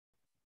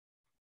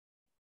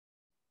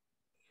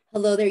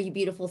Hello there, you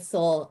beautiful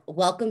soul.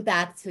 Welcome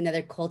back to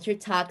another Culture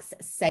Talks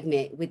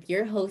segment with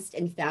your host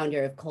and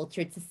founder of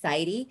Cultured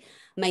Society.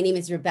 My name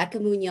is Rebecca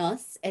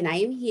Munoz, and I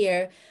am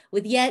here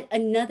with yet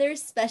another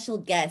special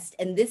guest.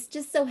 And this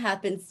just so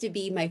happens to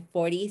be my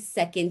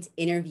 42nd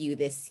interview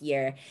this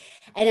year.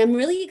 And I'm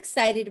really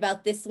excited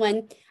about this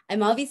one.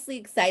 I'm obviously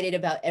excited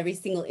about every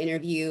single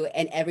interview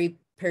and every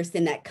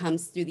person that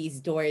comes through these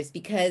doors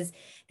because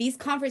these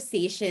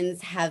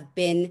conversations have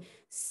been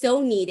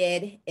so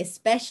needed,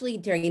 especially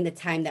during the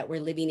time that we're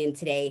living in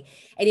today.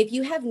 And if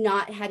you have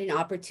not had an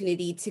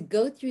opportunity to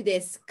go through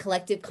this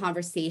collective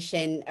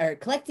conversation or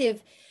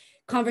collective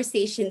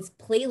conversations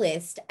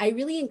playlist, I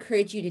really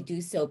encourage you to do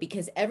so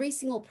because every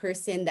single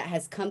person that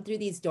has come through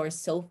these doors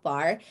so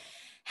far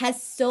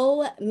has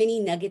so many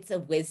nuggets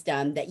of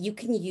wisdom that you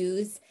can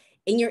use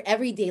in your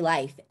everyday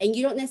life. And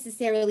you don't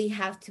necessarily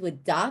have to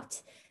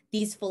adopt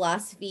these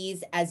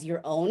philosophies as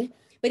your own.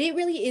 But it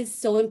really is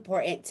so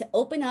important to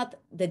open up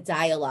the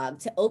dialogue,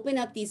 to open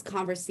up these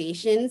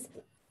conversations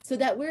so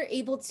that we're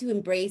able to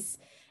embrace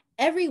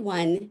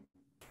everyone's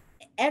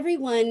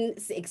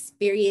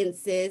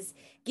experiences,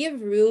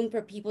 give room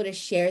for people to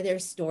share their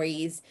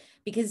stories,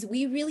 because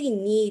we really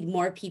need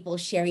more people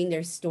sharing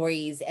their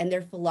stories and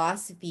their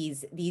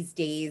philosophies these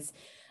days.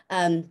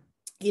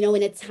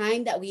 In a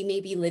time that we may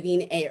be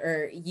living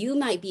or you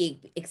might be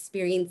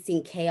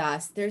experiencing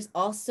chaos, there's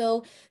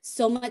also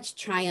so much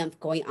triumph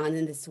going on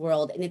in this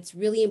world. And it's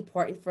really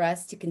important for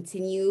us to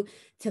continue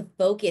to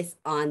focus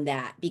on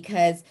that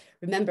because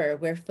remember,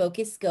 where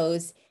focus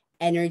goes,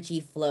 energy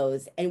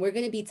flows. And we're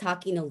going to be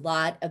talking a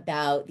lot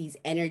about these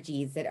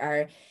energies that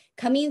are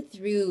coming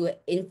through,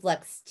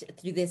 influxed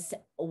through this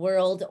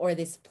world or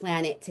this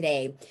planet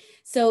today.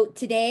 So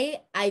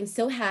today, I'm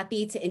so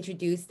happy to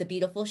introduce the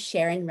beautiful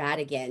Sharon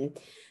Radigan.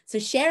 So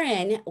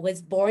Sharon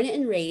was born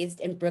and raised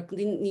in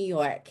Brooklyn, New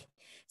York.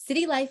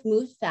 City life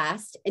moved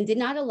fast and did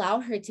not allow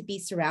her to be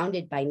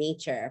surrounded by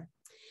nature.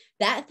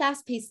 That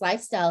fast-paced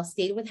lifestyle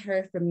stayed with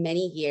her for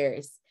many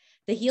years.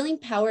 The healing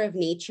power of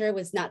nature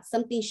was not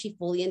something she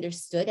fully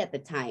understood at the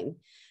time.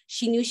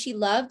 She knew she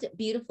loved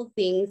beautiful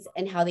things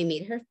and how they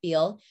made her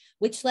feel,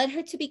 which led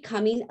her to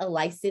becoming a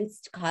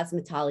licensed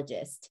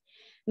cosmetologist.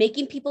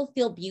 Making people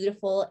feel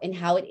beautiful and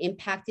how it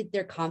impacted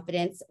their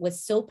confidence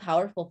was so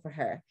powerful for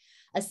her.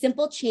 A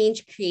simple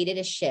change created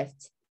a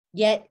shift,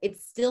 yet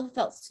it still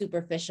felt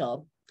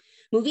superficial.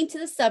 Moving to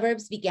the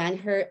suburbs began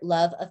her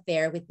love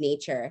affair with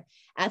nature.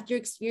 After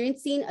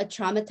experiencing a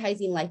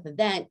traumatizing life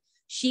event,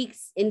 she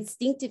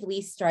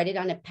instinctively started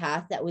on a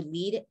path that would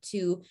lead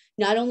to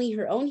not only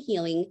her own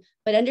healing,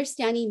 but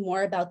understanding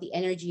more about the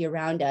energy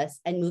around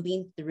us and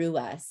moving through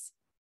us.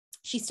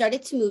 She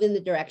started to move in the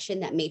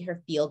direction that made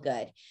her feel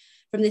good.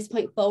 From this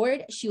point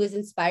forward, she was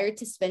inspired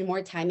to spend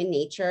more time in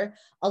nature,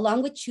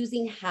 along with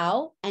choosing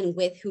how and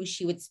with who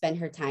she would spend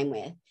her time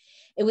with.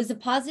 It was a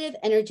positive,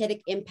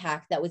 energetic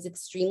impact that was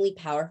extremely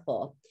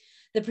powerful.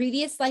 The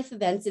previous life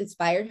events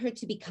inspired her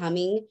to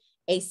becoming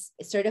a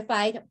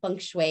certified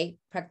Fengshui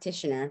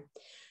practitioner,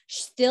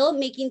 still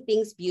making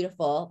things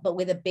beautiful, but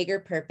with a bigger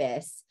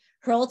purpose.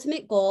 Her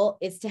ultimate goal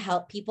is to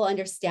help people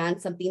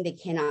understand something they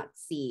cannot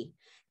see,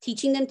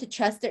 teaching them to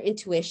trust their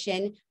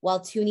intuition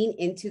while tuning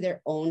into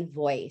their own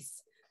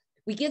voice.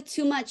 We give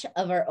too much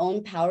of our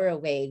own power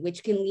away,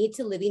 which can lead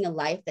to living a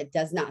life that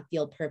does not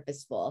feel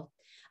purposeful.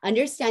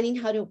 Understanding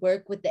how to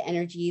work with the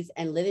energies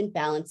and live in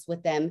balance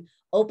with them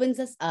opens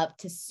us up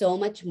to so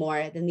much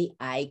more than the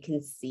eye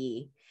can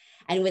see.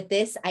 And with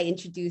this, I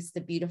introduce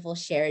the beautiful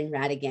Sharon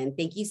Radigan.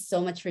 Thank you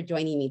so much for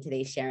joining me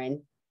today,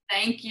 Sharon.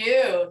 Thank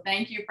you.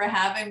 Thank you for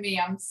having me.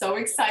 I'm so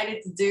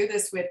excited to do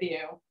this with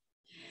you.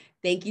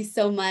 Thank you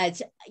so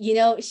much.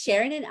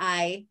 Sharon and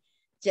I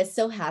just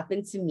so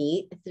happened to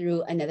meet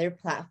through another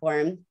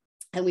platform,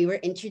 and we were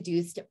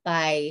introduced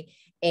by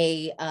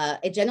a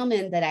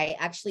gentleman that I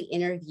actually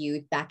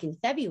interviewed back in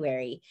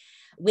February,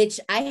 which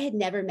I had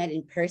never met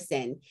in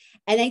person.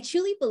 And I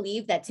truly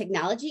believe that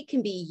technology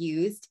can be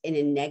used in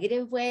a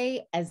negative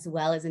way as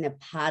well as in a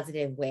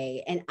positive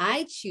way. And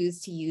I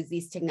choose to use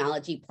these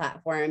technology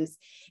platforms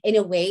in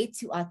a way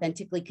to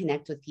authentically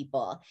connect with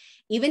people.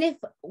 Even if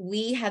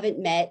we haven't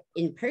met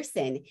in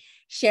person,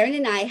 Sharon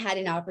and I had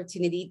an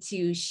opportunity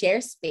to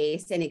share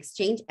space and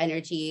exchange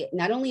energy,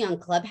 not only on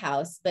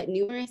Clubhouse, but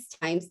numerous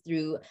times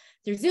through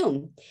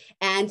Zoom.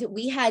 And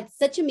we had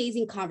such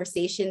amazing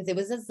conversations. It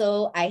was as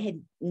though I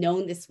had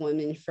known this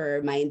woman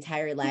for my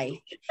entire life.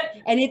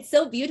 And it's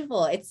so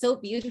beautiful. It's so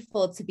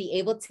beautiful to be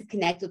able to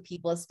connect with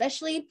people,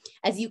 especially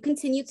as you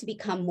continue to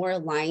become more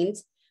aligned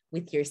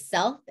with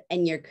yourself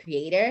and your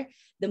creator,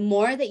 the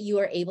more that you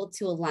are able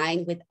to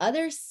align with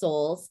other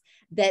souls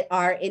that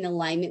are in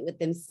alignment with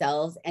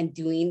themselves and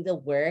doing the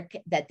work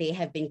that they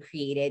have been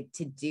created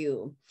to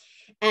do.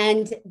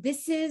 And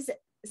this is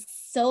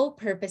so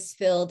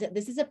purpose-filled.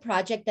 This is a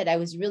project that I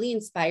was really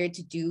inspired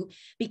to do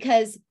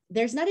because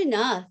there's not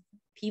enough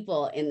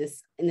people in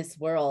this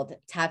world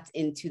tapped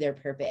into their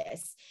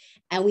purpose.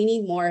 And we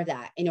need more of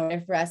that in order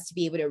for us to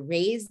be able to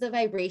raise the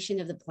vibration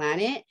of the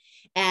planet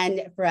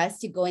and for us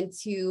to go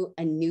into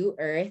a new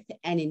earth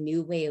and a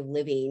new way of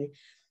living.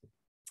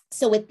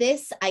 So with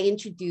this, I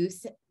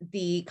introduce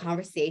the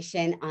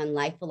conversation on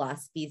life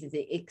philosophies,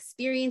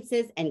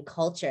 experiences, and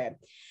culture.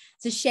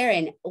 So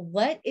Sharon,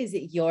 what is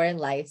your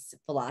life's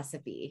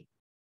philosophy?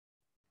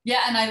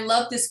 Yeah, and I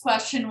love this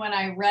question when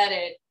I read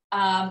it.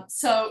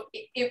 So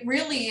it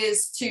really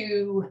is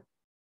to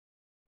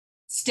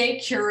stay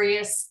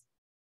curious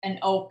and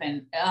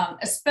open,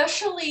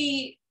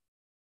 especially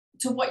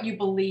to what you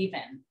believe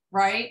in,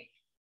 right?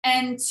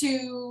 And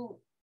to,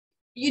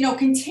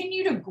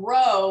 continue to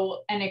grow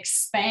and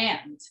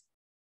expand.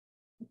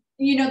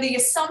 The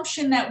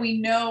assumption that we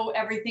know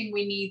everything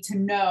we need to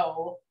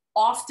know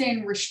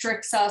often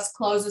restricts us,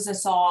 closes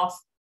us off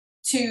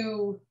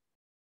to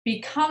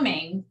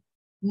becoming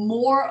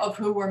more of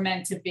who we're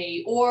meant to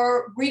be,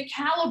 or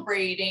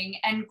recalibrating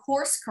and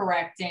course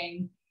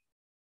correcting.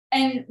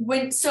 And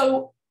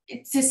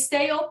to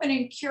stay open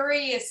and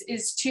curious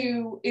is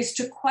to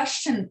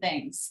question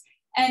things,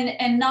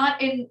 and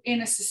not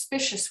in a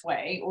suspicious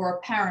way or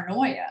a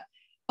paranoia,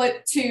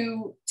 but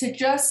to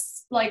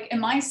just like,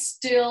 am I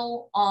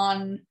still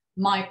on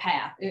my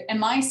path?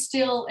 Am I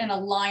still in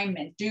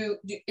alignment?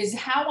 Is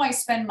how I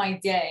spend my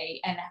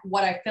day and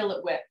what I fill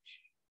it with,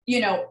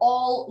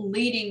 all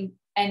leading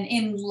and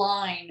in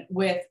line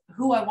with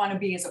who I want to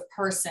be as a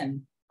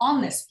person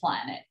on this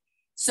planet.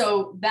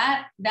 So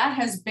that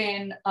has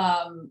been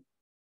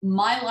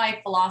my life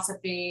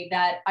philosophy,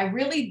 that I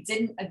really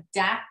didn't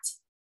adapt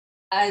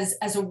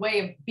as a way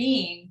of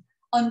being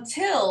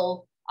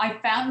until I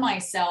found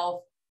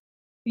myself,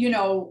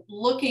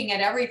 looking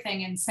at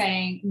everything and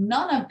saying,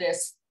 none of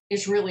this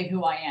is really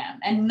who I am.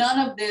 And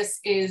none of this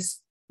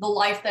is the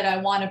life that I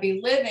want to be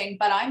living,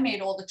 but I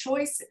made all the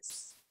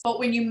choices. But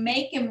when you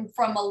make them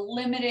from a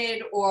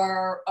limited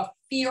or a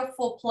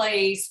fearful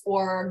place,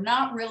 or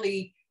not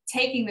really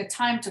taking the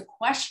time to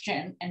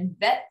question and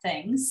vet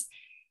things,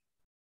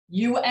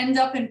 you end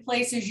up in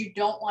places you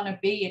don't want to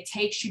be. It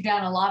takes you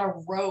down a lot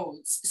of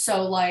roads.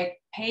 So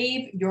like,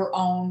 pave your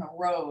own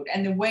road.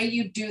 And the way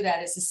you do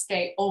that is to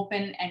stay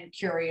open and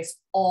curious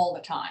all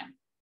the time.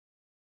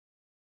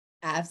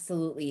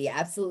 Absolutely,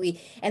 absolutely.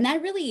 And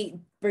that really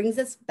brings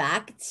us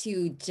back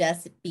to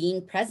just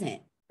being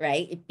present,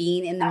 right?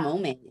 Being in the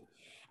moment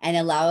and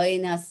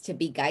allowing us to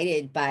be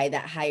guided by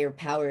that higher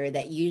power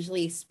that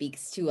usually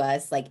speaks to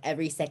us like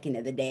every second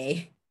of the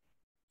day.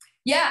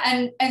 Yeah,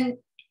 and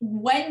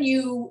when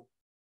you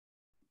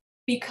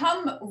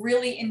become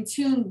really in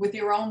tune with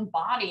your own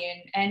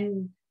body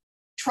and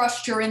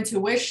trust your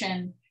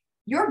intuition,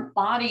 your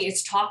body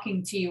is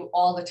talking to you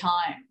all the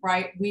time,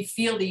 right? We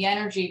feel the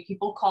energy.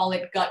 People call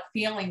it gut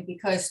feeling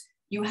because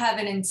you have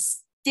an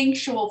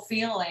instinctual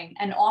feeling.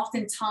 And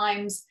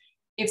oftentimes,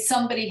 if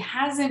somebody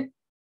hasn't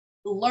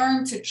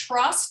learned to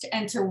trust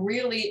and to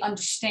really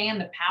understand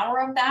the power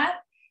of that,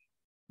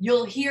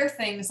 you'll hear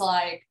things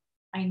like,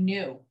 I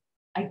knew.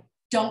 I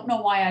don't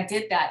know why I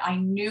did that. I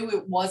knew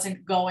it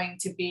wasn't going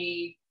to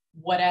be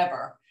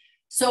whatever.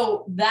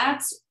 So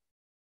that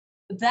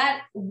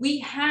we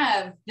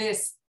have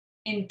this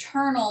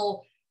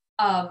internal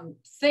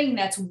thing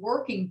that's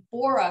working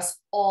for us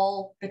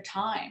all the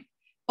time.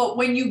 But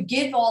when you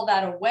give all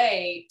that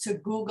away to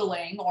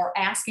Googling or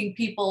asking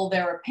people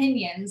their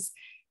opinions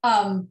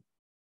on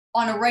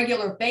a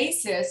regular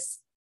basis,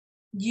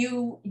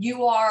 you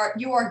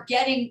are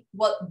getting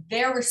what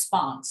their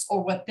response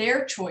or what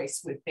their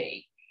choice would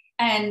be.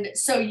 And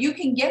so you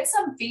can get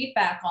some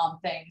feedback on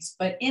things,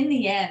 but in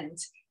the end,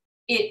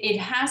 it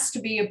has to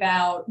be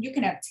about, you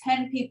can have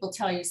 10 people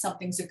tell you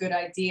something's a good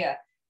idea,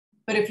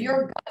 but if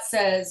your gut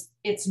says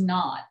it's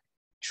not,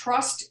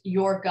 trust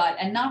your gut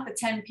and not the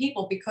 10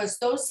 people, because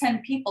those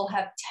 10 people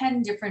have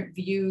 10 different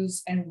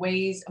views and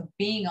ways of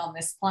being on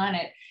this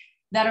planet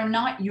that are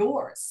not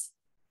yours.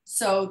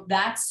 So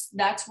that's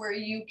where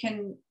you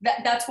can,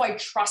 that's why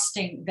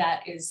trusting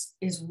that is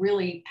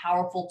really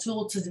powerful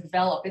tool to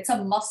develop. It's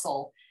a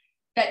muscle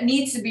that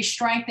needs to be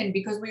strengthened,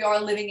 because we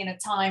are living in a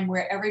time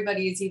where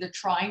everybody is either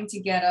trying to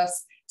get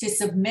us to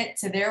submit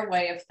to their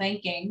way of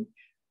thinking,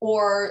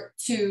 or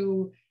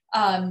to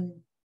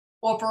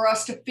or for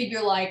us to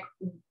figure like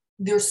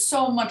there's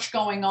so much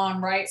going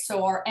on, right?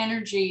 So our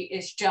energy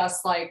is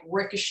just like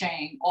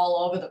ricocheting all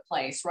over the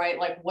place, right?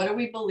 Like, what do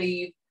we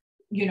believe?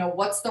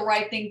 What's the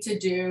right thing to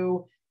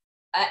do?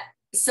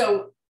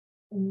 So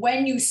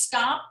when you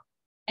stop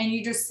and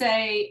you just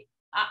say,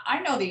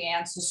 I know the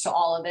answers to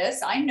all of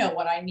this, I know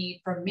what I need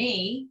from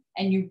me,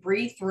 and you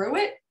breathe through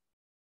it,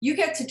 you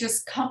get to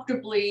just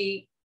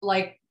comfortably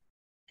like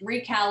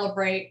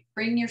recalibrate,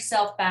 bring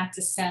yourself back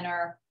to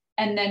center,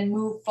 and then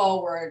move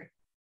forward.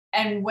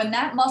 And when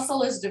that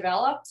muscle is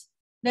developed,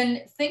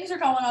 then things are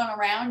going on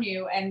around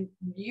you and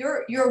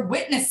you're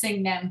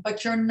witnessing them,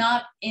 but you're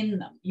not in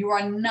them. You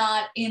are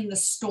not in the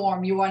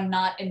storm. You are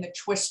not in the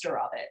twister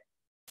of it.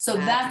 So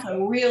that's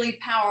a really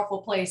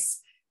powerful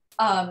place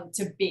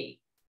to be.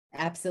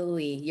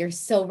 Absolutely. You're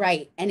so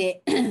right.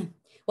 And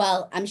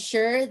well, I'm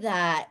sure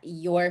that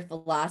your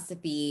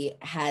philosophy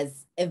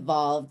has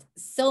evolved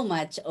so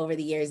much over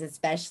the years,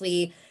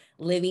 especially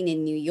living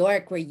in New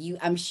York where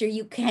I'm sure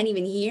you can't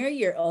even hear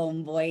your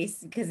own voice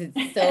because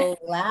it's so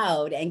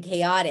loud and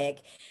chaotic.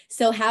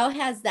 So how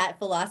has that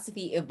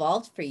philosophy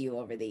evolved for you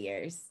over the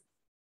years?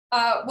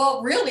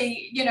 Well,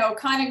 really,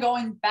 kind of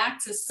going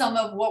back to some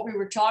of what we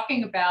were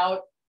talking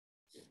about,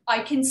 I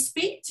can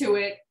speak to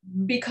it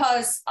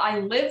because I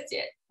lived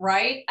it,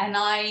 right? And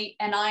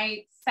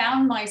I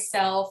found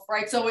myself,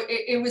 right? So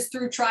it was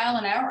through trial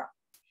and error.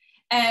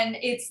 And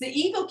it's the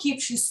ego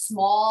keeps you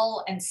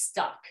small and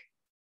stuck,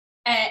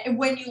 and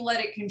when you let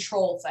it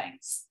control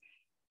things.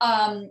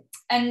 Um,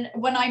 and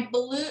when I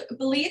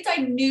believed I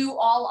knew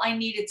all I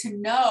needed to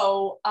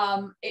know,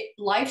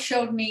 life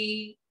showed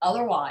me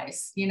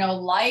otherwise.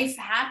 Life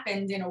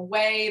happened in a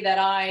way that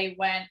I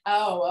went,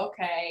 oh,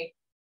 okay,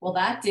 well,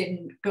 that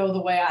didn't go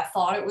the way I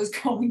thought it was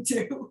going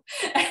to.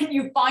 And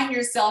you find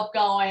yourself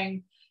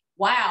going,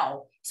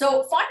 wow.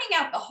 So finding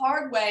out the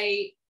hard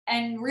way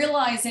and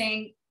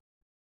realizing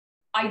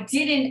I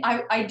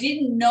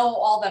didn't know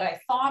all that I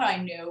thought I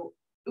knew,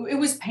 it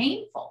was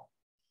painful.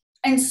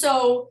 And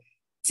so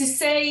to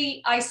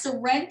say I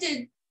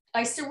surrendered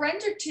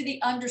to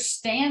the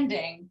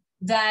understanding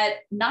that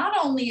not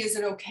only is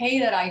it okay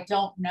that I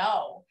don't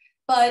know,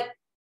 but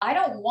I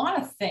don't want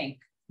to think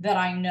that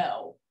I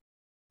know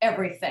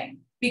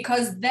everything,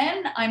 because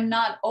then I'm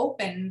not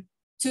open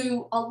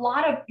to a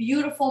lot of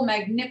beautiful,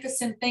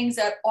 magnificent things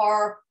that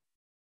are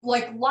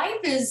like life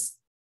is,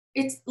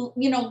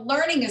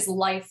 learning is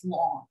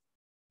lifelong.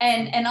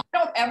 And I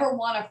don't ever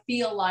want to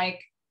feel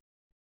like,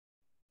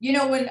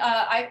 when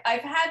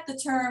I've had the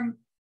term,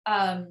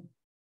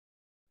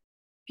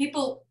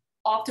 people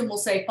often will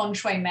say feng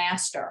shui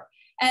master,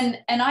 and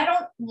I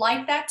don't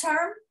like that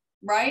term,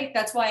 right?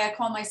 That's why I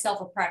call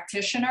myself a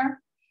practitioner,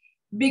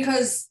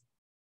 because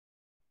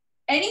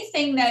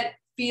anything that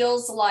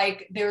feels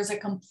like there's a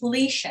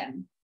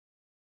completion,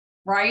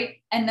 right,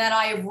 and that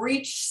I have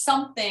reached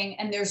something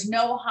and there's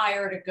no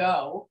higher to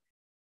go,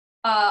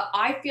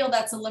 I feel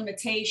that's a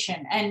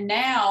limitation. And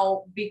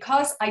now,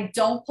 because I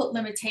don't put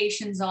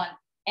limitations on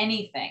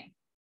anything,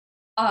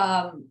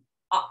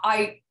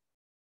 I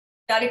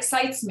that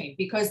excites me,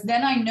 because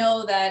then I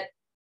know that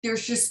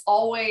there's just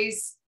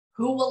always,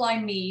 who will I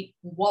meet?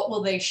 What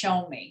will they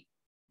show me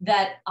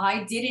that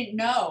I didn't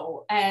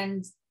know?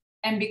 And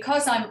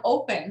because I'm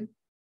open,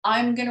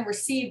 I'm going to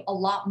receive a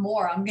lot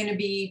more. I'm going to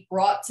be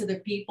brought to the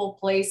people,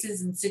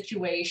 places, and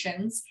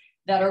situations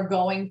that are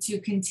going to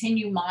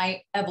continue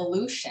my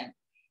evolution.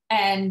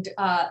 And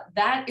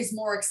that is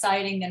more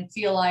exciting than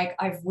feel like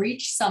I've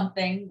reached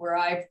something where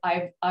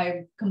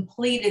I've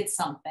completed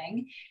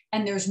something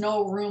and there's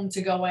no room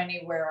to go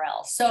anywhere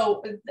else.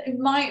 So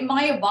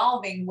my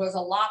evolving was a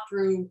lot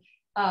through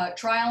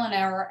trial and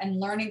error and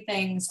learning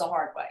things the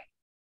hard way.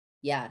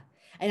 Yeah.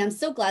 And I'm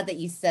so glad that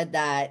you said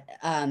that.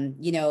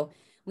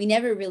 We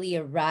never really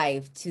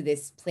arrived to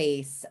this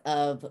place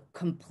of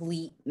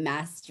complete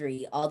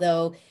mastery,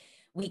 although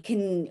we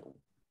can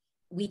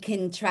we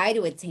can try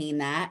to attain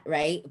that,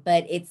 right?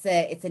 But it's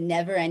a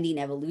never-ending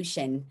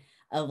evolution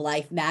of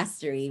life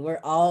mastery.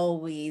 We're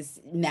always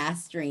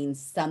mastering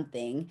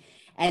something.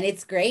 And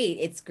it's great.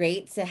 It's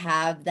great to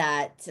have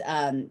that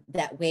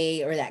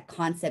way, or that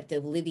concept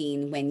of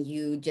living, when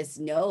you just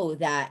know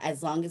that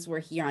as long as we're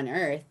here on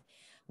earth,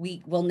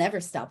 we will never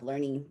stop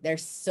learning.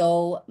 There's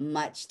so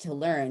much to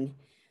learn.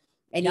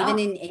 And Yeah.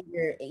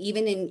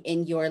 even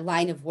in your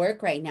line of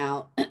work right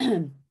now,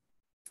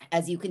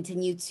 as you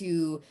continue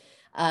to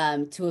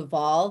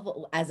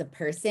evolve as a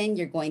person,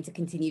 you're going to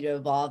continue to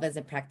evolve as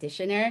a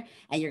practitioner,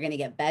 and you're going to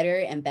get better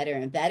and better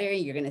and better.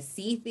 You're going to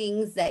see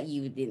things that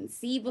you didn't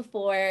see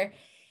before.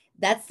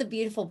 That's the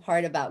beautiful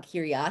part about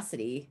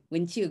curiosity.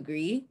 Wouldn't you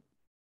agree?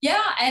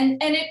 Yeah,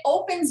 and it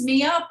opens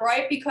me up,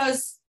 right?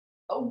 Because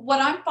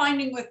what I'm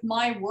finding with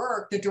my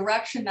work, the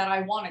direction that I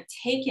want to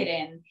take it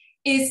in,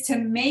 is to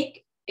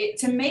make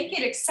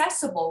it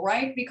accessible,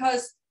 right?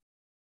 Because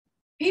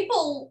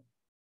people,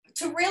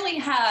 to really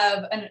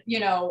have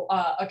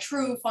a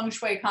true feng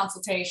shui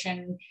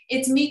consultation,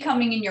 it's me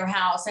coming in your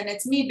house and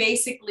it's me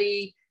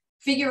basically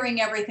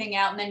figuring everything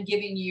out and then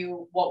giving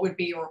you what would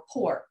be a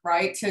report,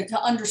 right?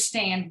 To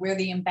understand where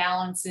the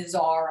imbalances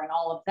are and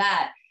all of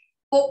that.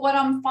 But what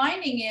I'm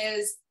finding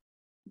is,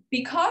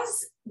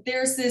 because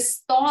there's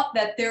this thought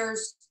that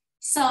there's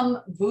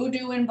some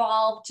voodoo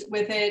involved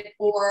with it,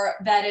 or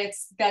that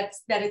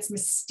it's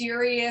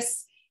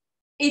mysterious,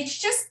 it's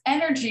just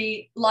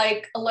energy,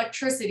 like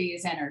electricity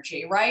is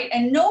energy, right?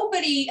 And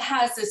nobody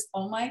has this,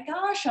 oh my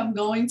gosh, I'm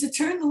going to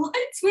turn the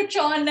light switch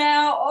on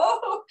now.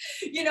 Oh,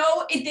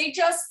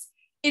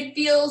 it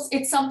feels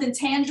it's something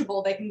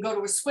tangible. They can go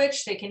to a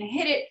switch, they can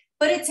hit it,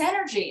 but it's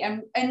energy.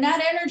 And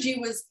that energy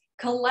was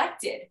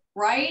collected,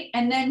 right?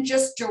 And then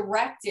just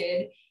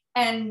directed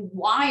and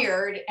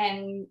wired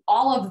and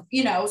all of,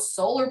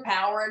 solar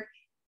powered.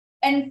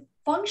 And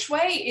feng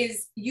shui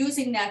is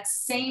using that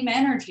same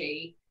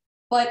energy,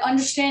 but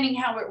understanding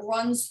how it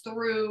runs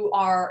through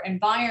our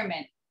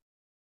environment.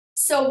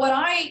 So what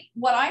I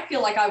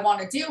feel like I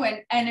want to do,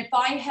 and if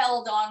I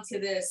held on to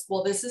this,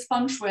 well, this is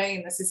feng shui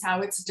and this is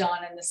how it's done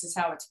and this is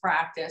how it's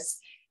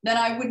practiced, then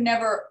I would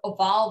never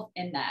evolve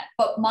in that.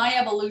 But my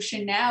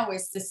evolution now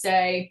is to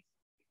say,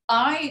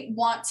 I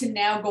want to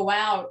now go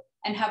out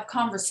and have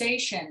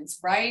conversations,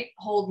 right?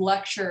 Hold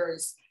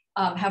lectures,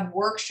 have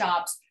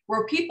workshops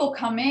where people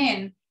come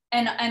in,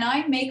 and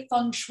I make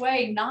feng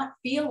shui not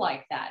feel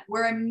like that,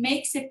 where it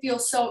makes it feel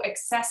so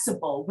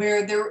accessible,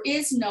 where there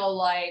is no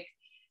like,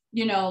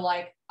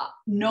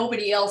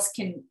 nobody else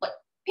can, like,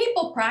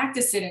 people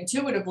practice it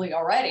intuitively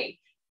already.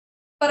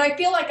 But I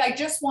feel like I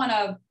just want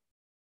to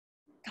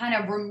kind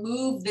of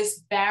remove this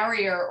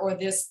barrier or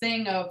this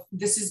thing of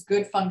this is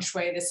good feng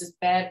shui, this is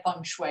bad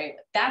feng shui.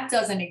 That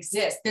doesn't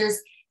exist.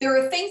 There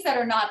are things that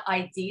are not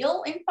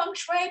ideal in feng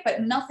shui,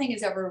 but nothing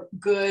is ever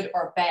good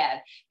or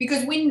bad,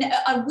 because we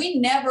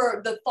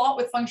never, the thought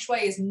with feng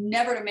shui is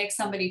never to make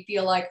somebody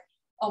feel like,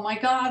 oh my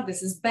God,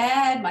 this is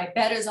bad, my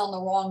bed is on the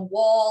wrong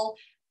wall.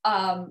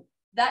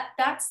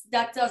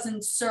 That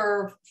doesn't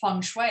serve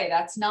feng shui.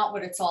 That's not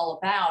what it's all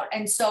about.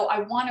 And so I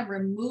want to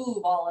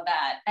remove all of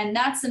that. And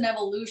that's an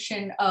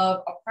evolution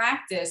of a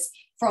practice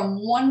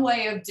from one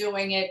way of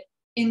doing it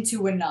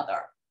into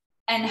another.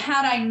 And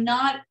had I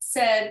not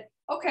said,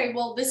 okay,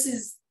 well, this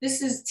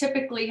is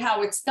typically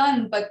how it's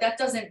done, but that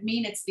doesn't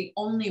mean it's the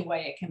only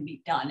way it can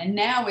be done. And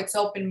now it's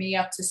opened me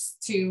up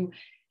to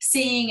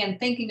seeing and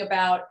thinking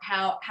about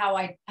how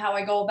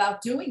I go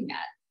about doing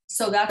that.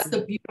 So that's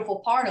the beautiful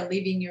part of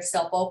leaving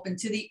yourself open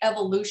to the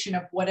evolution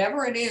of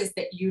whatever it is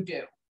that you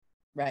do.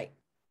 Right.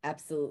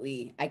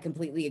 Absolutely. I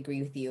completely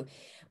agree with you.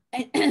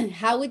 And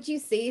how would you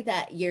say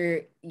that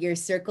your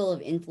circle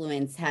of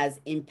influence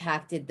has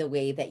impacted the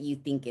way that you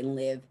think and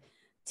live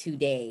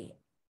today?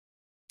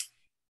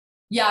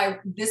 Yeah,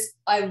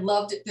 I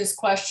loved this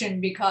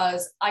question,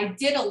 because I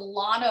did a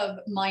lot of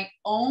my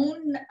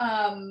own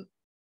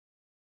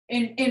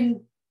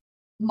in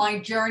my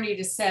journey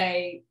to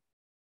say,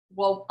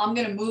 well, I'm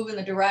going to move in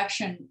the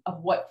direction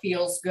of what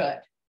feels good,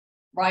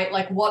 right?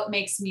 Like what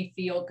makes me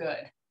feel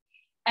good.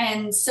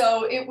 And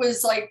so it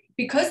was like,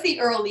 because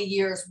the early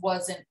years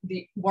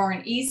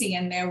weren't easy,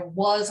 and there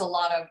was a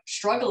lot of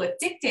struggle, it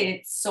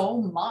dictated so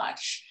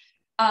much.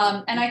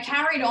 And I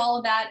carried all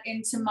of that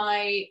into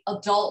my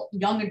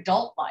young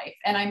adult life.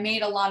 And I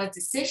made a lot of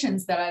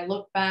decisions that I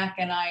look back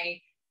and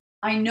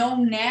I know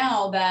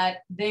now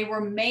that they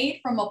were made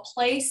from a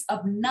place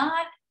of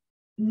not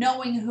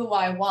knowing who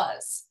I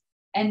was,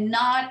 and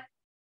not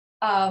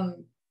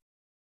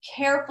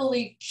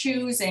carefully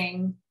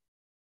choosing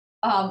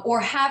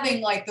or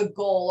having like the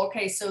goal.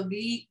 Okay, so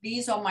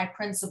these are my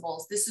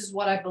principles. This is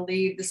what I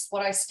believe. This is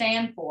what I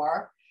stand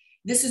for.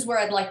 This is where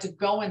I'd like to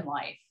go in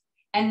life.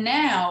 And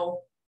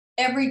now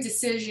every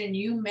decision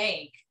you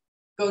make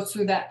goes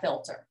through that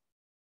filter,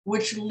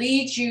 which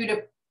leads you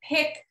to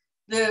pick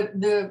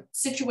the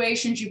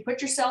situations you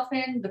put yourself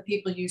in, the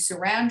people you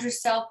surround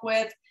yourself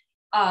with.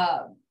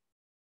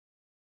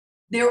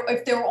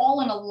 If they're all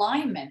in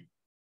alignment,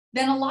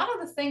 then a lot of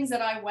the things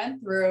that I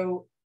went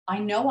through, I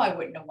know I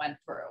wouldn't have went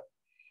through.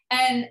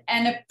 And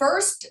at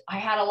first I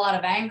had a lot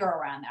of anger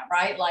around that,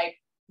 right? Like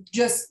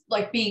just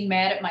like being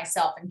mad at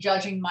myself and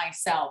judging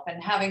myself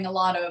and having a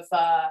lot of,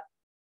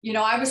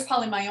 I was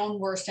probably my own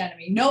worst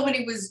enemy.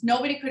 Nobody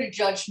could have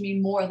judged me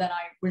more than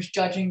I was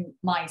judging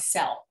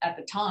myself at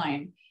the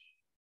time.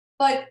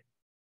 But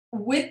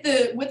with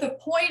the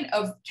point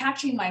of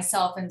catching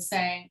myself and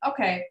saying,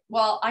 okay,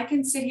 well, I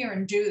can sit here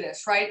and do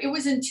this, right? It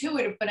was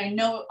intuitive, but I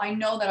know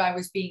that I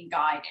was being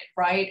guided,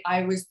 right?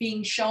 I was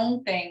being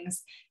shown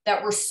things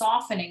that were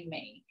softening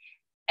me,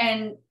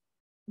 and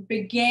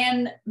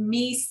began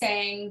me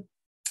saying,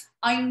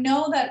 I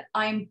know that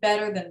I'm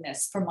better than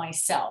this for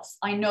myself.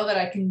 I know that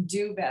I can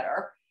do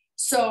better.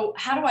 So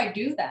how do I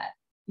do that?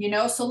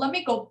 So let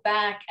me go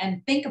back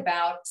and think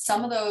about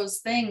some of those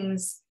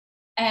things.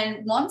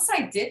 And once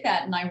I did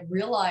that and I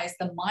realized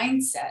the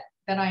mindset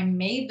that I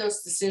made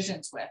those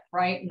decisions with,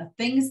 right? And the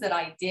things that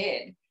I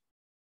did,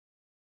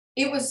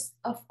 it was,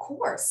 of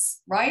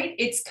course, right?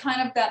 It's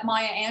kind of that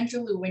Maya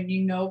Angelou, when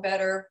you know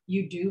better,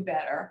 you do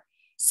better.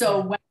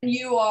 So when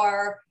you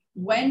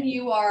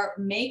are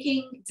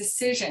making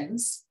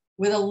decisions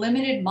with a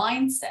limited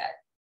mindset,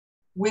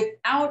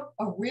 without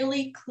a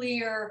really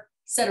clear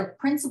set of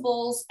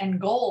principles and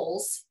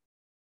goals,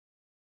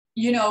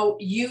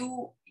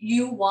 you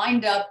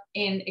wind up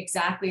in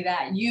exactly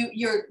that.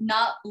 You're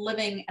not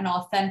living an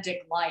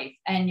authentic life,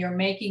 and you're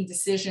making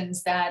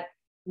decisions that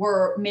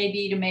were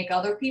maybe to make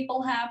other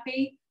people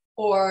happy,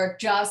 or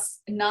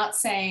just not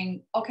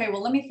saying, okay,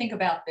 well, let me think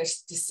about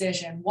this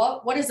decision.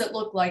 What does it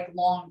look like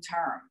long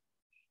term?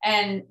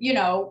 And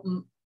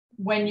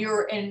when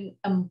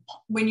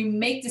you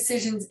make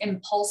decisions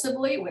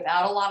impulsively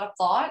without a lot of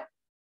thought,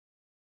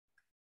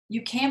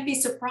 you can't be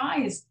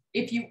surprised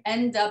if you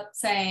end up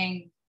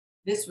saying,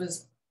 this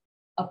was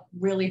a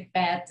really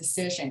bad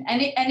decision.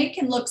 And it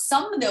can look,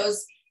 some of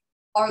those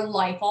are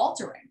life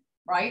altering,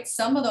 right?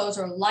 Some of those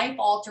are life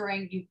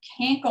altering. You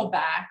can't go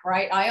back,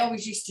 right? I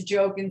always used to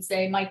joke and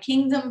say, my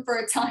kingdom for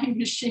a time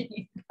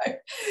machine, right?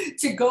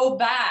 To go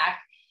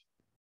back.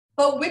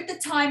 But with the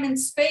time and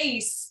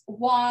space,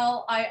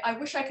 while I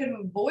wish I could have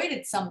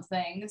avoided some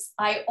things,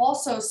 I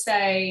also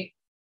say,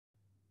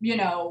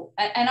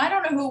 and I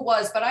don't know who it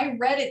was, but I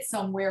read it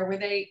somewhere where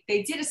they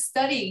did a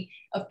study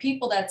of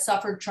people that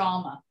suffered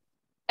trauma,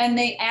 and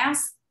they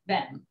asked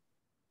them,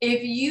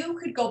 if you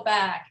could go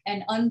back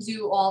and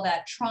undo all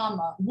that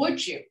trauma,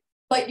 would you?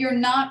 But you're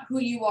not who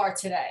you are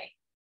today.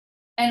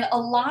 And a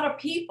lot of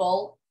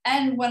people,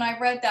 and when I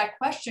read that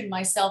question,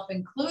 myself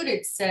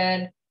included,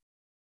 said,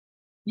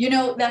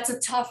 that's a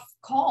tough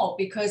call,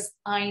 because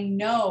I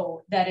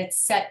know that it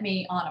set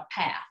me on a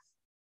path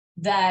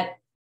that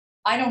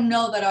I don't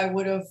know that I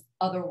would have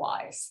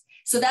otherwise.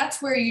 So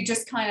that's where you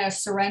just kind of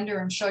surrender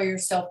and show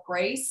yourself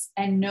grace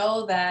and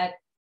know that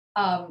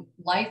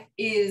life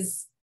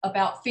is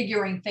about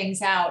figuring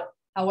things out.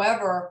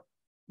 However,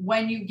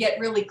 when you get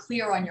really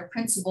clear on your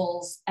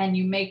principles and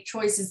you make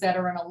choices that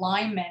are in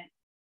alignment,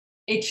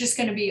 it's just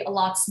going to be a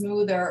lot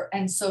smoother.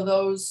 And so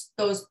those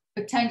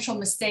potential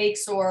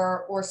mistakes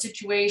or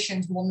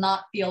situations will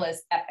not feel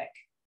as epic.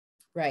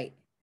 Right,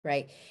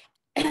 right.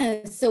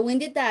 So when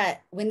did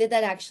that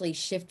actually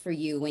shift for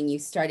you, when you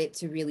started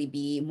to really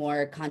be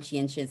more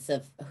conscientious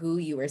of who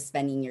you were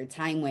spending your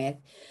time with?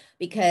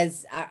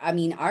 Because I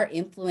mean, our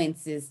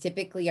influences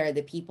typically are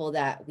the people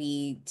that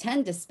we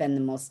tend to spend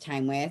the most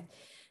time with.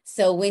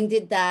 So when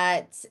did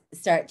that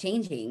start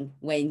changing,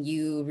 when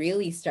you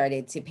really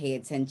started to pay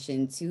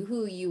attention to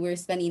who you were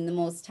spending the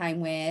most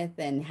time with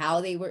and how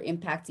they were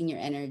impacting your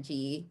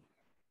energy?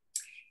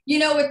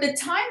 At the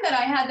time that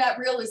I had that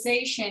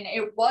realization,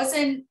 it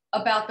wasn't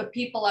about the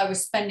people I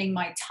was spending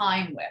my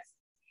time with.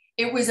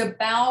 It was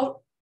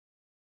about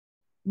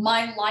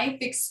my life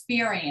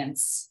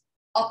experience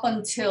up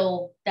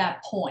until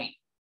that point,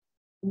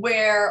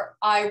 where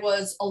I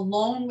was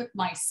alone with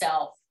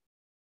myself.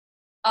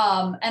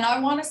 And I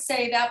want to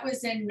say that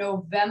was in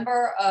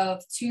November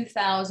of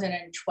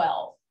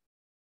 2012,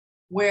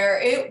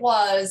 where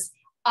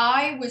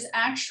I was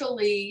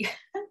actually,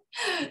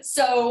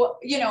 so,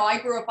 I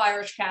grew up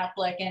Irish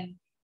Catholic, and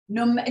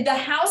the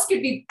house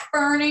could be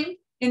burning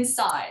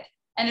inside.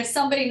 And if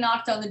somebody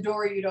knocked on the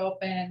door, you'd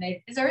open and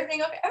is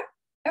everything okay? Oh,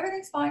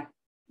 everything's fine.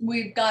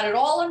 We've got it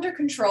all under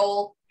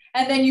control.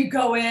 And then you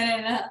go in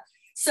and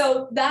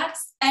so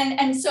that's, and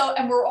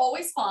we're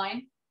always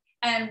fine.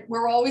 And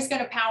we're always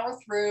going to power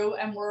through.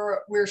 And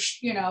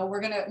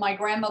my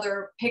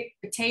grandmother picked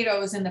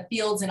potatoes in the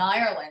fields in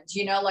Ireland,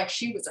 like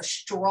she was a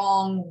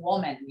strong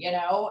woman,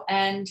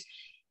 and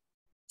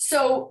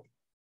so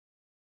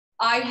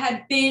I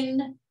had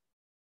been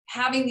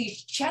having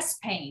these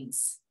chest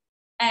pains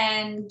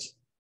and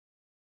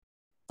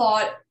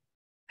thought,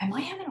 am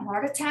I having a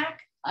heart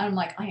attack? I'm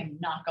like, I'm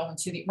not going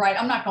to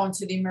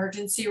the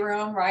emergency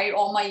room, right?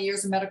 All my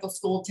years of medical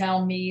school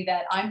tell me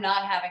that I'm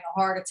not having a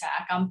heart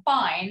attack. I'm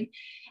fine.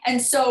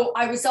 And so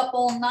I was up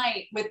all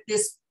night with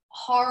this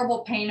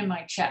horrible pain in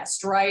my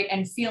chest, right?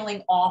 And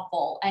feeling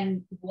awful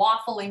and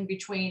waffling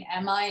between,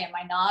 am I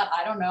not?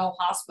 I don't know.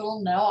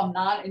 Hospital? No, I'm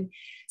not. And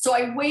so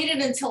I waited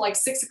until like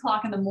 6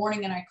 o'clock in the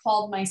morning, and I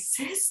called my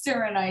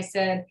sister and I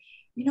said,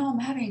 I'm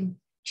having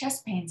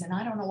chest pains and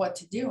I don't know what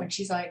to do. And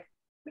she's like,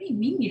 what do you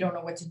mean you don't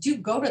know what to do?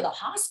 Go to the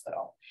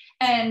hospital.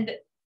 And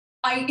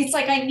it's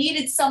like I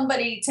needed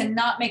somebody to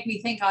not make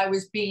me think I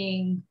wasn't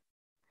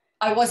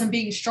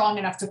being strong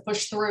enough to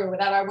push through,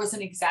 that I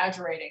wasn't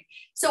exaggerating.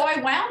 So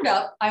I wound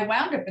up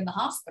in the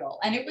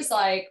hospital, and it was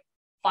like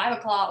 5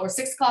 o'clock or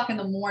 6 o'clock in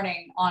the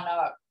morning on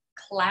a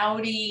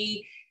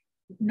cloudy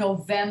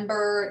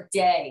November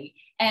day.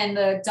 And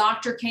the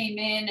doctor came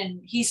in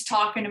and he's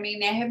talking to me,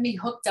 and they have me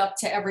hooked up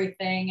to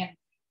everything. And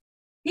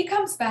he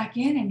comes back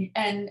in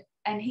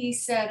and he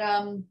said,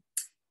 can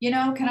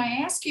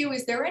I ask you,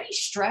 is there any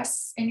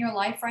stress in your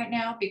life right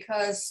now?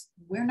 Because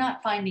we're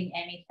not finding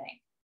anything.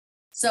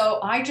 So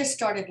I just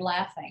started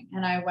laughing,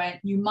 and I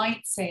went, you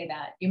might say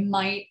that. You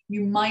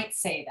might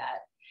say that.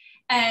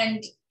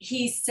 And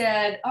he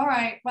said, all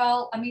right,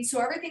 well, so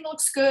everything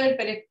looks good,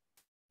 but if,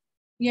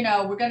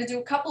 we're going to do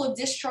a couple of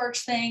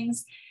discharge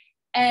things.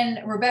 And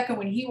Rebecca,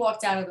 when he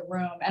walked out of the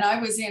room, and I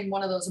was in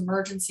one of those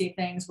emergency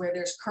things where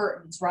there's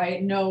curtains,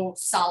 right? No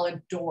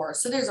solid door.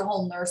 So there's a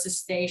whole nurse's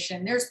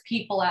station. There's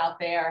people out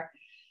there.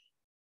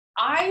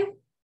 It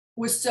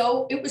was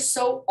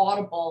so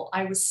audible.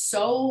 I was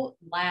so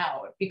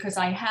loud because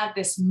I had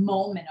this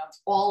moment of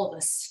all of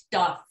the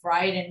stuff,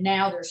 right? And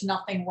now there's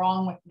nothing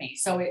wrong with me.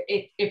 So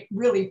it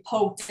really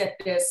poked at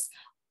this,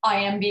 I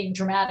am being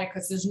dramatic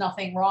because there's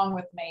nothing wrong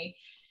with me.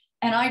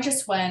 And I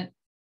just went,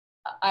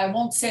 I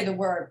won't say the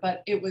word,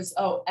 but it was,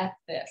 oh, F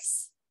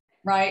this,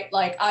 right?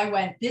 Like I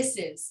went, this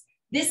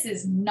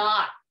is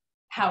not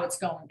how it's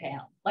going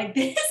down. Like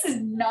this is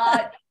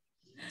not.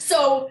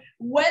 So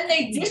when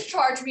they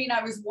discharged me and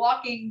I was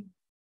walking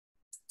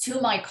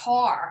to my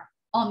car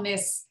on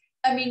this,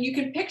 you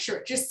can picture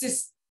it, just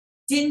this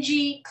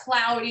dingy,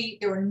 cloudy,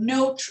 there were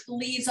no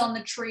leaves on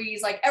the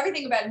trees, like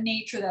everything about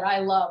nature that I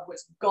love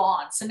was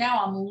gone. So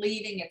now I'm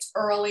leaving, it's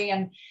early.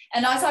 And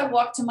as I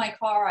walked to my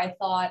car, I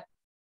thought,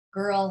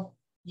 girl,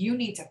 you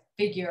need to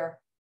figure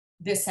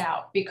this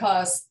out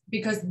because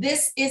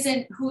this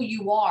isn't who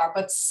you are,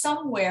 but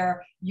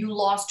somewhere you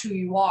lost who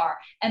you are.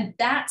 And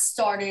that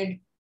started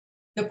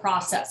the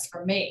process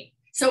for me.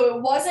 So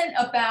it wasn't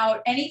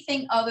about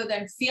anything other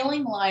than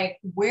feeling like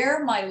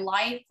where my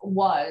life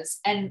was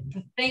and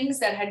the things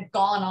that had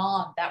gone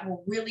on that were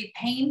really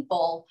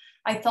painful.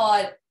 I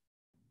thought,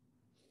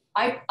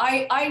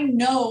 I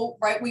know,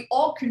 right? We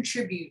all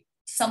contribute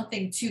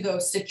something to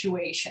those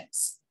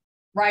situations,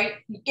 right?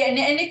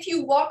 And if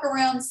you walk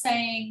around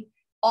saying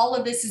all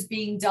of this is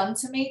being done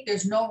to me,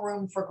 there's no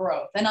room for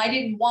growth. And I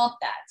didn't want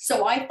that.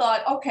 So I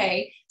thought,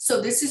 okay, so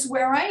this is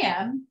where I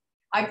am.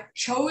 I've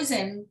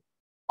chosen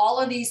all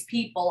of these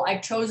people.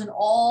 I've chosen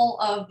all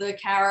of the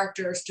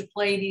characters to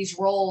play these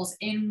roles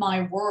in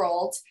my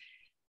world.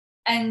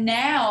 And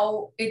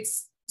now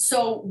it's,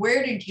 so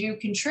where did you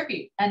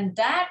contribute? And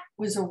that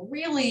was a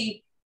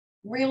really,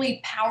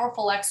 really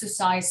powerful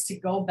exercise to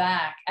go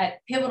back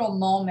at pivotal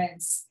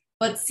moments,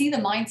 but see the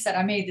mindset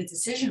I made the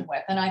decision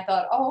with. And I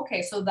thought, oh,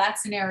 okay, so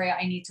that's an area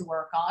I need to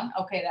work on.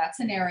 Okay,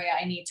 that's an area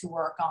I need to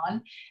work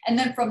on. And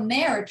then from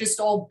there, it just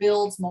all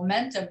builds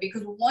momentum,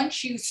 because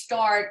once you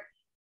start,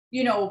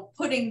 you know,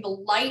 putting the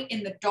light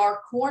in the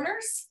dark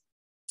corners,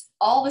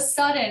 all of a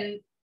sudden,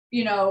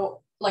 you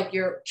know, like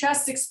your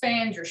chest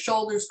expands, your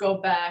shoulders go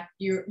back,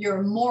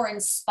 you're more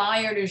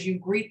inspired as you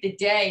greet the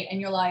day.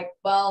 And you're like,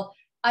 well,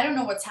 I don't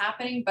know what's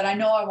happening, but I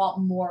know I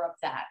want more of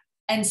that.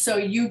 And so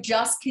you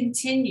just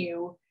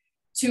continue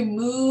to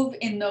move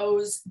in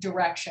those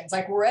directions.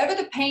 Like wherever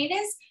the pain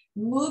is,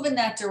 move in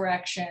that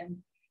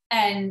direction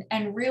and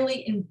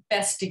really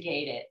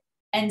investigate it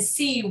and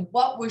see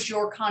what was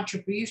your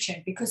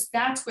contribution, because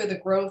that's where the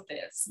growth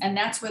is and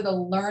that's where the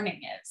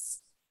learning is.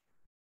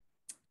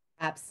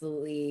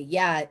 Absolutely.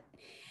 Yeah.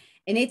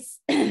 And it's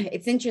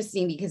it's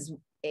interesting because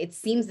it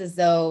seems as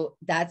though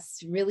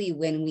that's really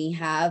when we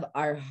have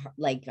our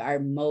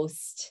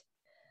most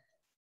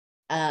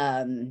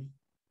um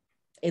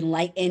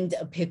enlightened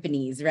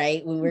epiphanies,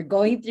 right? When we're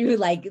going through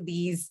like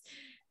these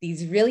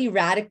really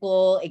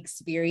radical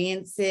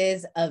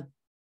experiences of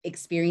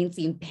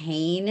experiencing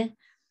pain.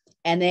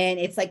 And then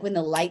it's like when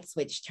the light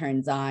switch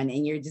turns on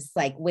and you're just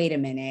like, wait a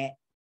minute,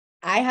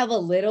 I have a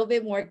little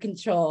bit more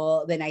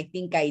control than I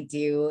think I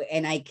do.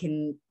 And I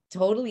can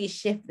totally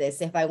shift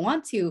this if I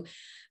want to.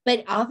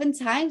 But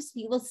oftentimes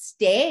people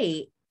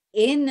stay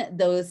in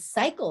those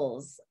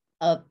cycles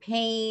of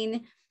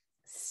pain,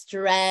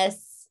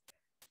 stress,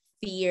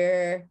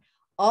 fear,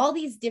 all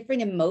these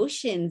different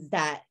emotions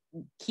that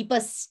keep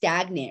us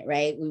stagnant,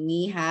 right? When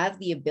we have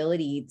the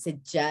ability to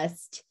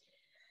just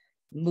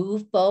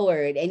move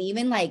forward and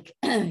even like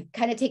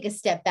kind of take a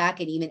step back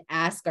and even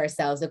ask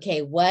ourselves,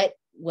 okay, what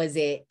was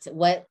it?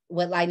 What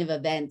line of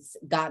events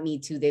got me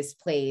to this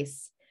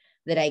place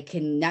that I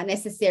can not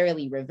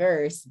necessarily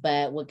reverse,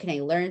 but what can I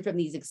learn from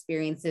these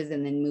experiences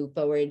and then move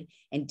forward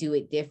and do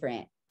it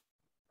different?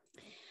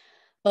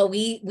 But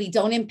we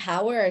don't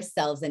empower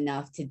ourselves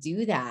enough to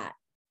do that.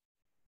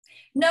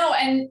 No,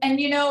 and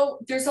you know,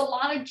 there's a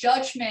lot of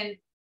judgment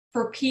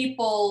for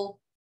people.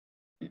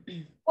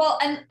 Well,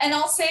 and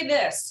I'll say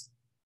this.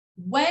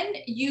 When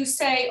you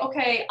say,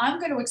 okay, I'm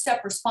going to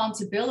accept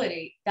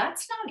responsibility,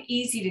 that's not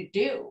easy to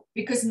do,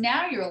 because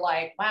now you're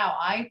like, wow,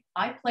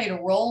 I played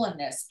a role in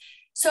this.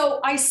 So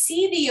I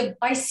see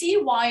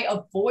why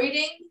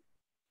avoiding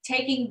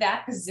taking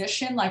that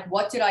position, like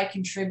what did I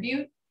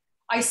contribute?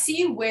 I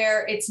see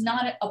where it's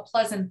not a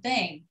pleasant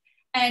thing.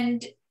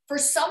 And for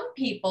some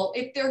people,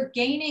 if they're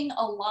gaining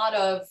a lot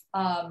of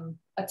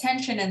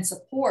attention and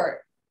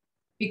support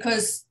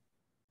because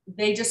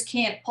they just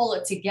can't pull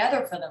it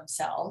together for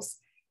themselves,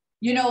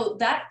 you know,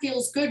 that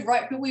feels good,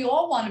 right? But we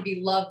all want to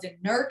be loved and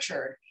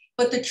nurtured.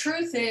 But the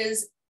truth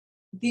is,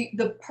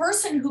 the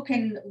person who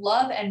can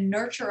love and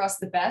nurture us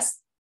the best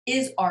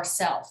is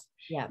ourself.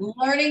 Yeah.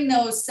 Learning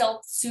those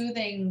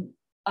self-soothing,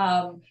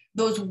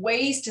 those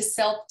ways to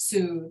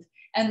self-soothe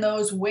and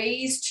those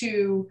ways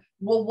to,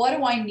 well, what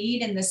do I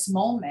need in this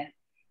moment?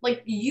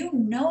 Like, you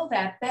know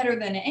that better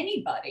than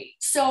anybody.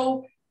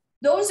 So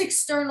those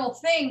external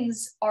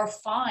things are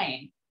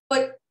fine.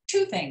 But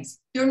two things,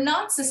 they're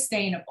not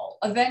sustainable.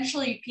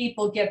 Eventually,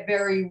 people get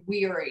very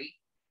weary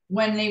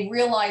when they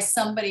realize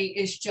somebody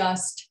is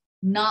just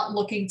not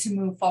looking to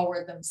move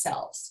forward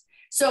themselves.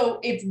 So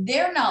if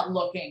they're not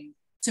looking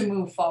to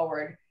move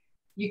forward,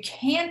 you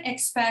can't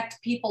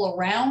expect people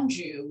around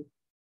you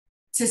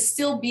to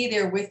still be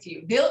there with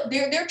you.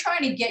 They're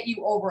trying to get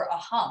you over a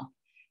hump.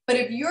 But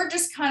if you're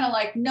just kind of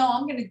like, no,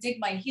 I'm going to dig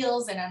my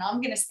heels in and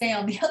I'm going to stay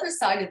on the other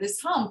side of this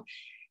hump,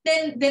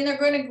 then they're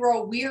going to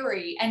grow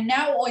weary. And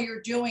now all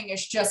you're doing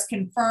is just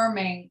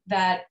confirming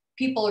that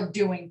people are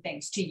doing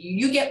things to you.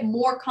 You get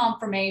more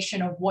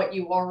confirmation of what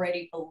you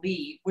already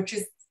believe, which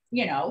is,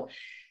 you know,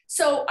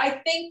 so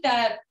I think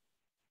that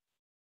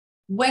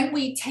when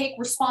we take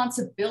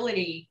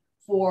responsibility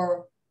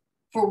for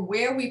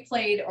where we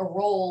played a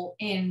role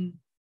in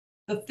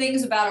the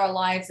things about our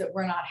lives that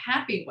we're not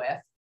happy with,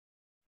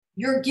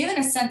 you're given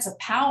a sense of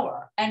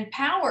power, and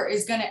power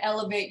is going to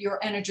elevate your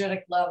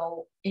energetic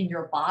level in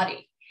your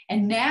body.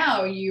 And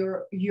now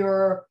you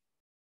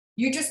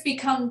just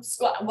become,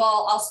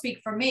 well, I'll speak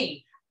for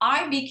me.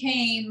 I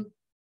became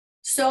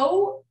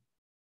so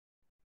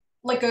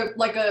like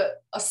a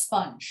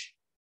sponge.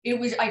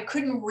 I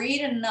couldn't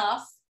read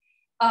enough.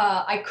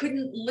 I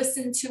couldn't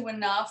listen to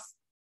enough,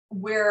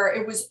 where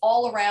it was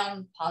all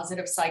around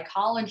positive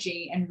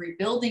psychology and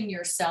rebuilding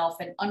yourself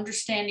and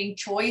understanding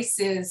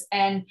choices.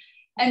 And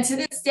to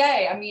this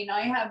day, I mean,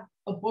 I have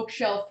a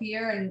bookshelf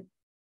here, and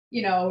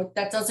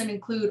that doesn't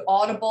include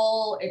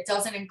Audible. It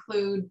doesn't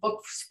include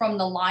books from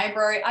the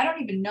library. I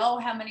don't even know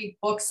how many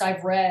books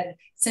I've read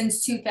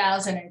since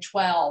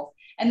 2012.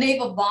 And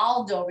they've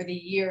evolved over the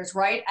years,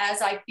 right?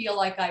 As I feel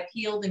like I've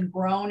healed and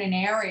grown in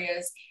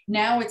areas,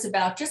 now it's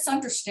about just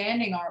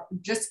understanding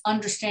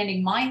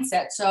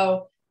mindset.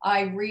 So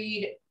I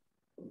read,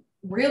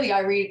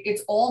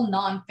 it's all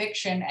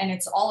nonfiction, and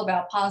it's all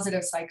about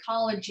positive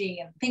psychology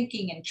and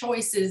thinking and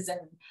choices. And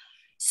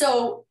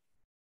so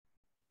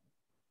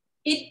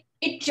it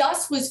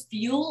just was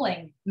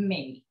fueling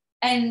me.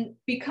 And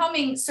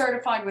becoming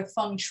certified with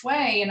Feng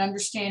Shui and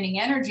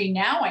understanding energy,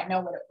 now I know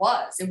what it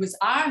was.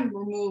 I'm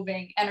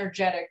removing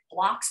energetic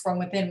blocks from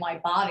within my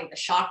body, the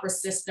chakra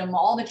system,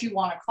 all that you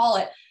want to call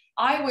it.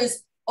 I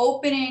was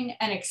opening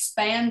and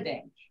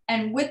expanding.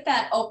 And with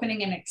that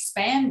opening and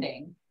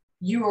expanding,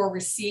 you are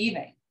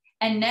receiving.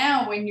 And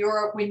now when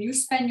you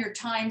spend your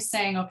time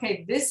saying,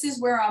 okay, this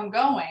is where I'm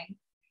going,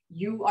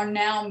 you are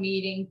now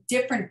meeting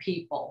different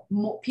people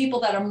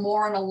that are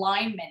more in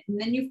alignment. And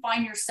then you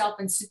find yourself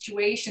in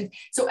situations.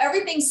 So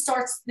everything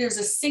starts, there's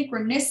a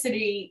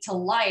synchronicity to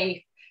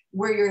life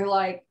where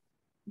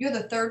you're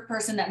the third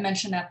person that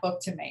mentioned that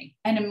book to me.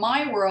 And in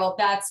my world,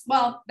 that's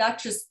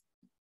just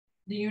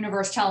the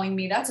universe telling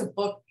me that's a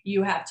book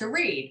you have to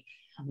read.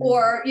 Mm-hmm.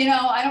 Or,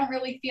 I don't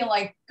really feel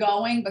like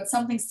going, but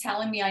something's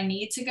telling me I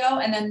need to go.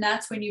 And then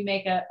that's when you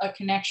make a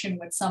connection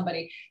with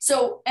somebody.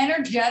 So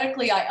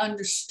energetically, I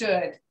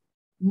understood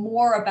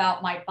more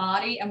about my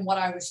body and what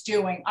I was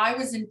doing. I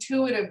was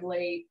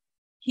intuitively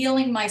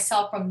healing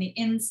myself from the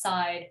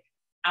inside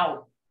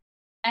out.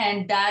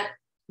 And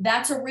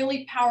that's a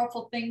really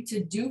powerful thing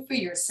to do for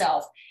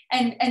yourself.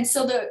 And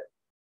so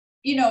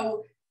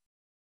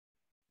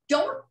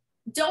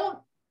don't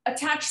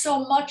attach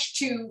so much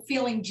to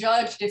feeling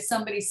judged if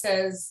somebody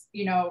says,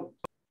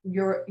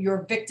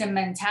 your victim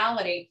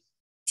mentality.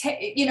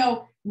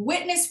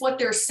 Witness what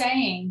they're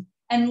saying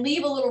and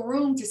leave a little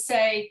room to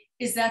say,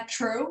 is that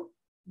true?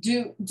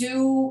 Do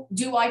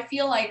I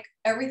feel like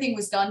everything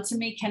was done to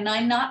me? Can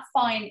I not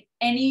find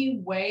any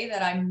way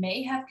that I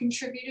may have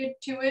contributed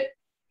to it?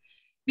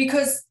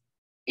 Because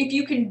if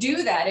you can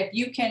do that, if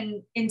you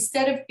can,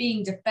 instead of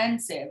being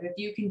defensive, if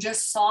you can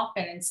just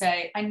soften and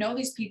say, I know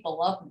these people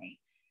love me.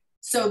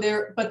 So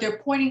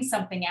they're pointing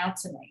something out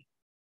to me.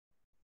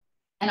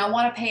 And I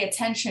want to pay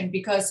attention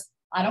because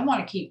I don't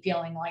want to keep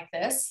feeling like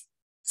this.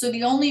 So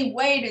the only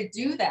way to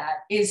do that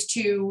is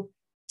to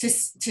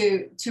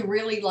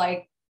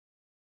really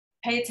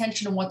pay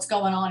attention to what's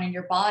going on in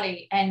your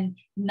body and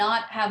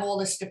not have all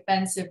this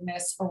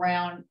defensiveness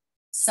around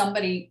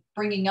somebody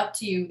bringing up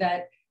to you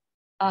that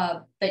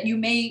you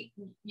may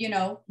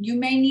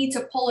need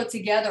to pull it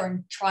together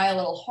and try a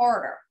little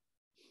harder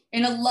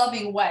in a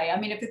loving way. I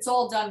mean, if it's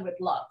all done with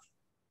love.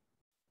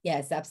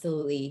 Yes,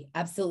 absolutely.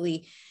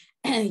 Absolutely.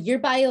 Your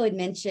bio had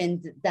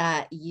mentioned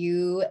that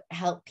you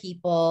help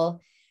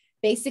people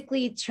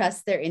basically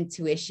trust their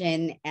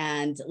intuition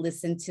and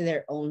listen to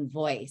their own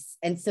voice.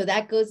 And so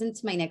that goes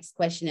into my next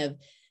question of,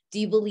 do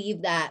you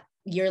believe that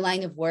your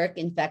line of work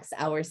infects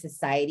our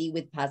society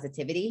with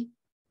positivity?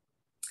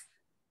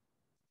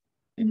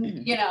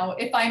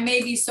 If I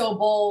may be so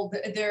bold,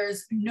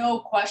 there's no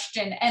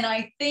question. And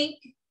I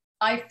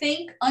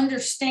think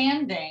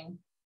understanding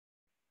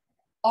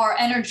our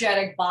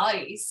energetic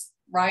bodies,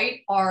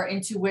 right? Our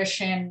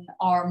intuition,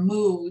 our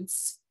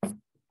moods,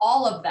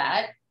 all of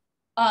that,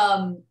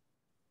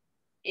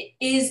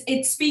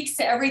 it speaks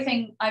to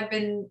everything I've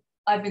been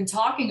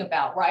talking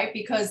about, right?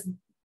 Because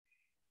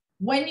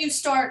when you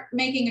start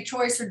making a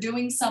choice or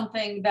doing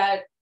something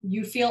that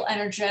you feel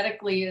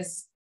energetically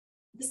this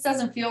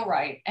doesn't feel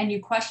right, and you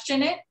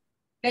question it,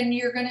 then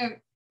you're going to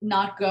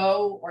not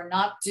go or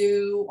not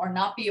do or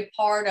not be a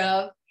part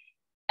of.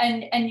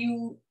 And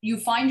you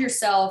find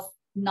yourself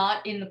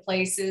not in the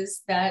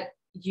places that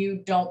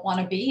you don't want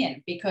to be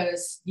in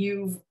because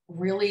you've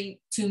really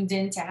tuned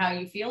into how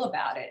you feel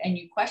about it and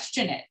you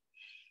question it.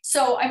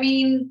 So, I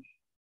mean,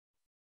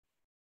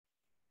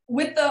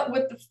 with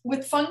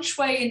Feng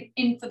Shui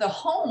in for the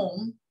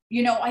home,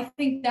 I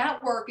think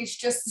that work is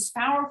just as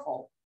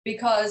powerful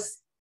because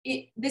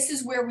this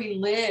is where we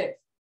live,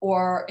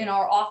 or in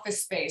our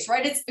office space,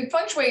 right?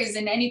 Feng Shui is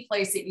in any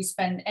place that you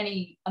spend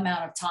any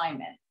amount of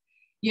time in.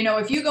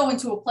 If you go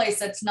into a place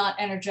that's not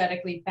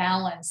energetically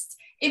balanced,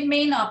 it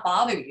may not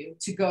bother you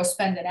to go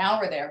spend an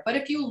hour there. But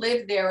if you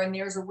live there and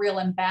there's a real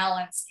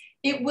imbalance,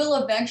 it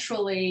will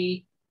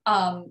eventually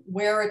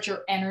wear at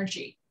your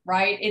energy,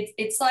 right?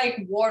 It's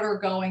like water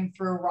going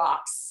through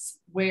rocks,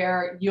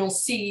 where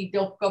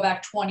they'll go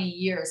back 20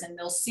 years and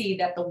they'll see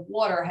that the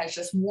water has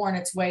just worn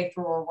its way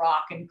through a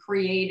rock and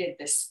created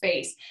this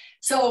space.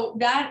 So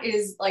that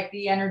is like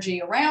the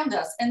energy around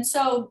us. And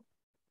so,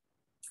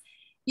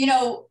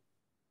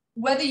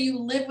 whether you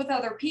live with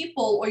other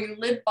people or you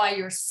live by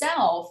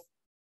yourself,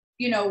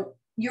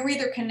 you're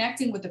either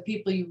connecting with the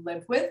people you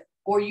live with,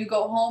 or you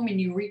go home and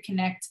you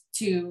reconnect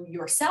to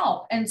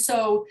yourself. And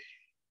so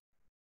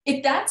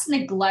if that's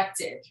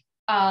neglected,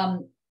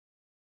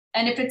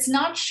 and if it's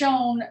not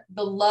shown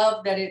the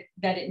love that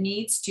it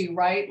needs to,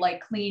 right?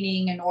 Like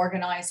cleaning and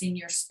organizing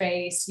your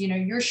space,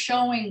 you're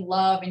showing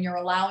love and you're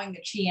allowing the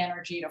chi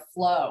energy to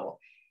flow.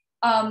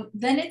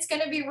 Then it's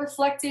going to be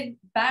reflected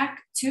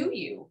back to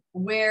you,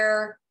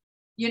 where,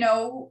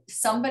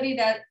 somebody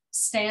that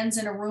stands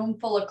in a room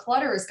full of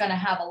clutter is going to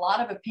have a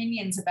lot of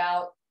opinions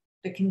about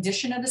the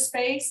condition of the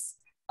space,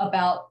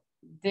 about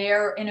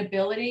their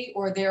inability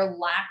or their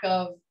lack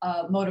of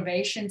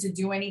motivation to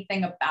do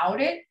anything about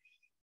it.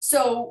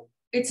 So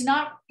it's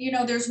not,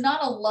 there's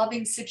not a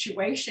loving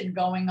situation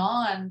going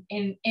on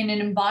in an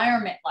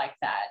environment like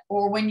that,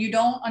 or when you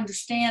don't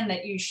understand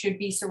that you should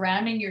be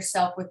surrounding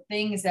yourself with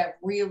things that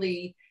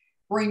really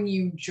bring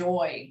you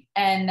joy.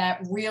 And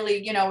that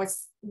really,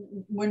 it's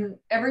when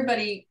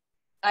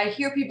I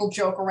hear people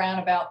joke around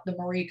about the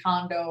Marie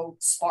Kondo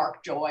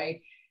spark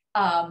joy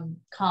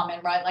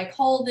comment, right? Like,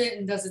 hold it,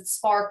 and does it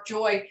spark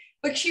joy?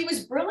 But she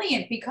was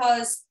brilliant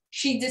because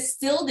she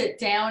distilled it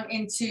down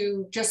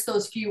into just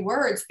those few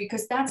words,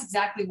 because that's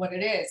exactly what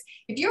it is.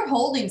 If you're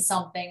holding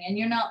something and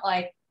you're not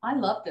like, I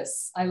love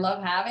this, I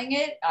love having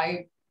it,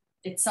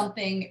 it's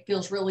something, it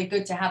feels really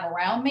good to have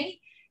around me,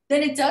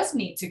 then it does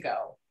need to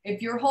go.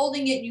 If you're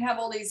holding it and you have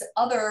all these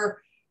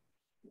other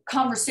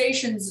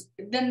conversations,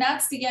 then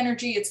that's the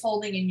energy it's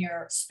holding in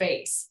your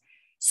space.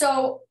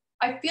 So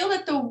I feel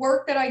that the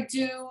work that I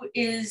do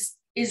is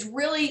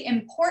really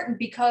important,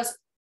 because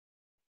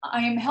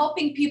I am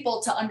helping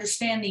people to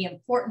understand the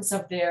importance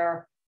of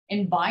their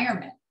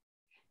environment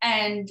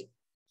and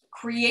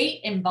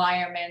create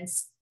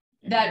environments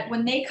that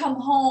when they come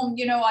home,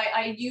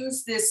 I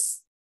use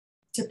this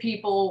to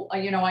people,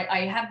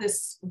 I have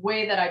this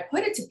way that I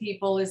put it to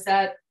people, is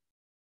that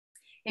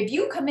if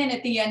you come in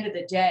at the end of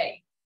the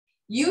day,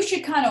 you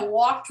should kind of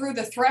walk through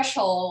the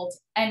threshold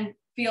and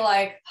feel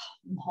like,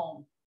 oh, I'm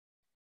home.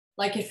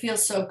 Like, it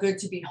feels so good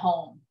to be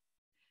home.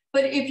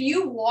 But if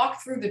you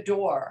walk through the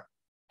door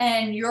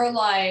and you're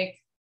like,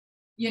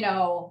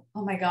 oh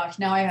my gosh,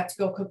 now I have to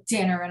go cook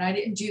dinner and I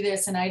didn't do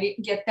this and I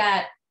didn't get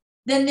that,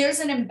 then there's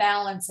an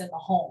imbalance in the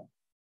home.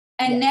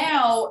 And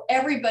now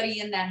everybody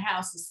in the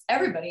house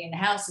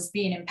is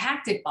being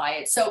impacted by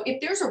it. So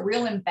if there's a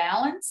real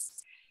imbalance,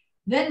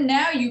 then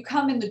now you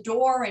come in the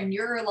door and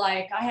you're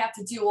like, I have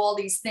to do all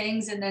these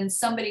things. And then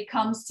somebody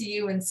comes to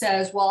you and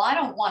says, well, I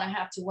don't want to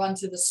have to run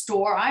to the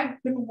store.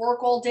 I've been to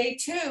work all day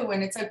too.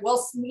 And it's like,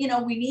 well, we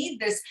need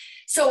this.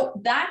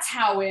 So that's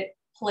how it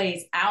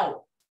plays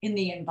out in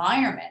the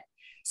environment.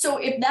 So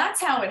if that's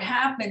how it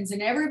happens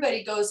and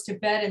everybody goes to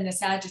bed in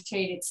this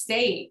agitated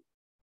state,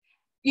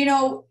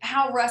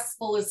 how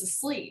restful is the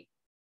sleep?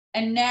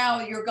 And now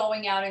you're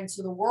going out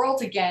into the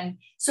world again.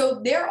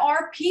 So there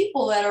are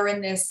people that are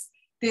in this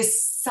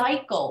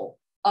cycle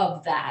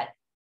of that,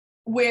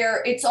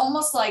 where it's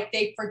almost like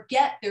they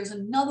forget there's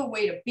another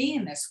way to be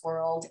in this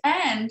world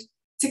and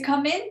to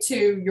come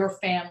into your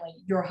family,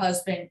 your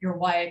husband, your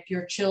wife,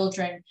 your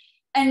children,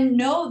 and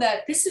know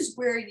that this is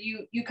where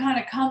you kind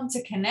of come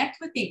to connect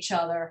with each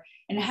other.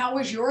 And how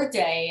was your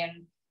day?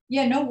 And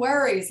yeah, no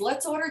worries.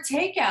 Let's order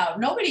takeout.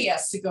 Nobody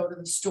has to go to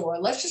the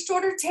store. Let's just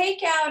order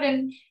takeout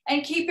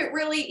and keep it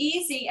really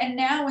easy. And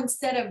now,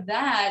 instead of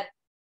that,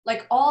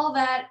 like, all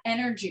that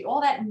energy, all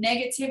that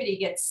negativity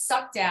gets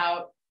sucked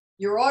out.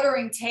 You're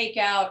ordering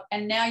takeout,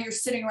 and now you're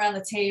sitting around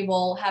the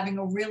table having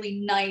a really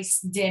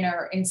nice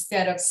dinner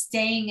instead of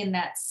staying in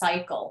that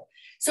cycle.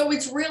 So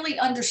it's really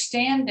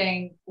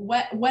understanding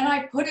when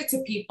I put it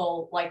to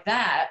people like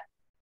that,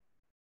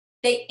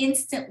 they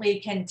instantly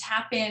can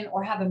tap in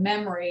or have a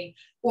memory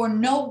or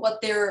know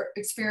what their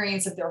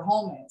experience of their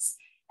home is,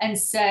 and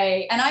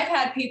say, and I've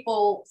had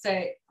people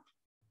say,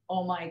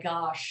 oh my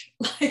gosh,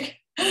 like,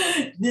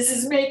 this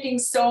is making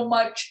so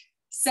much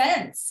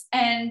sense.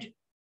 And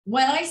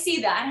when I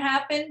see that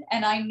happen,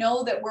 and I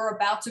know that we're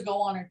about to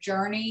go on a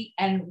journey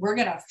and we're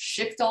going to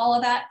shift all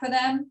of that for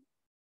them,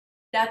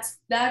 that's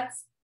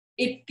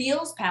it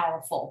feels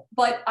powerful.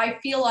 But I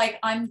feel like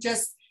I'm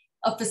just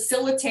a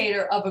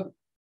facilitator of a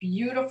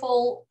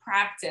beautiful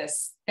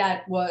practice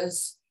that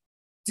was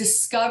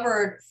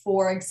discovered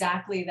for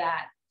exactly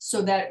that,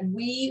 so that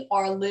we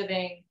are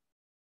living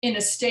in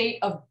a state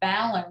of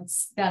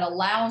balance that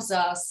allows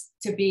us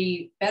to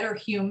be better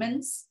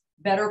humans,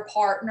 better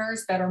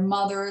partners, better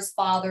mothers,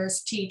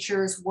 fathers,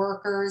 teachers,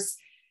 workers.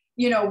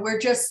 We're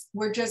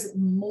just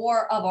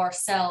more of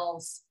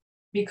ourselves,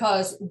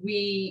 because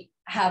we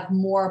have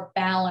more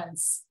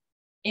balance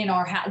in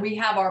we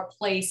have our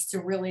place to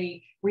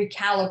really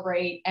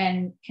recalibrate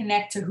and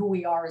connect to who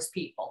we are as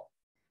people.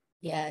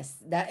 Yes,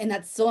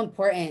 that's so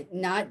important.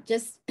 Not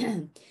just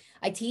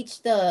I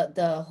teach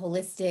the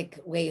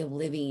holistic way of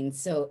living.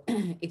 So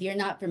if you're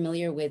not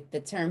familiar with the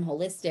term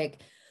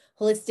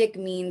holistic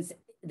means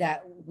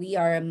that we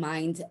are a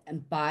mind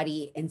and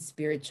body and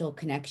spiritual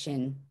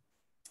connection,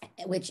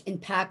 which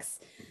impacts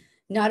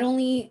not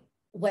only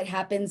what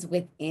happens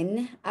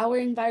within our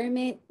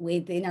environment,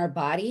 within our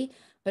body,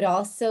 but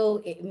also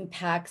it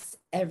impacts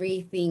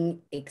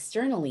everything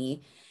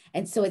externally.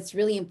 And so it's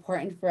really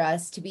important for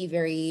us to be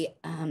very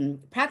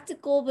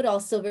practical, but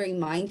also very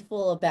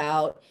mindful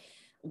about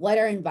what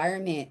our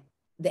environment,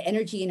 the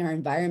energy in our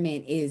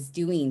environment is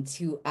doing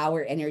to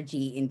our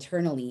energy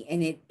internally.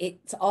 And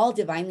it's all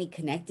divinely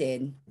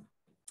connected.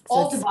 So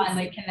All it's,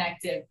 divinely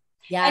connected.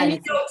 yeah, And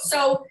and it's,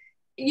 so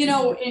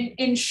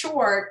in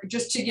short,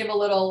 just to give a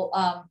little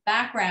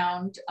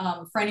background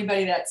for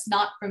anybody that's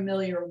not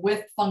familiar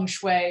with Feng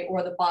Shui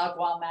or the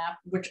Bagua map,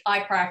 which I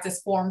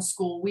practice form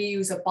school, we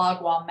use a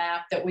Bagua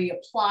map that we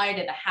apply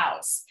to the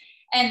house,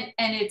 and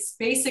it's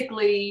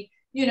basically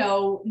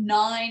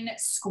 9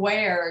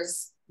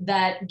 squares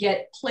that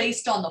get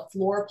placed on the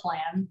floor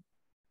plan.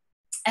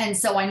 And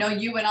so I know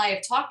you and I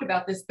have talked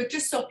about this, but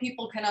just so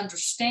people can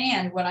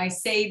understand when I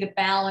say the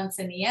balance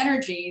and the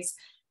energies,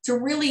 to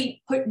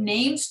really put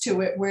names to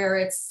it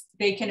where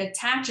they can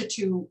attach it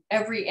to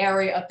every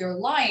area of their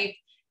life.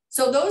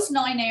 So those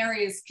 9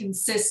 areas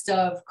consist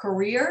of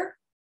career,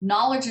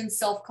 knowledge and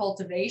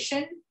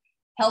self-cultivation,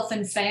 health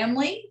and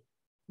family,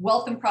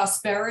 wealth and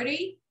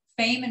prosperity,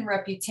 fame and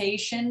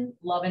reputation,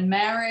 love and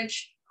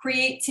marriage,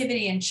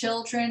 creativity and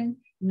children,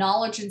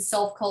 knowledge and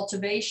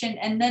self-cultivation.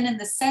 And then in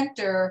the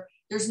center,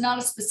 there's not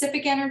a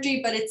specific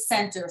energy, but it's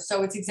center.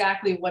 So it's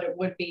exactly what it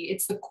would be.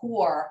 It's the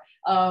core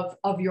of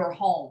your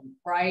home,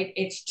 right?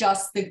 It's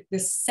just the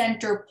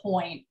center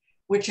point,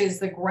 which is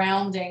the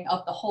grounding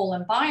of the whole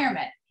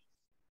environment.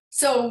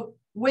 So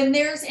when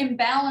there's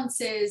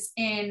imbalances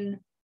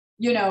in,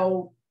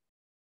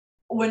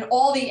 when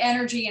all the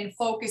energy and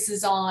focus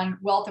is on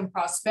wealth and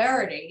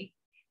prosperity,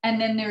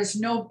 and then there's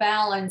no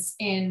balance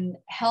in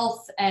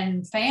health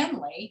and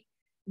family,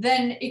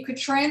 then it could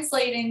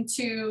translate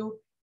into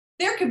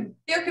there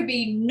could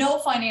be no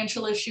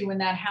financial issue in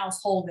that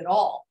household at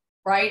all,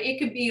 right? It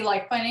could be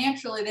like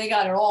financially they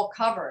got it all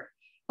covered.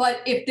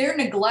 But if they're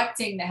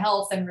neglecting the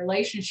health and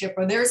relationship,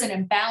 or there's an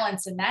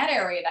imbalance in that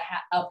area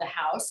of the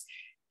house,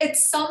 at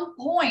some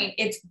point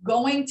it's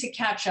going to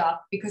catch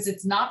up because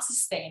it's not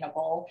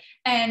sustainable.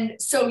 And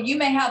so you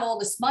may have all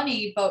this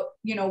money, but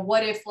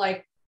what if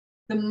like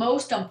the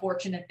most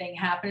unfortunate thing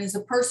happened is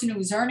the person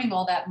who's earning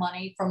all that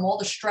money from all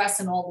the stress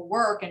and all the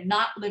work and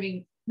not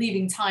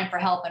leaving time for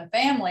health and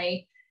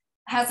family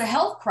has a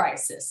health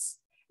crisis.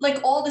 Like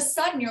all of a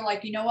sudden you're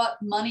like, you know what?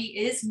 Money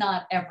is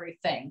not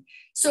everything.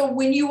 So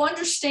when you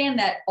understand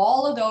that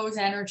all of those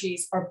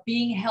energies are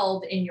being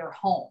held in your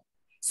home.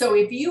 So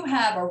if you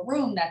have a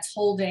room that's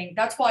holding,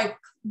 that's why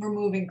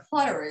removing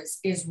clutter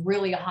is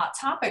really a hot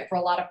topic for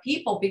a lot of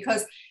people,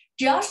 because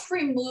just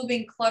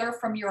removing clutter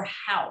from your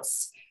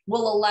house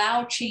will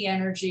allow chi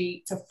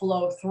energy to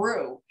flow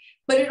through.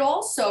 But it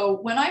also,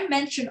 when I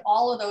mention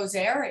all of those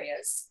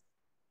areas,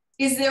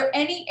 is there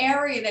any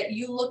area that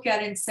you look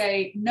at and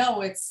say,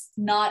 no, it's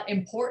not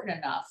important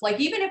enough? Like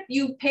even if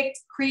you picked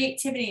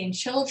creativity in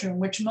children,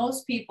 which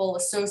most people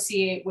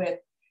associate with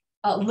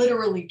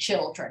literally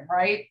children,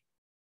 right?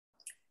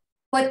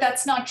 But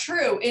that's not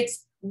true.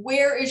 It's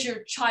where is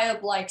your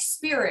childlike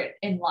spirit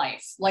in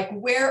life? Like,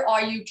 where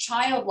are you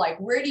childlike?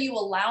 Where do you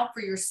allow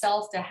for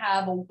yourself to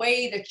have a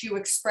way that you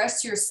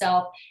express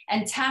yourself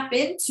and tap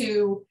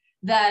into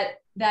that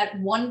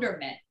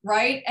wonderment,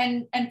 right?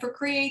 And for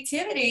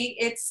creativity,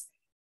 it's,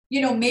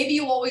 maybe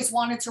you always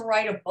wanted to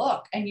write a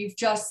book and you've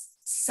just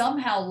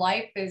somehow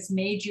life has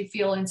made you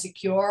feel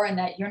insecure and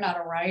that you're not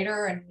a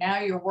writer, and now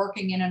you're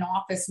working in an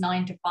office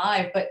 9 to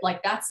 5, but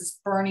like that's this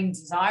burning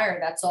desire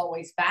that's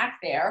always back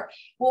there.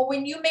 Well,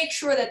 when you make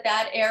sure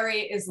that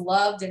area is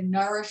loved and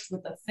nourished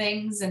with the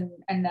things and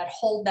that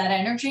hold that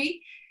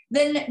energy,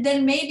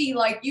 then maybe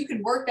like you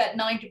can work that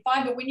 9 to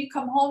 5, but when you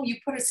come home, you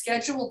put a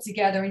schedule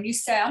together and you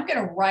say, I'm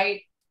going to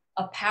write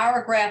a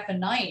paragraph a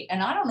night,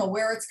 and I don't know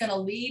where it's going to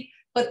lead,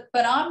 but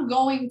I'm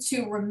going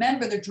to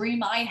remember the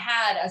dream I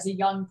had as a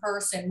young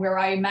person where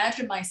I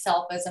imagined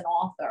myself as an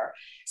author.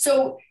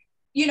 So,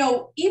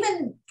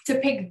 even to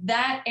pick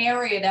that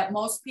area that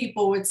most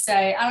people would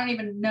say, I don't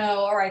even know,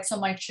 all right, so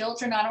my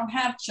children, I don't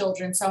have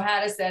children, so how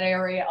does that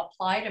area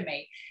apply to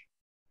me?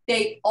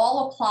 They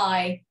all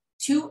apply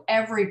to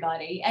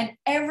everybody, and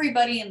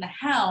everybody in the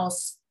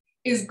house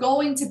is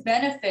going to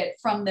benefit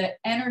from the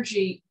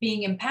energy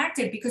being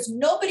impacted, because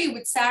nobody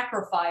would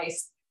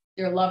sacrifice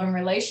their love and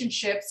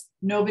relationships.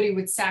 Nobody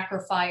would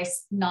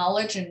sacrifice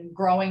knowledge and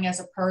growing as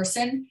a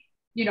person,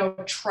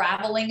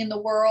 traveling in the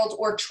world,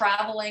 or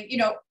traveling,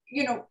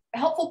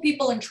 helpful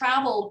people in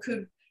travel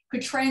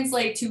could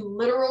translate to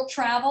literal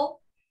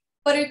travel,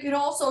 but it could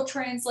also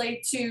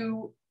translate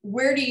to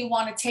where do you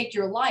want to take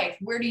your life?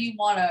 What do you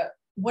want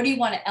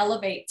to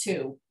elevate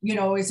to?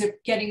 Is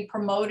it getting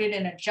promoted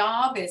in a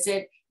job? Is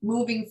it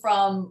moving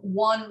from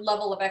one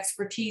level of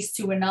expertise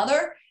to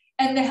another?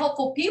 And the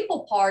helpful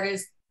people part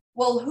is,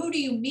 well, who do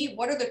you meet?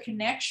 What are the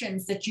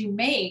connections that you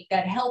make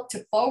that help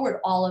to forward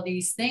all of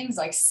these things?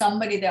 Like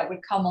somebody that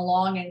would come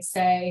along and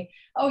say,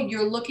 oh,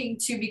 you're looking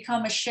to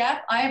become a chef?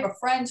 I have a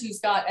friend who's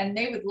got, and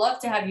they would love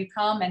to have you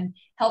come and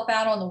help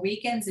out on the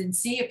weekends and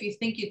see if you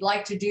think you'd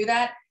like to do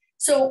that.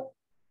 So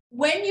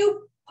when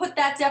you put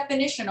that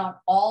definition on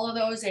all of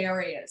those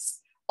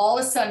areas, all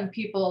of a sudden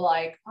people are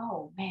like,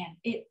 oh man,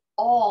 it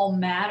all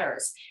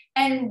matters.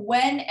 And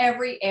when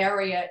every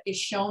area is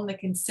shown the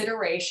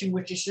consideration,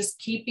 which is just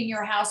keeping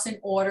your house in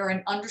order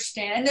and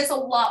understand, and there's a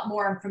lot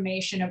more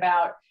information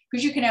about,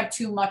 because you can have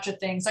too much of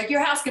things. Like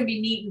your house can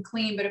be neat and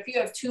clean, but if you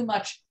have too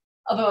much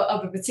of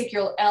a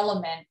particular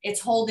element,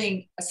 it's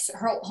holding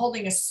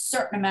a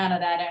certain amount of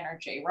that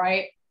energy,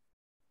 right?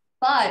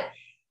 But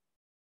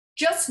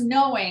just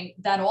knowing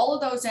that all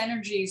of those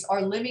energies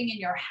are living in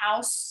your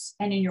house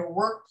and in your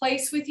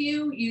workplace with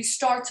you, you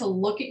start to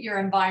look at your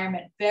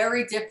environment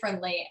very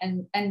differently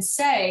and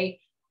say,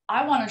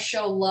 I want to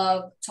show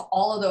love to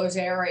all of those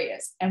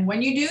areas. And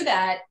when you do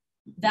that,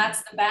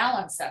 that's the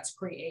balance that's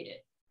created.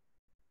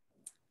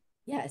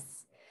 Yes.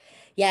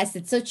 Yes,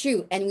 it's so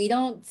true. And we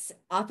don't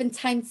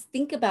oftentimes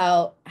think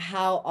about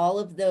how all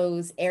of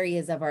those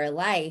areas of our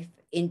life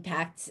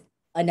impact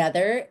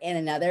another and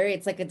another.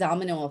 It's like a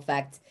domino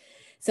effect.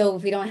 So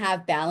if we don't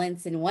have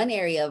balance in one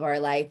area of our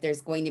life,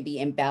 there's going to be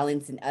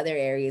imbalance in other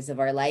areas of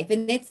our life.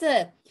 And it's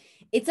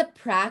a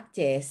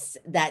practice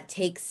that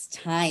takes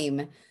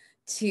time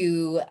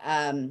to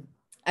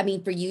I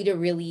mean, for you to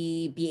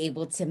really be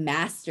able to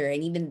master.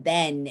 And even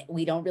then,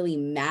 we don't really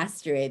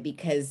master it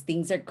because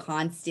things are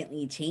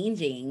constantly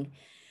changing.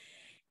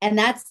 And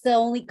that's the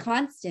only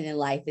constant in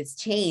life is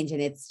change.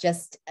 And it's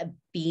just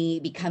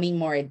becoming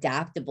more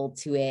adaptable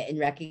to it and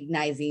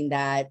recognizing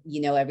that,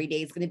 every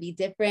day is going to be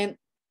different.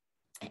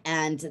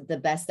 And the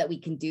best that we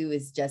can do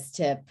is just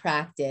to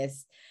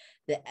practice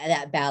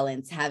that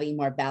balance, having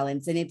more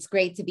balance. And it's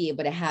great to be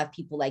able to have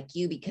people like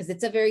you because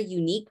it's a very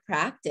unique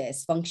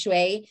practice. Feng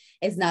Shui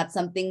is not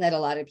something that a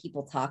lot of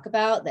people talk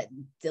about, that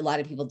a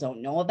lot of people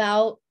don't know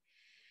about.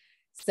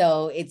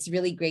 So it's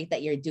really great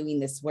that you're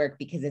doing this work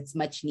because it's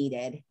much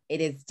needed.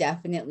 It is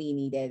definitely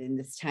needed in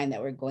this time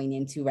that we're going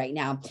into right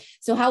now.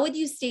 So how would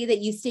you say that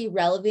you stay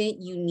relevant,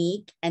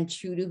 unique, and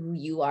true to who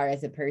you are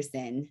as a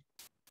person?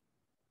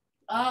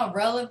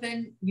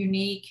 Relevant,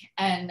 unique,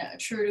 and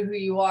true to who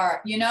you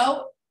are.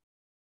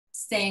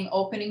 Staying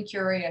open and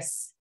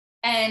curious.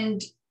 And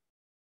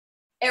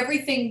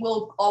everything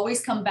will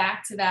always come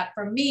back to that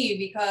for me,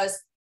 because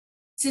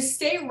to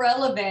stay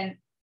relevant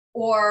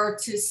or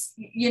to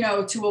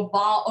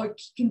evolve or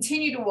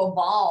continue to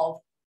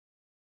evolve,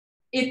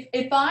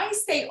 if I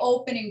stay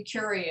open and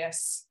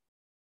curious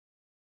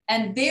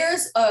and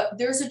there's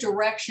a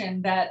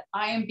direction that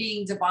I am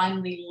being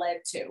divinely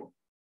led to,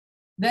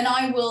 then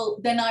I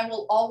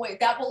will always,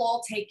 that will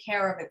all take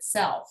care of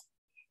itself.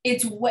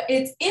 It's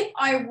if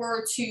I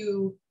were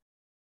to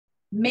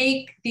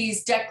make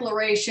these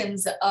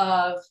declarations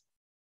of,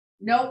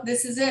 nope,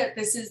 this is it.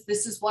 This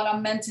is what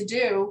I'm meant to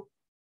do.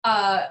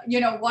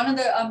 One of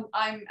the,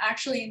 I'm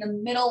actually in the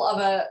middle of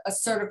a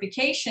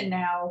certification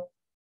now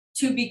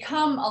to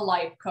become a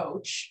life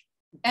coach.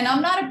 And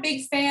I'm not a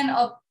big fan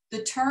of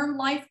the term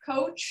life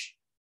coach,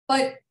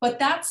 but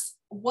that's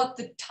what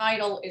the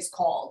title is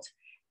called.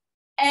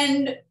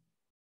 And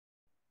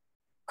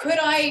could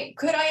I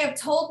have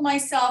told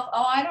myself,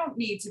 oh, I don't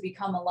need to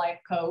become a life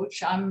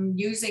coach. I'm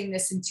using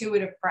this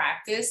intuitive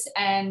practice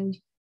and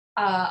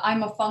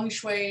I'm a Feng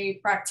Shui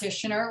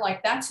practitioner.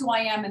 Like that's who I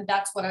am and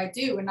that's what I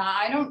do. And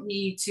I don't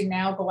need to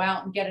now go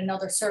out and get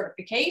another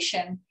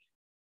certification.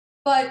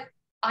 But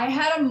I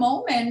had a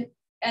moment,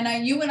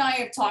 and you and I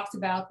have talked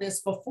about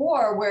this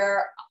before,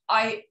 where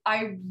I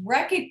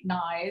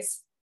recognize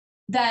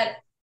that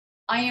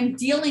I am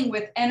dealing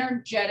with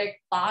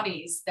energetic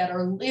bodies that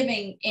are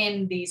living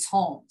in these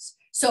homes.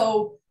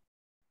 So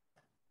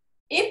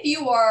if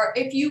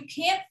you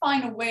can't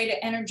find a way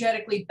to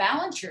energetically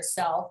balance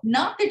yourself,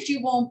 not that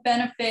you won't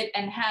benefit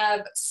and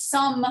have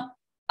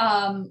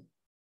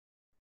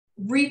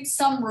reap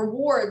some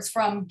rewards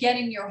from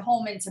getting your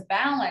home into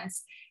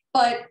balance,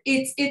 but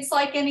it's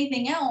like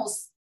anything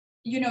else,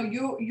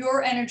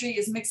 your energy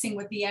is mixing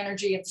with the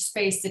energy of the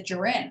space that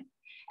you're in.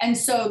 And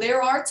so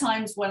there are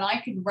times when I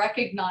can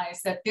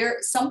recognize that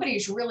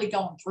somebody's really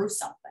going through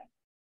something,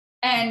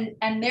 and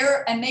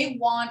they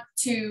want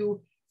to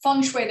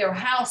feng shui their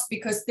house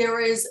because there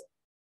is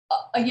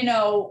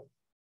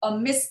a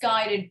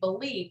misguided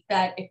belief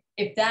that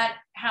if that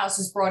house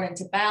is brought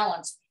into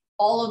balance,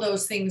 all of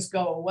those things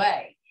go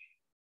away.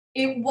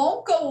 It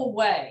won't go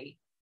away.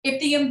 If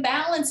the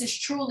imbalance is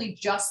truly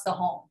just the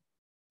home,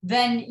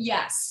 then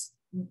yes,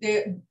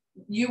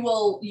 you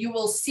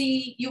will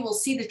see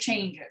the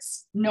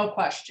changes, no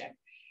question.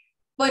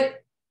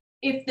 But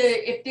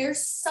if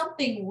there's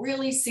something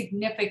really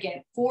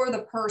significant for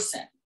the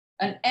person,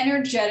 an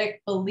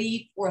energetic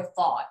belief or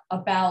thought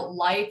about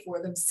life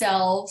or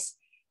themselves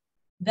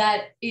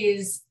that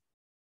is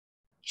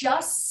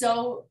just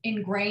so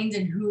ingrained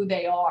in who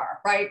they are,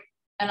 right?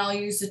 And I'll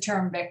use the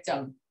term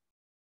victim,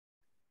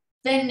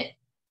 then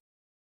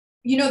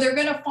they're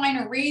going to find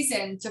a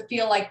reason to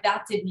feel like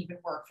that didn't even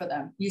work for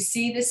them. You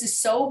see, this is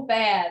so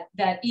bad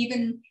that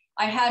even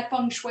I had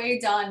feng shui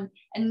done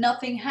and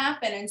nothing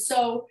happened. And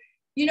so,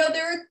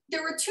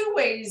 there are two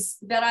ways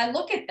that I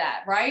look at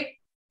that, right?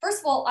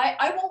 First of all,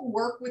 I won't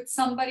work with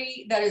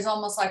somebody that is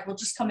almost like, well,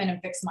 just come in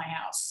and fix my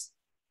house,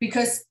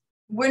 because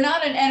we're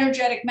not an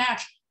energetic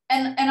match.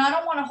 and I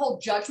don't want to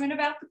hold judgment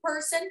about the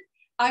person.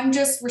 I'm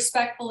just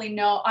respectfully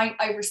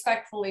I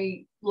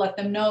respectfully let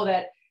them know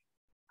that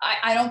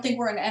I don't think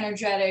we're an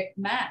energetic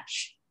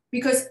match,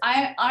 because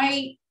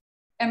I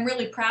am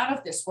really proud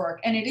of this work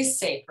and it is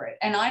sacred.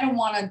 And I don't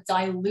want to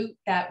dilute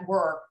that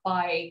work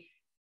by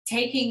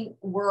taking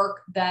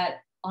work that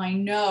I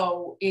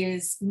know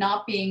is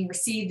not being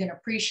received and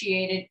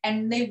appreciated,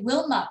 and they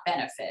will not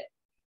benefit.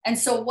 And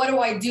so what do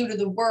I do to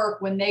the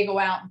work when they go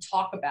out and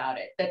talk about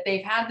it, that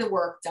they've had the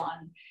work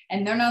done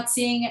and they're not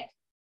seeing it,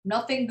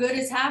 nothing good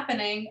is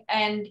happening.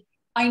 And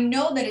I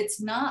know that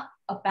it's not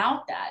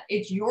about that.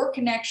 It's your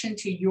connection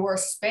to your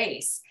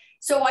space.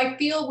 So I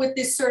feel with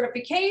this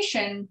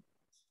certification,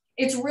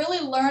 it's really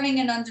learning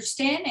and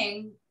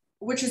understanding,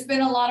 which has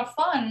been a lot of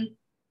fun,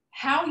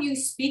 how you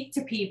speak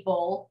to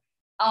people.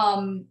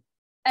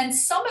 And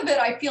some of it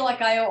I feel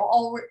like I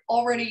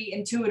already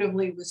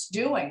intuitively was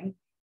doing.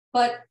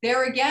 But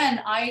there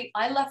again, I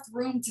left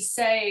room to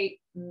say,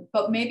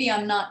 but maybe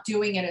I'm not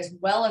doing it as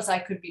well as I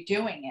could be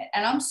doing it.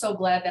 And I'm so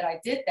glad that I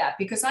did that,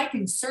 because I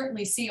can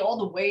certainly see all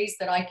the ways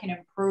that I can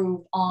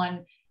improve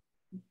on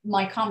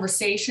my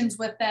conversations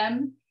with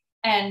them.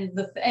 And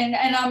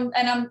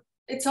I'm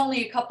it's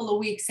only a couple of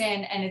weeks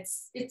in, and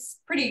it's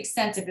pretty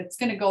extensive. It's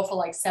going to go for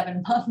like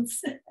 7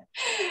 months.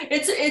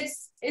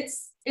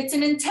 It's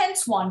an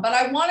intense one, but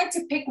I wanted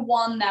to pick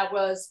one that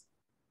was,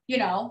 you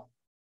know,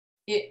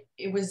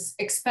 it was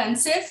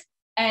expensive,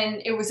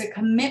 and it was a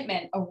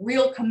commitment, a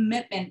real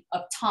commitment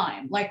of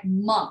time, like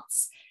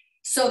months,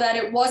 so that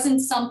it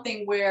wasn't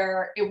something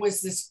where it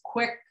was this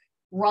quick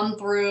run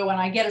through and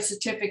I get a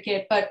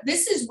certificate. But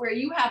this is where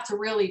you have to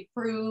really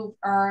prove,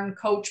 earn,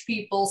 coach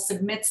people,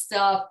 submit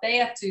stuff. They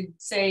have to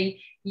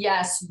say,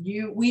 yes,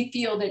 we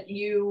feel that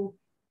you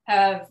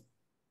have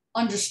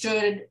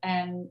understood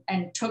and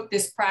took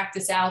this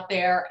practice out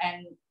there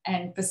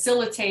and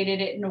facilitated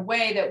it in a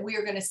way that we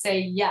are going to say,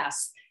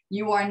 yes,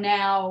 you are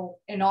now,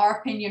 in our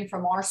opinion,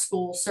 from our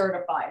school,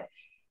 certified.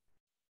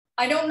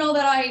 I don't know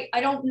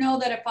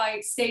that if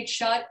I stayed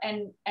shut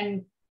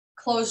and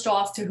closed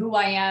off to who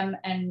I am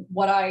and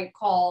what I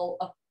call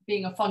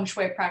being a Feng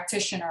Shui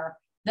practitioner,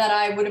 that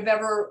I would have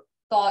ever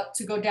thought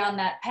to go down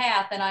that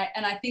path. And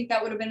I think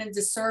that would have been a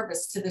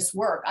disservice to this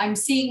work. I'm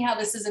seeing how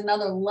this is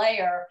another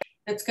layer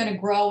that's going to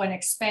grow and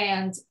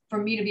expand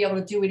for me to be able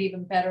to do it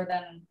even better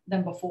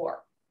than before.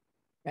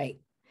 Right.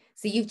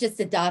 So you've just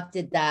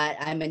adopted that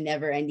I'm a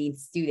never-ending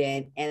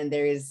student and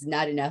there's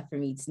not enough for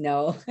me to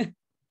know.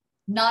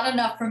 Not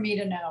enough for me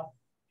to know.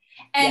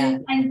 Yeah.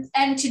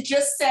 And to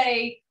just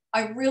say,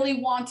 I really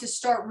want to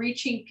start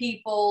reaching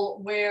people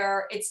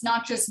where it's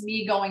not just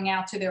me going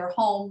out to their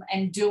home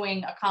and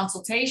doing a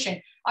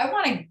consultation. I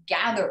want to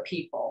gather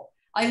people.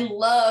 I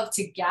love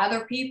to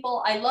gather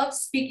people. I love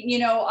speaking. You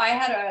know, I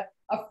had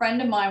a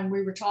friend of mine,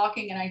 we were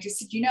talking, and I just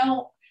said, you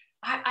know,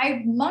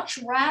 I'd much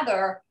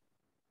rather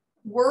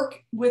work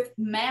with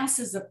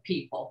masses of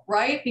people,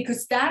 right?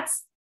 Because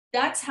that's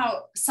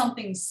how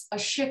a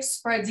shift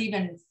spreads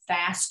even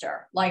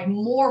faster, like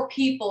more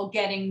people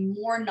getting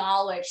more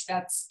knowledge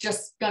that's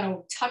just going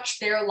to touch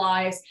their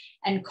lives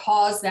and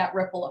cause that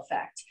ripple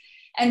effect.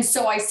 And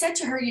so I said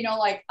to her, you know,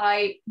 like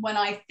when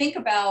I think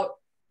about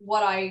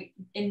what I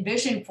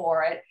envision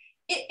for it,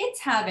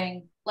 it's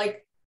having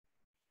like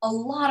a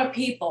lot of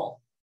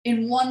people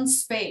in one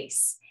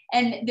space.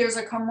 And there's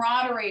a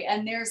camaraderie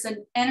and there's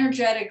an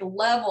energetic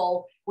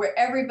level where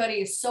everybody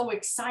is so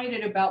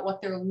excited about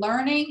what they're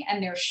learning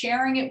and they're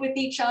sharing it with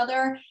each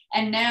other.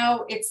 And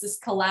now it's this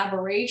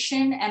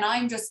collaboration and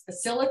I'm just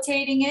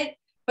facilitating it.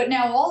 But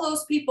now all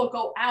those people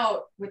go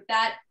out with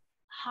that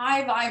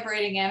high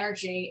vibrating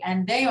energy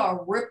and they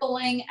are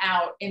rippling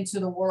out into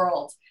the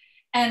world.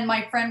 And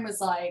my friend was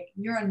like,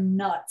 you're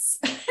nuts.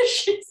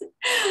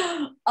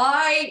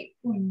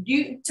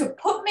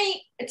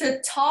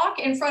 To talk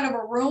in front of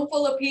a room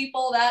full of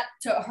people, that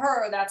to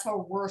her, that's her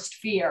worst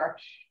fear.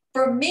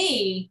 For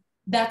me,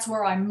 that's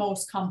where I'm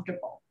most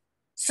comfortable.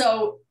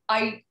 So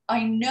I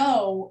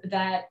know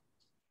that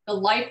the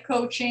life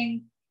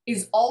coaching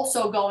is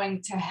also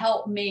going to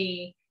help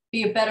me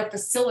be a better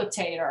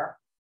facilitator,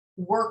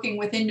 working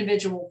with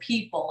individual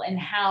people and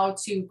how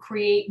to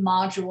create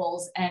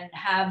modules and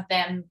have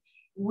them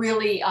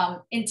really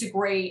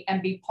integrate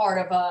and be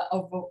part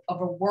of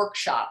a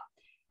workshop.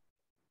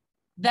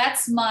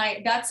 That's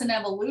an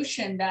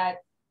evolution that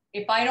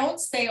if I don't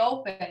stay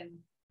open,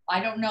 I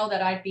don't know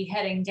that I'd be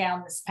heading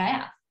down this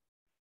path.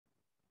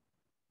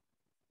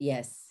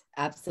 Yes,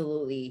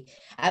 absolutely.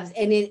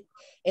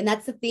 And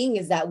that's the thing,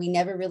 is that we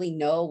never really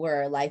know where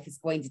our life is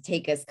going to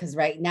take us, because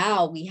right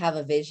now we have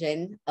a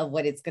vision of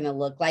what it's going to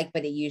look like,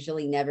 but it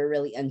usually never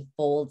really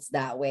unfolds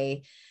that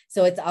way.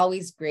 So it's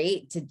always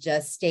great to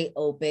just stay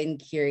open,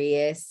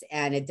 curious,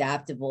 and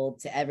adaptable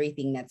to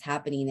everything that's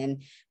happening.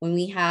 And when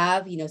we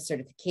have,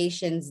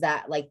 certifications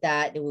that like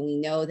that, and when we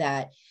know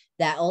that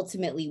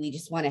ultimately we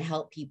just want to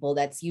help people,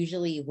 that's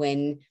usually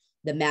when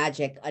the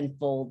magic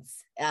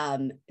unfolds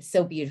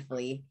so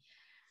beautifully.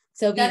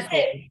 So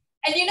beautifully.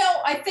 And,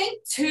 I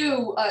think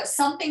too,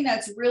 something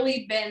that's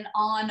really been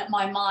on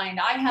my mind,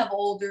 I have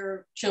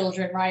older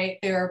children, right?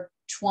 They're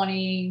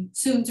 20,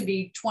 soon to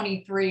be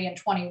 23 and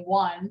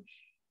 21.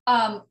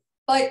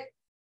 But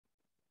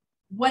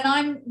when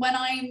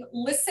I'm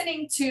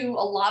listening to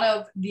a lot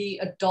of the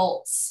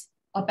adults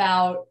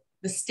about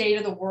the state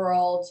of the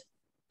world,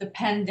 the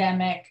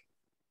pandemic,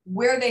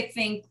 where they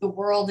think the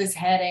world is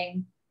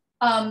heading,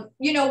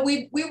 we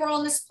were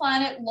on this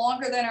planet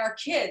longer than our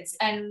kids,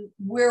 and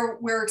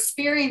we're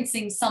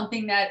experiencing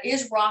something that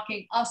is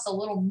rocking us a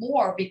little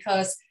more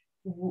because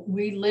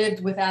we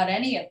lived without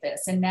any of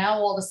this, and now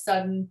all of a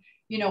sudden,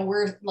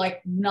 we're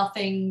like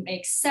nothing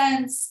makes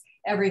sense.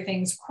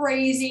 Everything's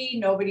crazy.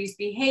 Nobody's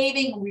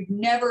behaving. We've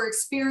never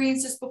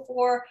experienced this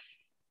before.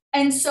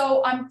 And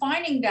so I'm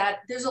finding that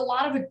there's a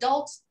lot of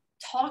adults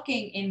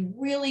talking in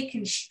really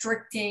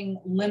constricting,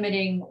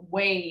 limiting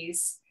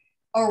ways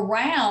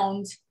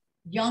around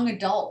young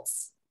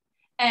adults.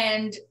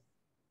 And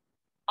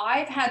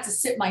I've had to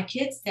sit my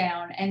kids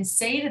down and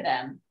say to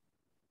them,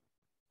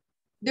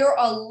 there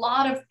are a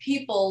lot of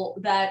people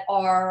that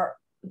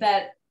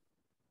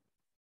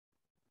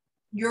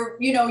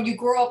you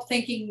grow up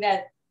thinking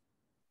that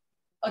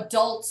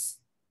adults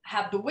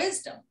have the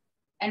wisdom,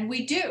 and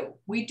we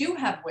do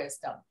have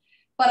wisdom.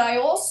 But I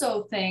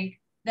also think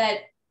that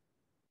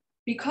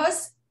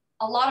because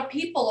a lot of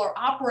people are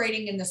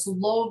operating in this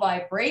low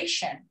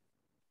vibration,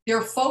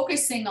 they're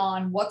focusing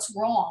on what's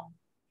wrong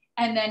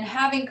and then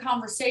having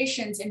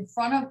conversations in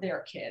front of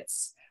their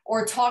kids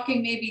or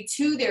talking maybe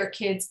to their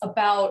kids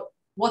about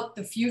what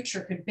the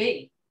future could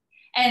be.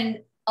 And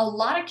a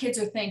lot of kids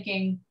are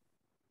thinking,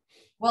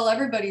 well,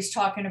 everybody's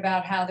talking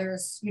about how there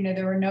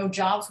are no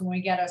jobs when we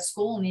get out of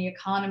school and the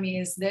economy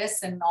is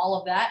this and all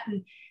of that.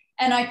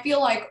 And I feel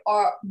like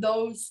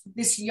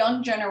this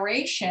young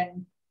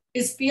generation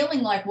is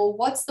feeling like, well,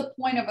 what's the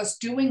point of us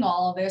doing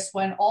all of this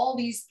when all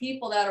these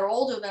people that are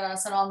older than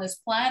us and on this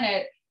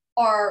planet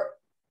are,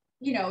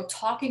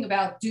 talking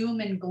about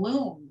doom and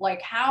gloom?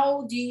 Like,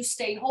 how do you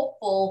stay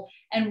hopeful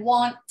and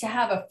want to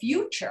have a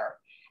future?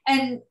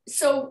 And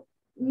so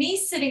me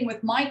sitting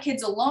with my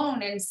kids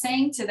alone and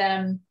saying to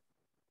them,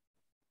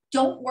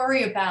 don't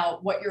worry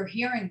about what you're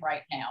hearing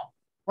right now,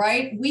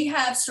 right? We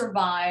have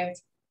survived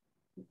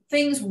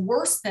things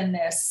worse than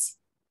this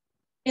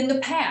in the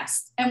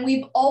past, and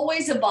we've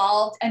always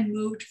evolved and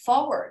moved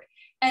forward.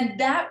 And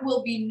that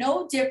will be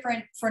no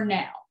different for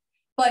now.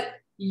 But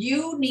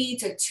you need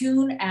to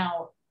tune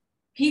out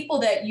people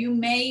that you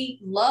may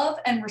love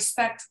and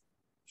respect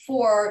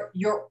for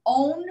your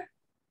own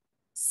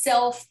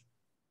self,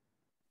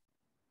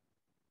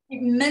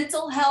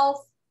 mental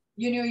health,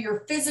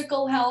 your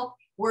physical health,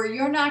 where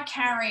you're not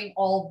carrying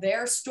all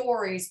their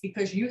stories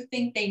because you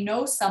think they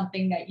know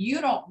something that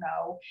you don't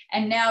know.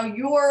 And now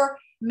you're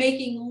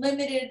having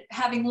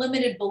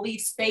limited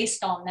beliefs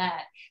based on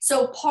that.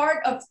 So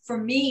part of, for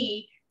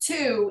me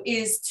too,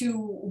 is to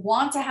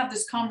want to have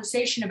this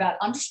conversation about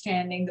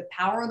understanding the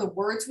power of the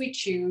words we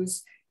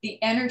choose,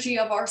 the energy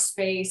of our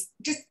space,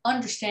 just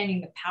understanding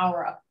the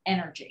power of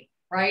energy,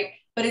 right?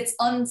 But it's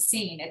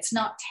unseen, it's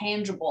not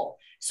tangible.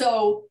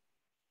 So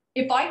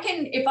if I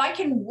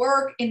can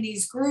work in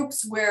these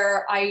groups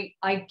where I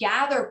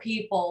gather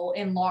people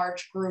in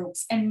large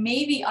groups, and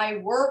maybe I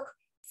work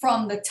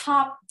from the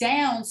top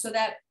down so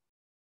that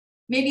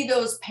maybe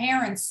those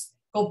parents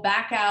go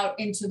back out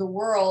into the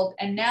world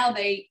and now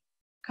they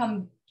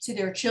come to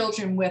their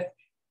children with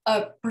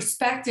a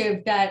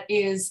perspective that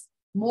is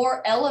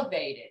more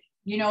elevated,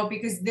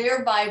 because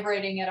they're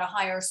vibrating at a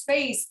higher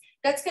space.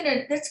 That's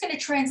going to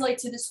translate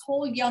to this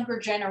whole younger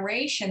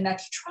generation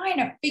that's trying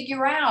to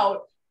figure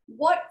out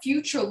what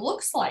future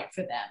looks like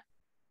for them,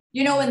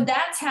 and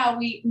that's how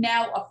we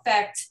now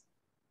affect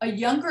a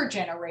younger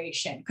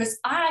generation. Because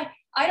I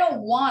don't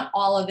want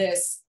all of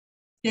this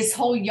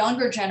whole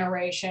younger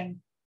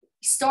generation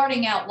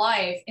starting out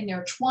life in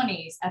their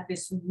 20s at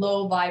this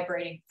low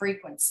vibrating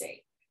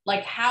frequency.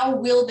 Like, how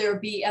will there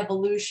be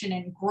evolution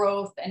and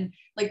growth? And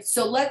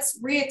so let's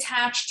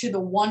reattach to the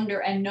wonder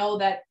and know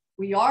that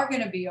we are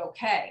going to be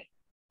okay.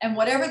 And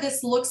whatever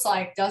this looks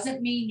like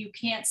doesn't mean you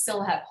can't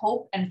still have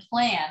hope and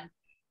plan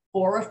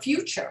for a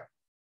future.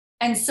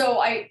 And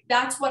so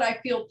that's what I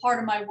feel part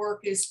of my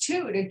work is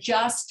too, to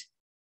just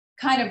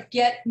kind of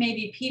get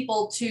maybe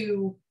people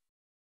to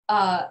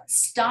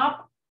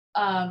stop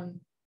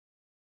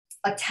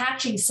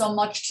attaching so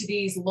much to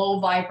these low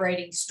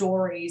vibrating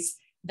stories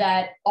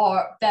that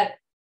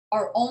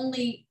are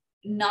only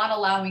not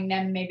allowing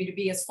them maybe to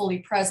be as fully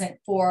present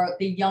for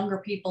the younger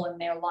people in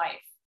their life.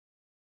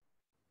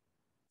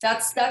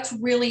 That's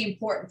really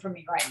important for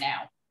me right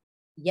now.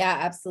 Yeah,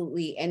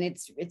 absolutely. And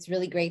it's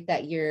really great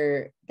that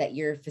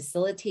you're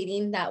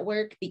facilitating that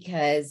work,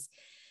 because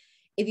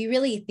if you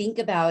really think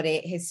about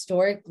it,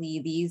 historically,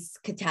 these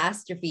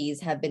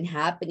catastrophes have been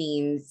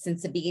happening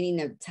since the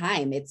beginning of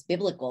time. It's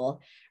biblical,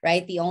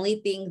 right? The only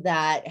thing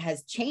that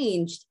has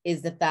changed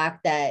is the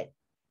fact that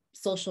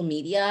social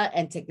media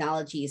and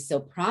technology is so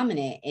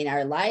prominent in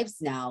our lives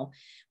now.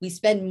 We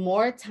spend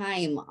more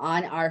time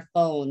on our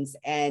phones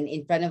and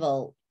in front of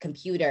a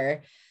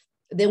computer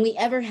than we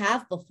ever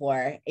have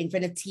before. In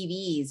front of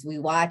TVs, we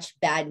watch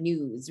bad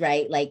news,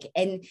 right? Like,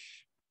 and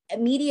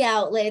media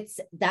outlets,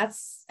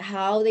 that's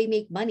how they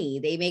make money.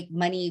 They make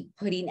money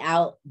putting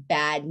out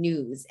bad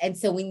news. And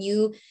so when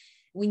you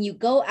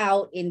go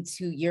out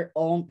into your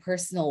own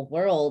personal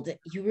world,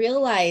 you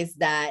realize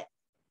that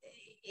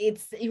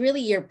it's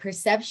really your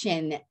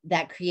perception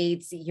that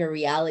creates your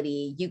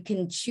reality. You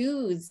can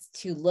choose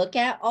to look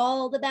at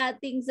all the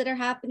bad things that are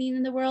happening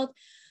in the world,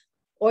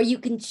 or you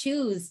can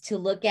choose to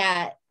look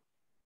at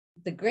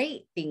the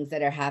great things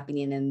that are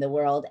happening in the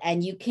world,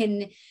 and you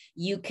can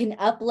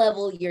up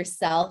level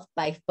yourself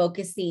by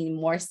focusing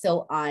more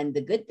so on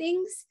the good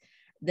things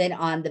than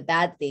on the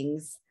bad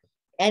things.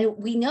 And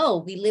we know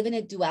we live in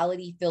a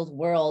duality filled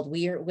world.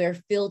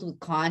 We're filled with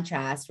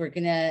contrast. We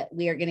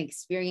are gonna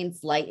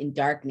experience light and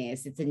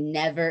darkness. It's a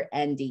never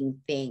ending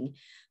thing.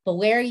 But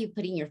where are you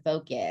putting your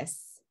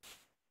focus?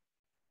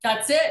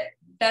 That's it.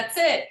 That's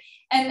it.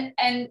 And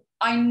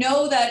I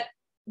know that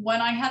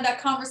when I had that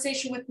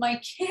conversation with my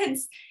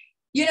kids,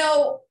 you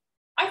know,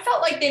 I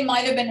felt like they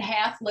might have been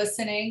half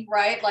listening,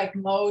 right? Like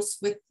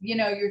most with, you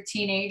know, your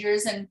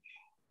teenagers. And,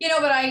 you know,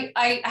 but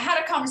I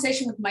had a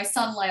conversation with my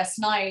son last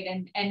night,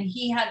 and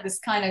he had this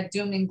kind of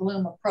doom and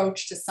gloom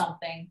approach to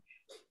something.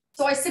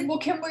 So I said, well,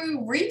 can we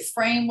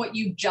reframe what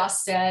you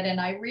just said? And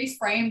I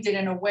reframed it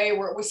in a way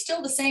where it was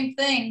still the same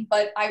thing,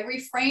 but I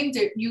reframed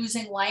it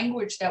using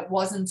language that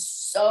wasn't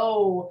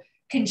so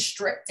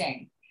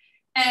constricting.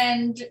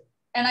 And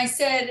I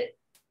said,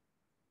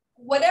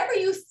 whatever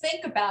you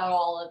think about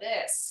all of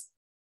this,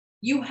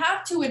 you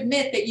have to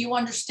admit that you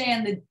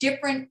understand the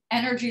different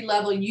energy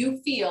level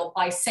you feel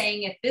by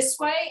saying it this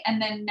way,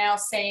 and then now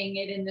saying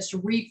it in this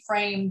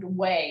reframed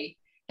way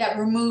that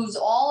removes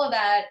all of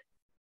that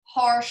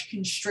harsh,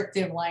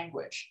 constrictive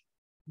language.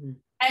 Mm.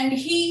 And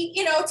he,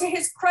 you know, to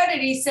his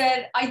credit, he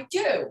said, I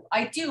do,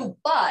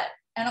 but,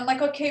 and I'm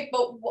like, okay,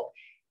 but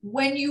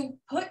when you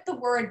put the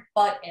word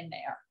but in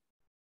there,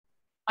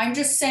 I'm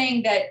just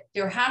saying that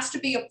there has to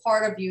be a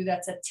part of you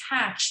that's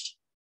attached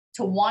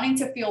to wanting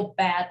to feel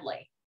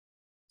badly.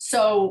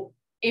 So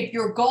if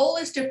your goal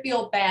is to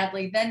feel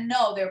badly, then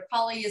no, there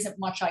probably isn't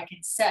much I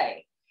can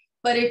say.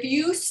 But if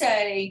you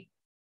say,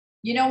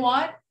 you know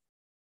what,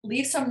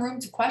 leave some room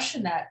to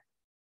question that,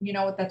 you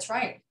know what, that's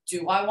right.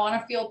 Do I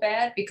want to feel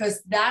bad?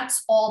 Because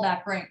that's all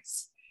that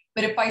brings.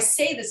 But if I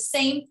say the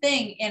same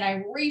thing and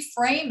I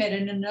reframe it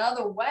in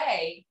another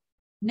way,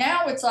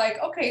 now it's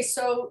like, okay,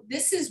 so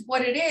this is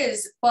what it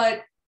is,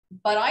 but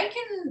I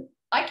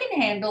can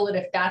handle it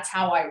if that's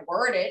how I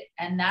word it,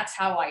 and that's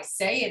how I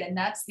say it, and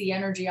that's the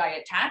energy I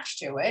attach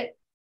to it.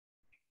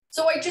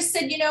 So I just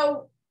said, you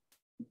know,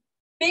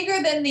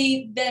 bigger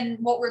than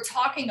what we're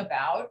talking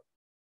about,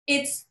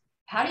 it's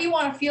how do you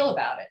want to feel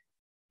about it?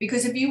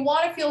 Because if you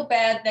want to feel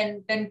bad,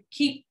 then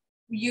keep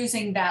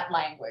using that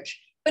language.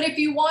 But if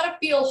you want to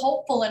feel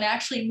hopeful and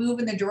actually move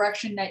in the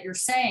direction that you're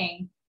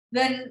saying,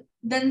 then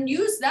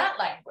use that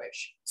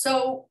language.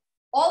 So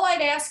all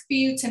I'd ask for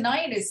you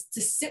tonight is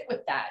to sit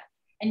with that.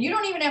 And you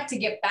don't even have to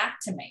get back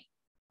to me.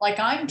 Like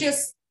I'm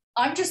just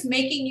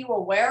making you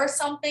aware of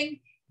something,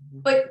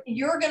 but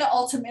you're going to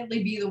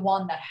ultimately be the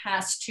one that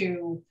has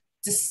to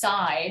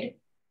decide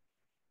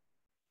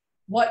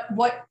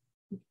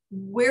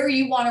where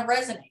you want to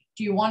resonate.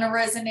 Do you want to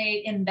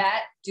resonate in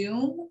that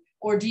doom,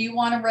 or do you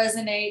want to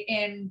resonate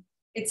in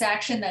it's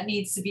action that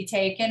needs to be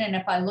taken? And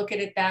if I look at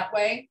it that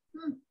way,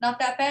 not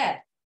that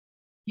bad,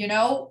 you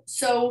know?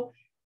 So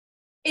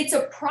it's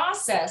a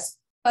process,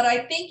 but I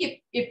think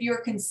if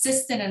you're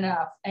consistent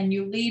enough and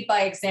you lead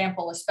by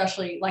example,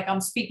 especially like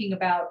I'm speaking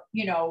about,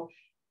 you know,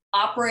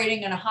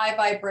 operating in a high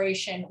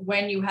vibration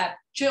when you have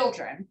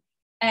children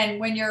and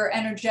when you're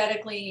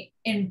energetically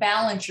in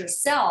balance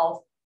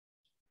yourself,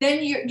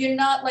 then you're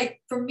not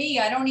like, for me,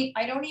 I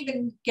don't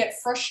even get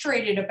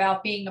frustrated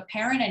about being a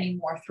parent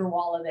anymore through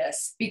all of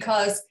this,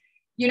 because,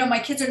 you know, my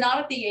kids are not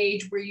at the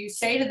age where you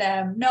say to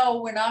them, no,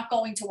 we're not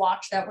going to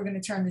watch that. We're going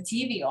to turn the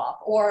TV off,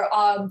 or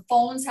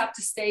phones have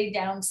to stay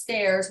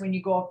downstairs when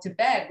you go up to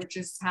bed, which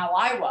is how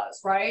I was.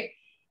 Right.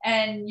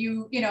 And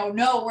you know,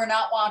 no, we're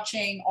not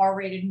watching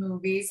R-rated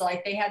movies.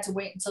 Like they had to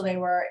wait until they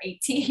were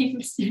 18,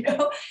 you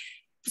know,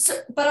 so,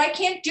 but I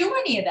can't do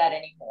any of that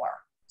anymore.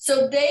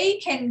 So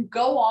they can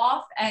go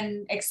off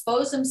and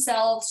expose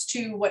themselves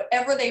to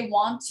whatever they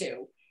want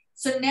to.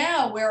 So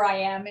now where I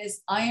am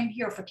is I am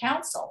here for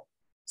counsel.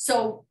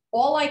 So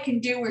all I can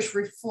do is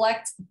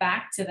reflect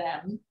back to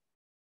them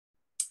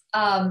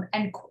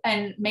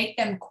and make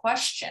them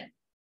question.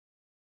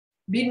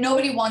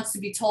 Nobody wants to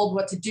be told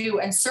what to do.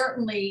 And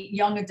certainly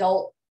young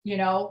adult, you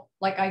know,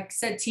 like I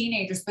said,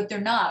 teenagers, but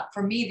they're not.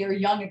 For me, they're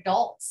young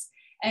adults.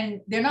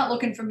 And they're not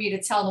looking for me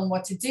to tell them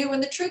what to do.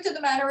 And the truth of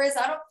the matter is,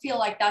 I don't feel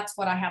like that's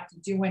what I have to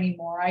do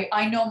anymore.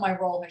 I know my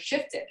role has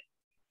shifted.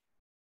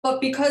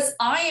 But because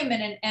I am in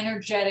an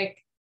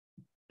energetic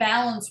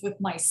balance with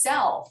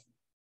myself,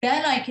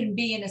 then I can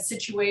be in a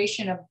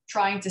situation of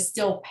trying to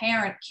still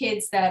parent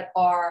kids that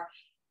are,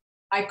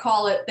 I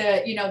call it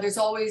the, you know, there's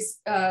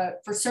always,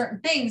 for certain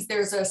things,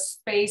 there's a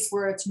space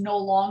where it's no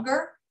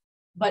longer,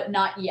 but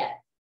not yet.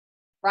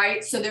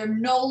 right? So they're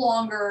no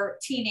longer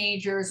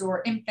teenagers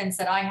or infants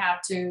that I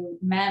have to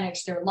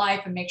manage their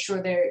life and make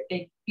sure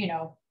they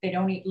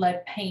don't eat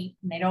lead paint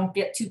and they don't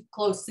get too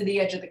close to the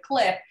edge of the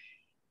cliff,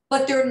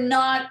 but they're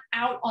not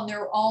out on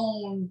their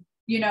own,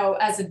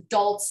 as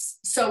adults.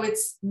 So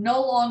it's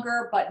no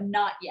longer, but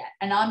not yet.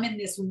 And I'm in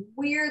this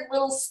weird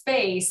little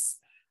space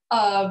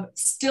of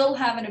still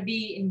having to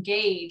be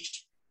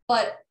engaged,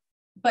 but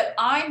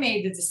I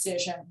made the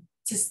decision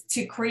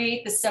to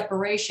create the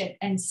separation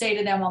and say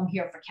to them, I'm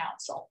here for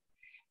counsel.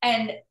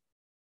 And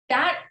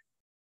that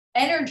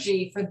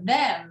energy for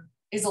them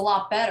is a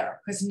lot better,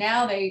 because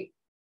now they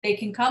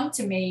can come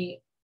to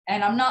me,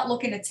 and I'm not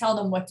looking to tell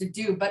them what to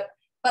do, but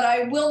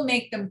I will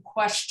make them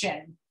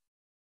question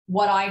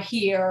what I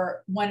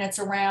hear when it's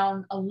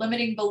around a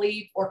limiting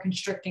belief or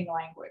constricting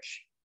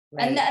language.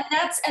 Right.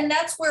 And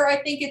that's where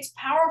I think it's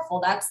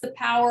powerful. That's the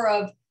power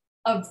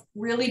of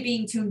really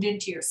being tuned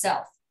into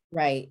yourself.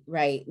 Right.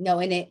 No,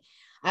 and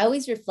I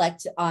always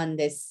reflect on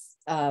this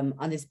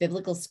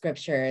biblical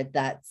scripture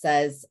that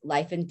says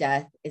life and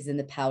death is in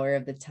the power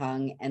of the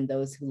tongue, and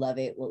those who love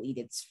it will eat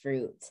its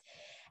fruit.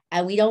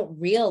 And we don't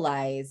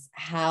realize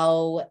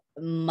how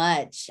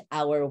much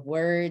our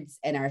words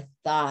and our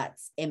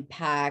thoughts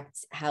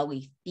impact how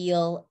we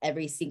feel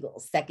every single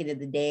second of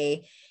the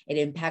day. It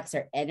impacts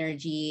our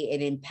energy.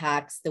 It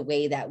impacts the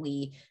way that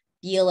we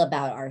feel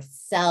about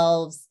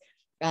ourselves.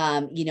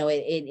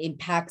 It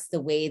impacts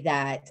the way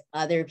that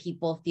other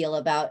people feel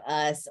about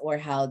us or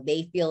how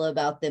they feel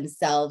about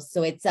themselves.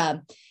 So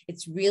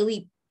it's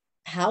really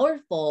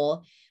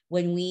powerful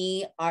when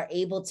we are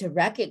able to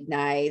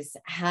recognize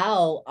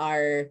how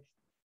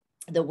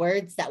the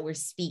words that we're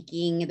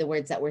speaking, the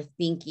words that we're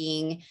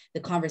thinking, the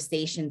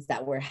conversations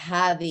that we're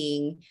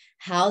having,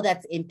 how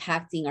that's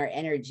impacting our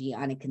energy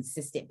on a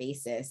consistent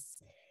basis.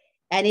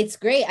 And it's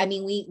great. I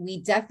mean,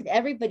 we definitely,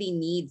 everybody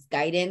needs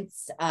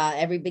guidance.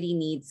 Everybody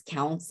needs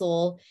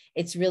counsel.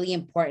 It's really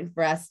important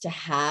for us to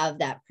have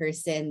that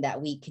person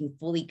that we can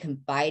fully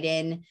confide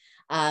in,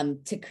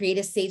 to create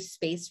a safe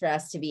space for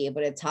us to be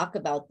able to talk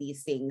about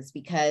these things.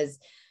 Because,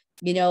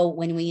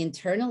 when we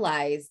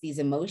internalize these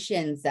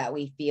emotions that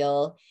we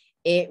feel,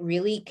 it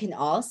really can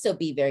also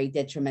be very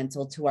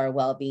detrimental to our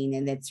well-being.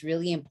 And it's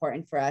really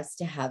important for us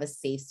to have a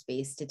safe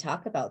space to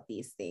talk about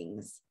these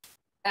things.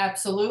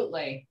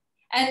 Absolutely.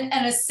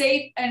 And a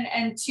safe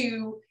and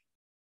to,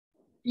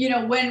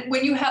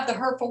 when you have the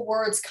hurtful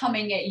words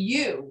coming at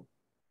you,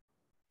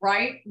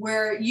 right?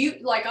 Where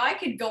I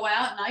could go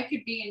out and I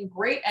could be in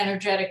great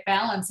energetic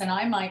balance, and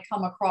I might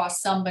come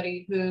across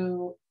somebody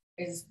who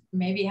is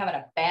maybe having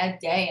a bad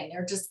day and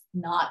they're just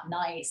not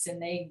nice,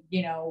 and they,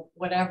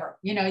 whatever,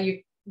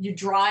 you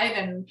drive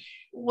and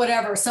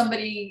whatever,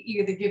 somebody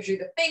either gives you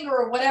the finger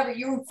or whatever,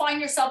 you find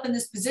yourself in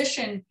this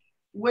position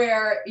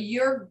where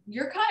you're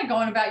kind of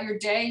going about your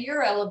day,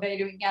 you're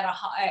elevating at a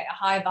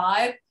high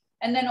vibe.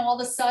 And then all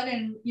of a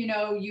sudden,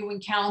 you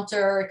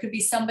encounter, it could be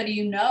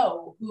somebody,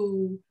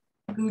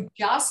 who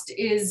just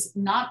is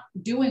not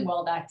doing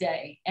well that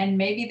day. And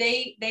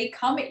maybe they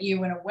come at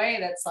you in a way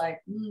that's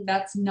like,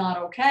 that's not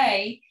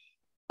okay.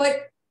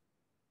 But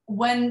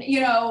when,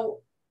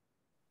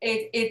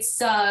 it's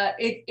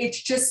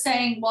just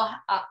saying, well,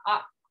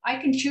 I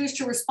can choose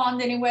to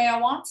respond any way I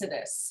want to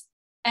this.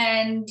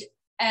 And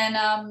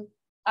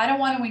I don't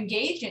want to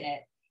engage in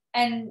it.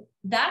 And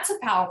that's a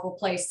powerful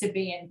place to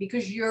be in,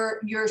 because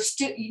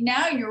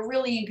now you're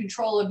really in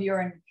control of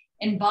your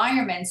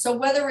environment. So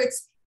whether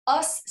it's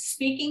us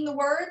speaking the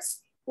words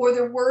or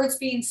the words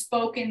being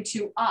spoken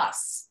to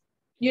us,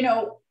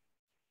 to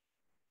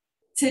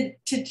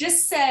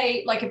just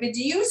say, like, if it's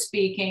you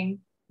speaking,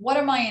 what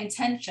are my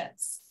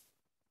intentions?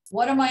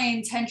 What are my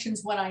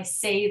intentions when I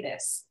say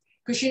this?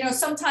 Because,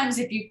 sometimes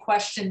if you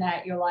question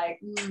that, you're like,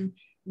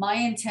 my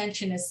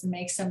intention is to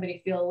make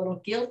somebody feel a little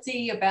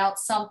guilty about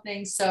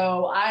something,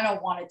 so I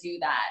don't want to do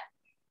that.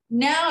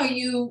 Now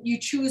you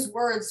choose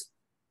words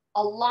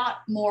a lot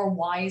more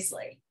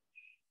wisely.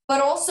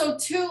 But also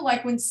too,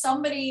 like when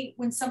somebody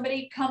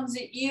comes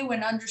at you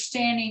and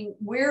understanding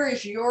where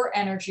is your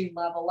energy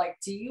level, like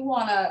do you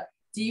want to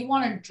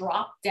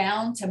drop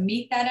down to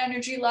meet that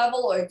energy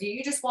level, or do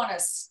you just want to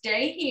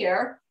stay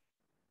here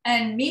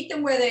and meet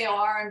them where they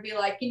are and be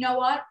like, you know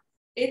what?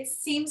 It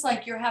seems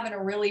like you're having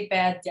a really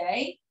bad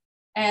day,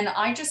 and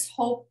I just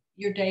hope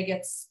your day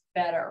gets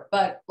better.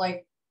 But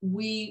like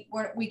we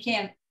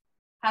can't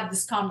have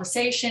this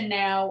conversation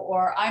now,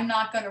 or I'm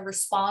not going to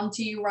respond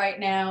to you right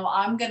now.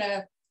 I'm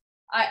gonna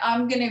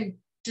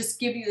just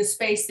give you the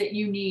space that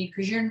you need,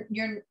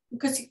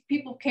 because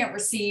people can't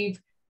receive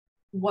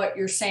what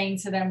you're saying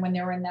to them when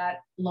they're in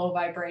that low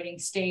vibrating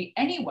state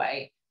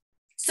anyway.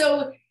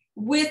 So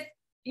with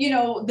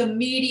the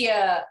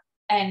media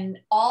and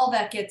all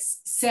that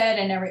gets said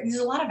and everything,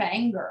 there's a lot of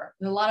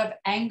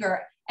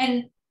anger.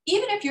 And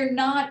even if you're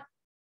not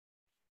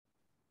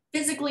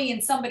physically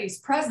in somebody's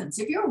presence,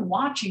 if you're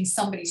watching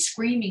somebody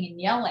screaming and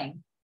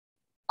yelling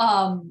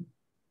on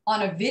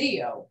a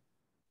video,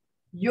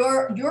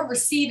 you're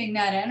receiving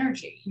that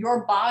energy.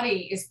 Your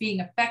body is being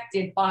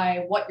affected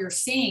by what you're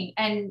seeing,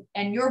 and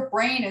your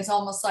brain is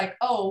almost like,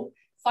 oh,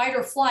 fight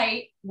or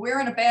flight. We're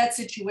in a bad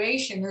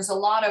situation. There's a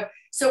lot of,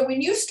 so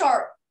when you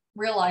start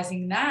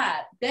realizing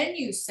that, then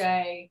you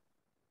say,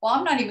 well,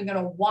 I'm not even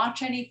going to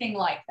watch anything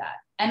like that.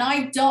 And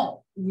I don't,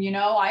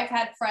 I've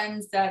had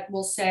friends that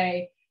will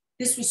say,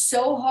 this was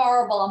so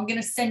horrible, I'm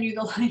going to send you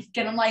the link.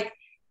 And I'm like,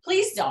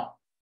 please don't,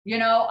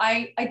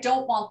 I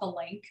don't want the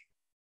link.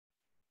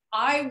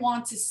 I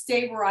want to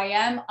stay where I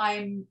am.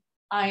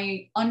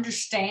 I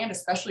understand,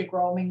 especially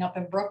growing up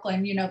in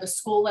Brooklyn, the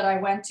school that I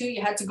went to,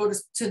 you had to go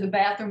to the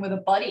bathroom with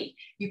a buddy.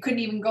 You couldn't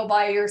even go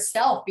by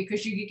yourself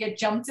because you could get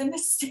jumped in the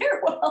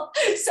stairwell.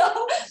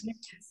 So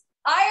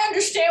I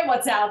understand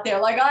what's out there.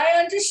 Like, I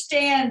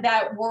understand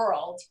that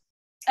world,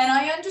 and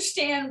I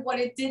understand what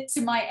it did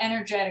to my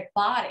energetic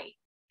body.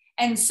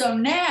 And so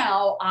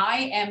now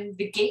I am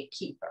the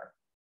gatekeeper,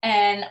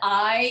 and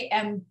I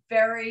am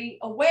very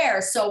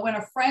aware. So when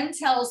a friend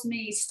tells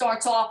me,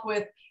 starts off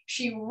with,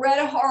 she read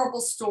a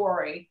horrible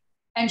story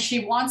and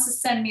she wants to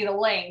send me the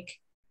link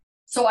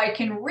so I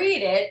can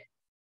read it,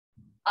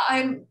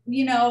 I'm,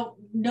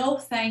 no,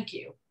 thank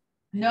you.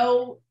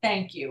 No,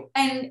 thank you.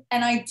 And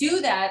I do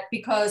that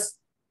because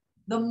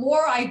the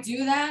more I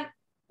do that,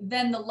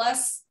 then the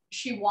less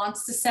she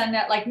wants to send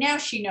that. Like, now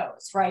she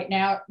knows, right?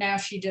 Now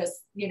she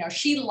just,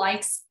 she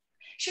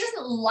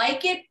doesn't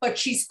like it, but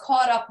she's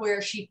caught up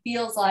where she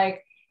feels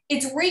like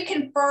it's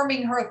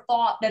reconfirming her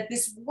thought that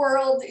this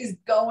world is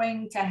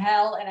going to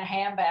hell in a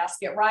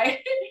handbasket, right?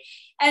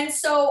 And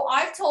so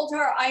I've told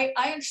her, I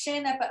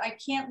understand that, but I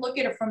can't look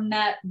at it from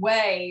that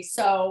way.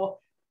 So,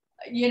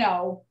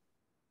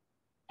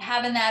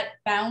 having that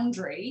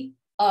boundary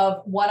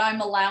of what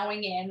I'm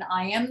allowing in,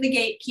 I am the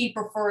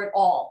gatekeeper for it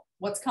all,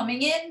 what's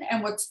coming in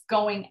and what's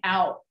going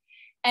out.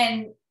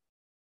 And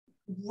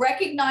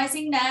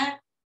recognizing that,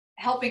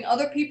 helping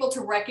other people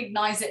to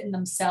recognize it in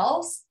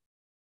themselves,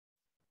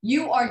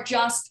 you are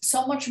just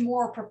so much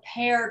more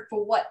prepared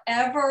for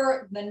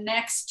whatever the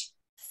next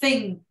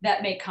thing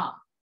that may come.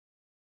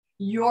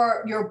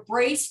 You're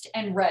braced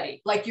and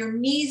ready. Like, your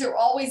knees are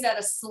always at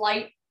a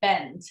slight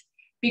bend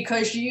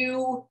because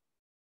you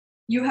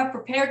have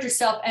prepared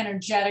yourself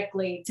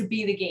energetically to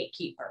be the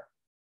gatekeeper.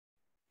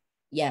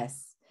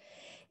 Yes.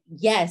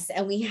 Yes.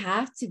 And we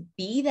have to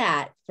be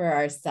that for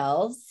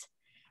ourselves.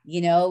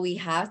 We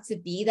have to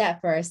be that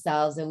for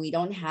ourselves, and we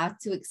don't have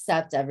to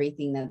accept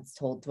everything that's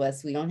told to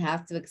us. We don't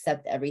have to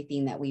accept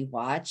everything that we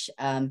watch.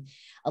 A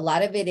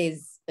lot of it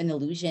is an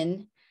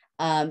illusion.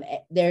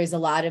 There's a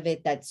lot of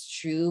it that's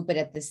true, but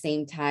at the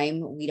same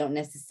time, we don't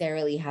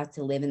necessarily have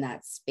to live in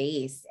that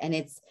space. And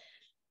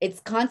it's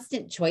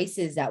constant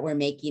choices that we're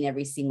making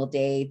every single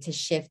day to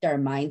shift our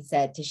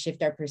mindset, to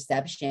shift our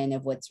perception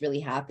of what's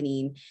really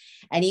happening.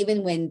 And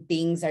even when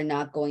things are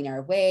not going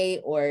our way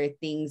or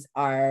things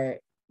are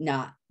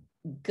not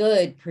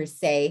good per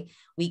se,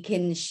 we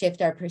can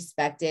shift our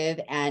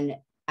perspective and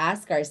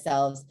ask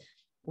ourselves,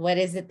 what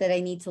is it that I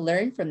need to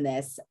learn from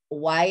this?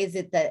 Why is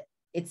it that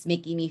it's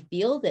making me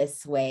feel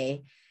this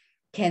way?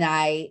 Can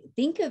I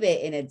think of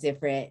it in a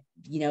different,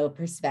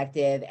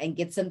 perspective and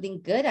get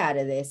something good out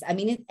of this? I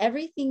mean,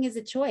 everything is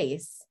a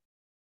choice.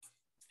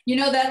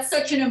 That's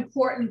such an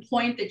important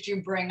point that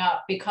you bring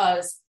up,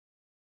 because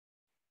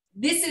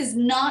this is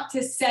not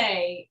to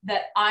say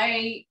that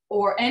I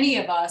or any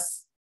of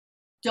us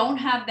don't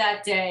have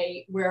that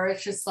day where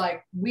it's just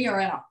like we are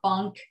in a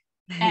funk,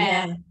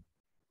 and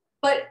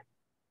but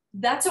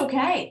that's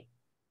okay,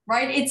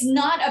 right? It's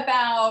not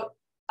about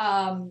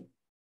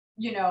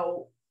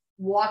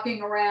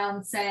walking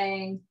around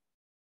saying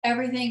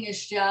everything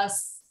is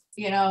just,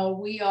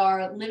 we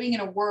are living in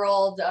a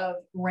world of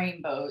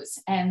rainbows,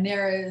 and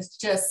there is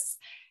just,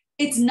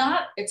 it's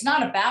not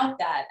about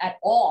that at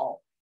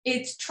all.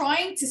 It's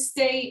trying to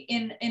stay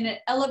in an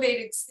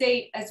elevated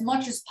state as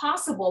much as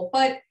possible,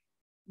 but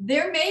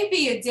there may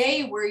be a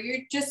day where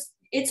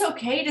it's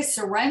okay to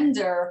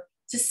surrender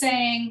to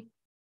saying,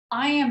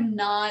 I am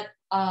not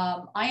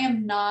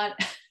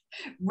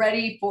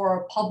ready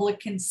for public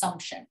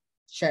consumption.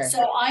 Sure.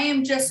 So I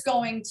am just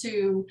going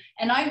to,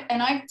 and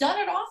I've done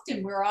it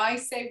often where I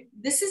say,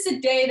 this is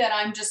a day that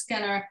I'm just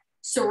going to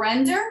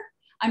surrender.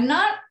 I'm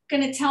not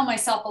going to tell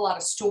myself a lot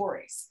of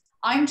stories.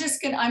 I'm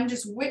just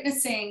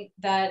witnessing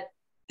that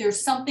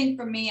there's something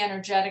for me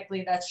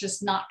energetically that's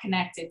just not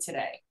connected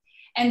today.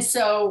 And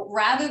so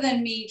rather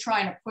than me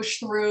trying to push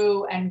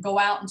through and go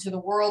out into the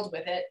world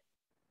with it,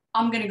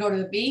 I'm going to go to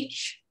the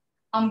beach.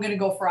 I'm going to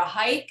go for a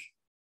hike,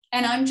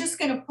 and I'm just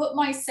going to put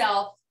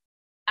myself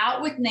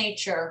out with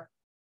nature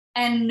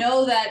and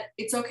know that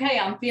it's okay.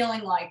 I'm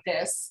feeling like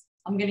this.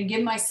 I'm going to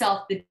give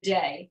myself the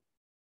day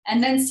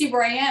and then see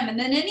where I am. And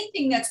then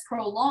anything that's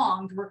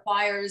prolonged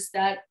requires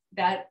that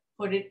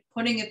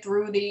putting it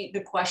through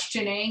the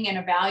questioning and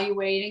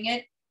evaluating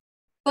it.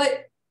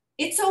 But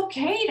it's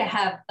okay to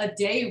have a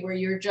day where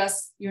you're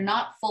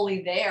not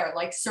fully there.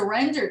 Like,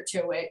 surrender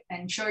to it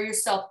and show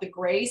yourself the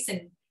grace.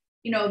 And,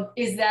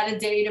 is that a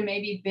day to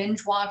maybe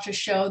binge watch a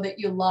show that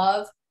you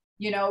love?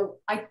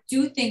 I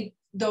do think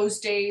those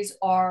days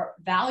are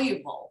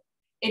valuable.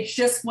 It's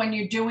just when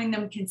you're doing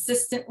them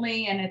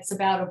consistently and it's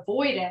about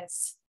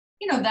avoidance,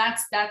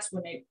 that's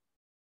when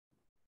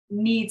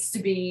needs to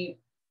be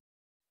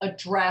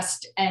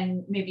addressed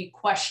and maybe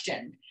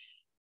questioned.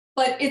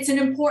 But it's an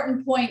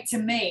important point to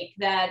make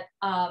that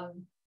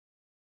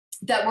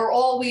that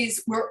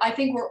I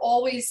think we're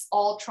always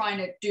all trying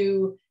to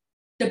do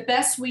the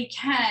best we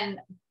can,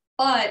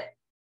 but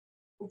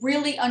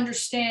really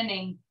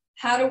understanding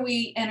how do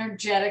we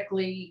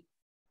energetically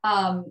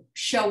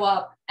show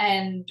up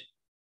and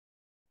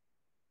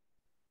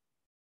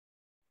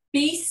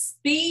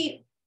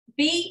be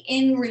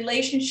in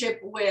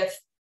relationship with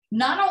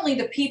not only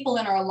the people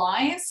in our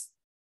lives,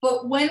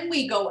 but when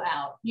we go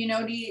out, you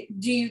know,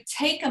 do you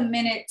take a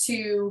minute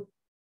to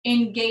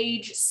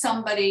engage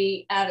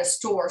somebody at a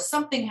store?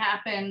 Something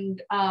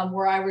happened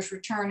where I was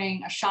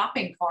returning a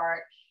shopping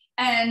cart,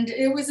 and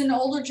it was an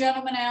older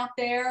gentleman out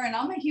there, and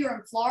I'm here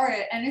in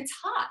Florida and it's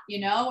hot, you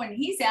know, and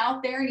he's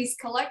out there and he's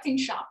collecting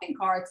shopping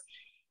carts.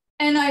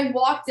 And I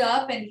walked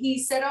up and he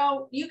said,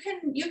 "Oh, you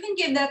can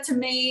give that to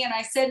me." And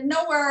I said,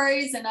 "No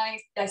worries." And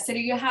I said, "Are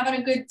you having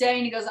a good day?"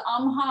 And he goes,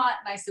 "I'm hot."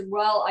 And I said,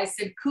 "Well," I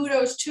said,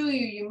 "kudos to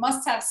you. You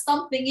must have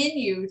something in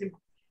you to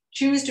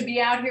choose to be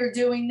out here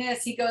doing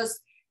this." He goes,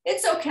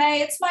 "It's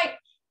okay.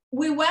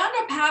 We wound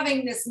up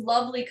having this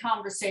lovely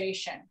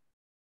conversation.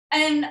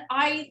 And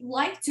I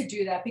like to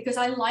do that because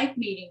I like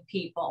meeting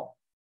people.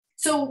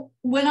 So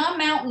when I'm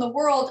out in the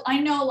world, I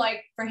know,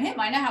 like for him,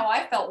 I know how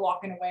I felt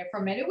walking away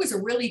from it. It was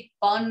a really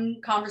fun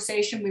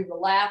conversation. We were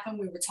laughing,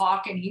 we were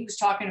talking. He was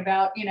talking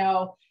about,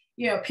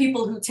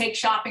 people who take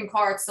shopping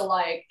carts to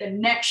like the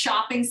next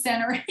shopping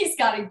center. He's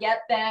got to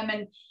get them,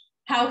 and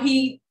how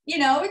he,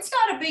 it's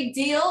not a big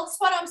deal. It's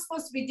what I'm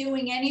supposed to be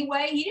doing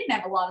anyway. He didn't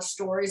have a lot of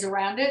stories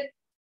around it.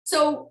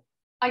 So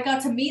I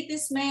got to meet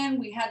this man.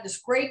 We had this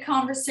great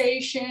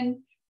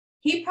conversation.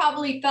 He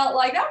probably felt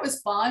like that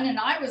was fun. And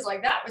I was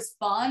like, that was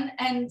fun.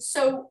 And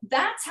so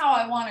that's how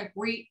I want to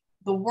greet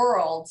the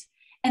world.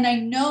 And I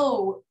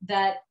know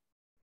that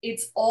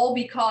it's all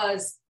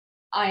because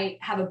I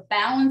have a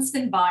balanced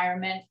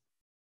environment,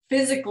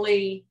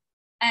 physically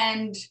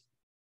and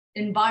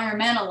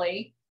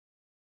environmentally.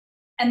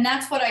 And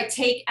that's what I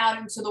take out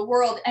into the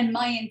world. And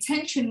my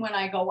intention when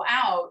I go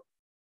out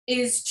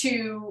is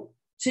to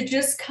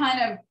just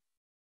kind of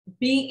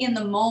be in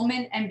the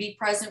moment and be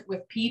present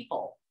with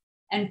people.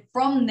 And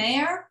from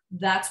there,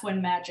 that's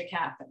when magic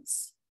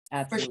happens.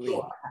 Absolutely. For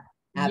sure.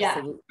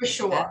 Absolutely. Yeah, for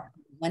sure.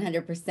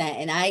 100%.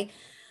 And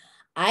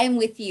I'm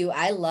with you.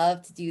 I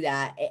love to do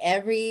that.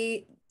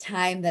 Every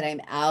time that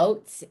I'm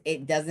out,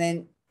 it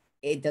doesn't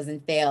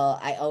fail.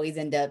 I always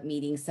end up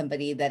meeting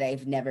somebody that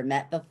I've never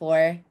met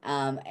before,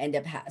 end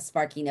up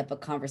sparking up a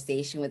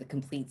conversation with a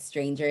complete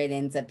stranger. It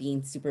ends up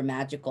being super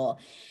magical.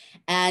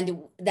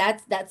 And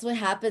that's what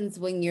happens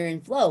when you're in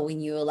flow,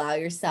 when you allow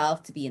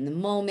yourself to be in the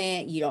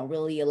moment. You don't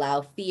really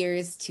allow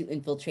fears to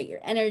infiltrate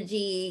your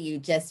energy. You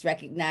just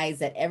recognize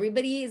that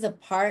everybody is a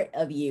part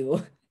of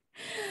you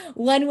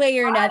one way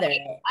or another,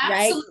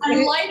 right? Absolutely.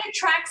 And light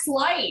attracts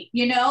light,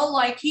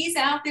 like he's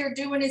out there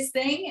doing his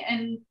thing,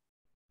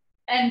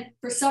 and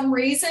for some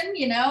reason,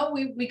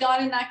 we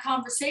got in that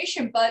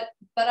conversation, but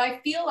I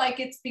feel like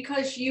it's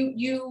because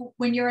you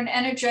when you're an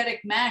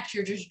energetic match,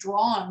 you're just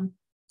drawn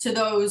to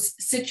those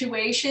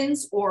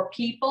situations or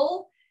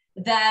people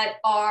that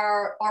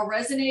are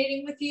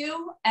resonating with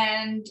you,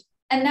 and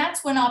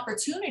that's when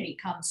opportunity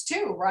comes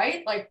too,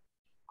 right? Like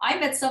I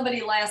met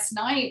somebody last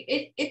night.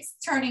 It's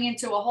turning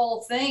into a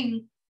whole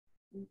thing,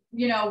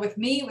 with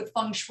me, with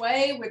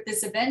Fengshui, with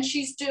this event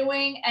she's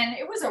doing, and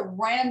it was a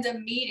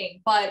random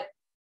meeting, but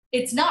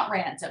it's not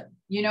random,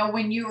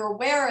 when you're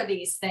aware of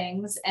these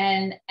things,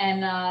 and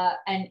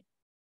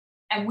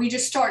we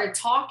just started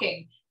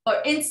talking,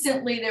 but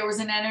instantly there was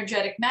an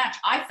energetic match.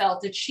 I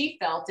felt it, she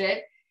felt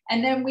it.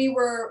 And then we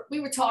were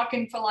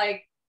talking for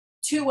like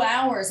 2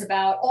 hours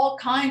about all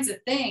kinds of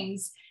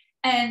things,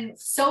 and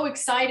so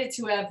excited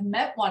to have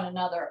met one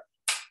another.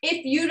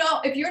 If you're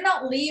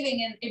not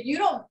leaving, and if you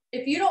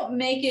don't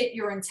make it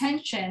your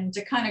intention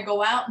to kind of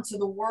go out into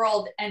the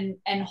world and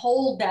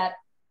hold that,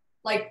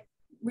 like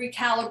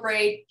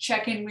recalibrate,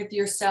 check in with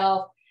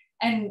yourself,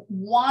 and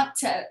want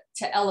to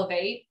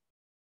elevate.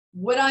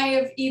 Would I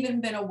have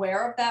even been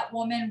aware of that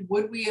woman?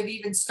 Would we have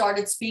even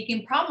started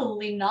speaking?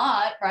 Probably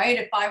not, right?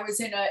 If I was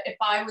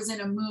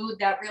in a mood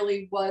that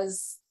really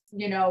was,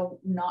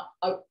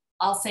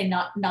 I'll say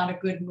not a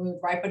good mood,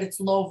 right? But it's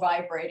low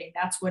vibrating.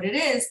 That's what it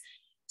is.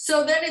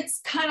 So then it's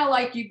kind of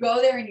like you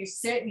go there and you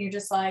sit and you're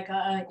just like,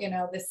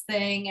 this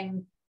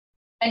thing,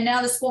 and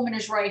now this woman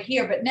is right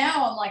here. But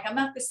now I'm like, I'm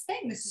at this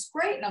thing. This is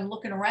great. And I'm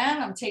looking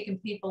around, I'm taking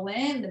people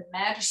in, the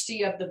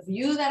majesty of the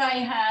view that I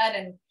had.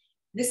 And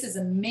this is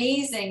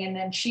amazing. And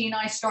then she and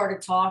I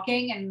started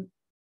talking, and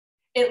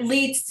it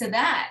leads to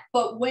that.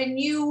 But when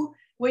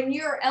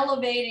you're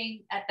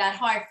elevating at that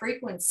high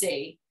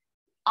frequency,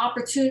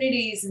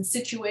 opportunities and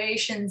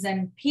situations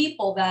and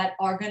people that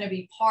are going to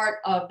be part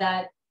of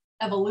that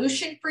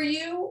evolution for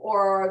you,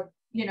 or,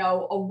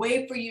 a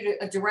way for you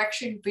to, a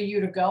direction for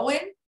you to go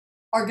in,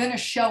 are going to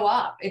show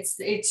up. It's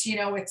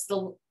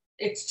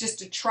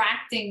just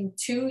attracting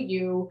to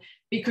you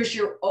because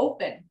you're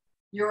open.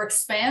 you're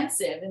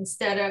expansive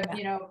instead of,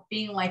 you know,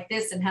 being like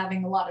this and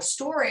having a lot of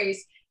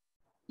stories.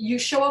 You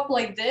show up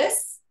like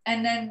this,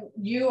 and then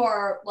you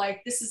are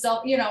like, this is,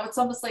 you know, it's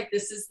almost like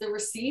this is the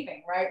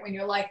receiving, right? When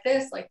you're like,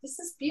 this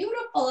is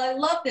beautiful. I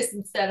love this,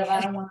 instead of,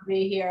 I don't want to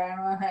be here. I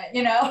don't want to,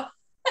 you know.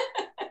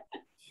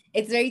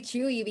 It's very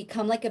true. You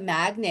become like a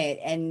magnet,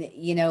 and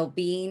you know,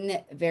 being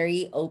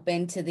very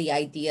open to the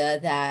idea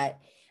that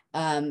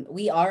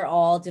we are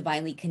all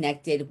divinely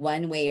connected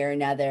one way or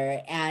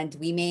another, and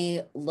we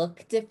may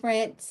look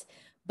different,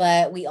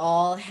 but we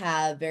all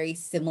have very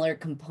similar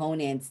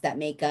components that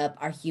make up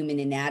our human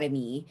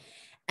anatomy.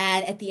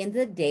 And at the end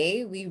of the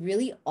day, we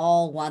really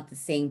all want the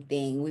same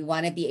thing. We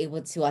want to be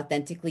able to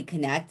authentically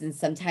connect, and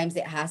sometimes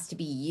it has to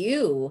be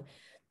you,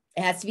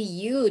 it has to be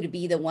you to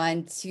be the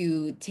one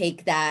to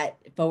take that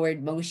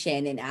forward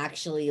motion and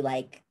actually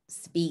like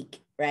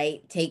speak,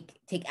 right?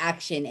 Take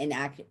action and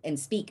act and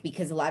speak,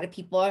 because a lot of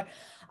people are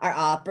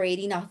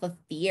operating off of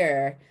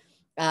fear.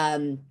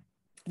 um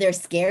they're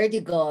scared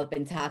to go up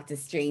and talk to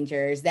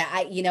strangers. That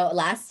I, you know,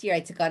 last year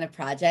I took on a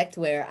project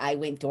where I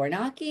went door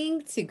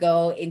knocking to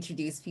go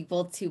introduce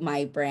people to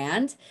my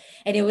brand.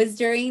 And it was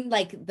during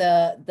like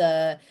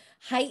the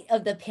height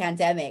of the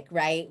pandemic,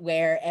 right?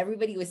 Where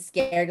everybody was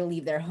scared to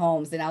leave their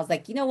homes. And I was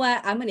like, you know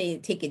what? I'm going to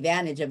take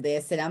advantage of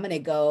this, and I'm going to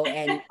go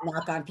and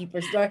knock on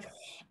people's door.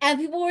 And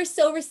people were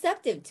so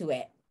receptive to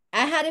it.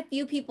 I had a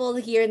few people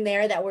here and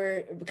there that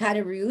were kind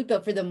of rude,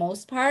 but for the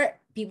most part,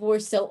 people were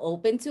so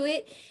open to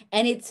it.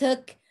 And it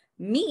took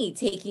me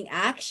taking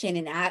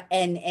action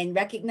and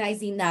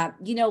recognizing that,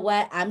 you know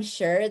what, I'm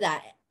sure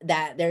that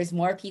there's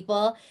more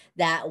people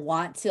that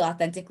want to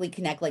authentically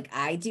connect like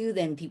I do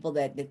than people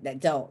that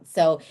don't.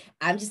 So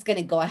I'm just going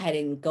to go ahead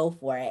and go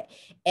for it.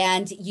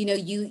 And you know,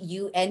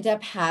 you end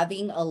up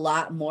having a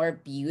lot more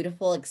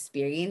beautiful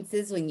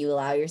experiences when you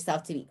allow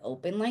yourself to be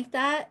open like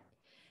that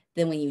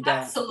than when you don't.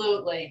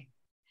 Absolutely.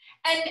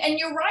 And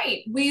you're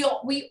right. We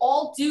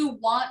all do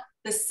want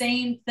the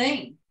same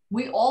thing.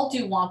 We all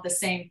do want the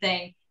same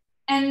thing.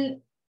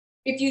 And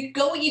if you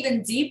go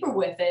even deeper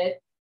with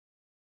it,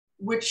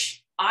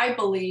 which I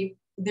believe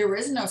there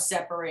is no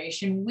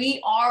separation, we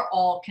are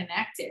all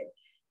connected.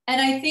 And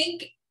I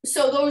think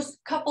so those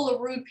couple of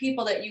rude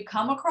people that you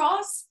come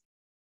across,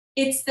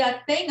 it's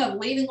that thing of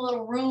leaving a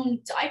little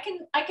room. I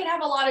can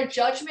have a lot of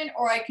judgment,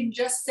 or I can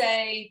just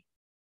say,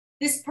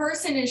 this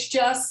person is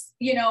just,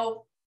 you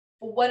know,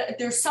 what,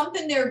 there's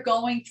something they're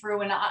going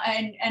through,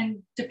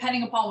 and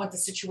depending upon what the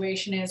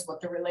situation is, what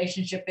the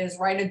relationship is,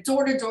 right? A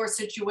door-to-door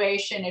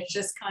situation, it's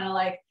just kind of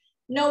like,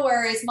 no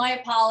worries, my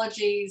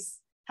apologies,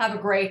 have a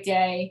great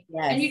day.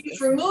 And you Yes.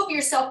 just remove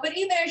yourself. But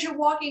even as you're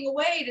walking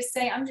away, to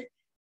say, I'm just,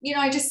 you know,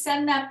 I just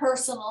send that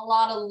person a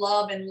lot of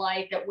love and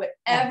light, that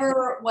Yeah.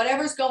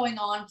 whatever's going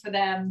on for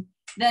them,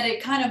 that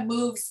it kind of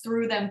moves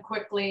through them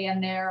quickly,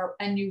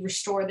 and you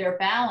restore their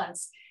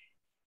balance.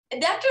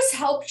 That just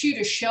helps you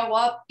to show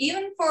up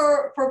even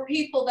for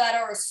people that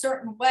are a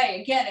certain way.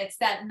 Again, it's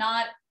that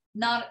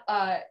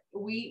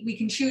we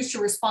can choose to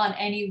respond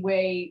any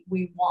way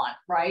we want,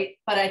 right?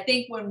 But I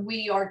think when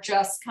we are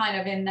just kind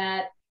of in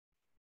that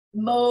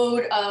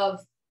mode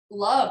of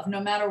love, no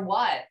matter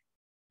what,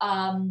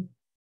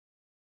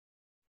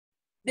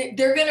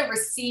 they're going to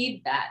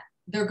receive that.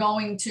 They're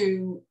going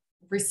to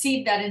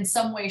receive that in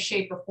some way,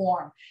 shape, or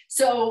form.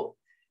 So,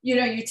 you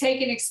know, you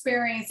take an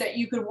experience that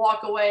you could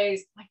walk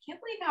away, I can't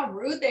believe how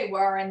rude they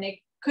were, and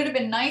they could have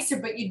been nicer,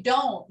 but you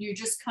don't. You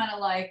just kind of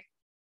like,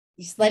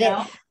 You just let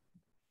it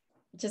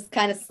just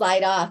kind of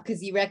slide off,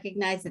 because you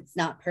recognize it's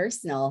not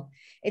personal.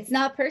 It's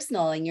not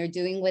personal, and you're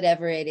doing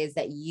whatever it is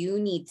that you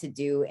need to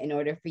do in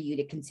order for you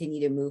to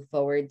continue to move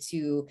forward,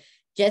 to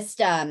just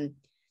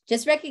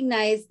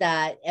recognize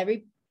that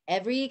every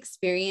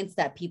experience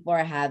that people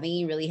are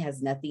having really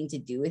has nothing to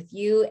do with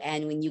you.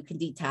 And when you can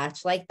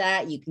detach like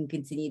that, you can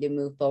continue to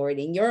move forward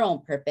in your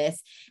own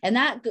purpose. And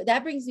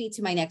that brings me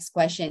to my next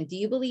question. Do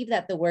you believe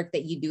that the work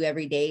that you do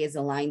every day is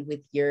aligned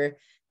with your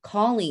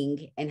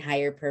calling and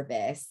higher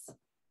purpose?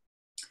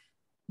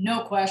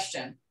 no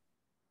question.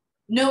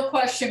 No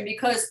question,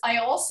 because I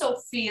also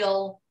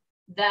feel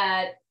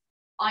that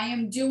I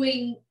am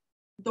doing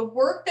the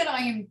work that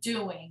I am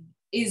doing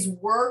is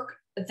work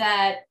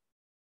that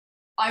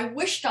I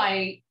wished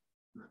I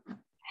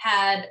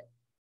had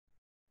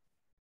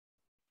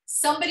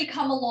somebody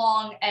come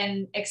along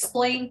and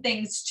explain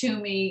things to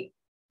me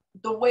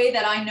the way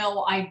that I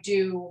know I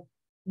do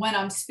when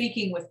I'm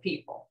speaking with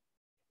people.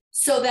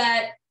 So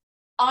that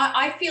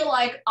I feel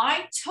like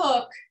I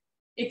took,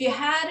 if you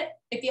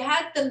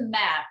had the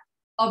map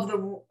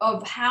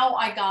of how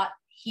I got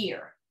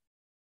here,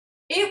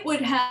 it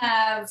would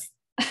have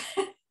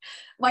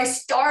my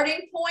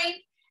starting point,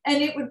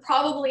 and it would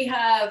probably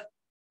have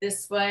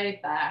this way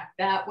back,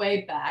 that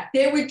way back.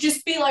 There would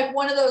just be like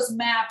one of those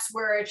maps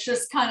where it's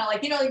just kind of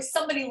like, you know, like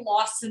somebody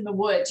lost in the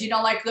woods, you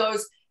know, like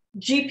those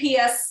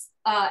GPS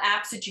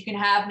apps that you can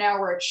have now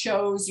where it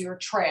shows your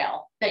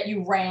trail that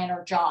you ran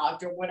or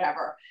jogged or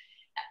whatever.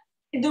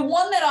 The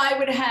one that I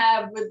would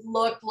have would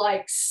look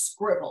like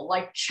scribble,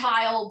 like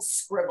child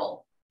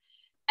scribble.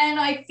 And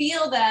I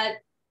feel that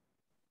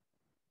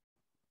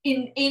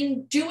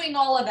in doing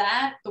all of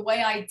that, the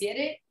way I did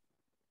it,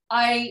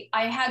 I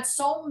had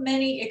so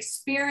many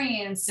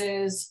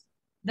experiences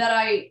that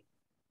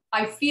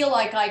I feel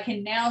like I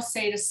can now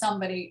say to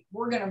somebody,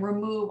 we're going to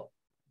remove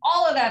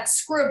all of that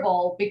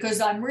scribble, because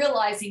I'm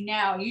realizing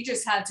now you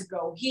just had to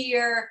go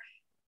here,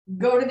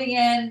 go to the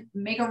end,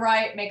 make a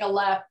right, make a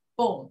left,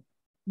 boom,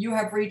 you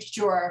have reached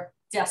your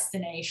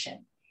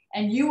destination.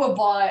 And you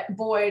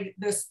avoid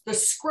the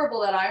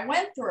scribble that I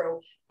went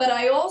through. But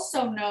I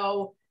also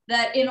know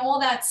that in all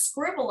that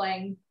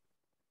scribbling,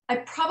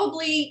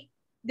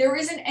 there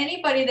isn't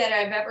anybody that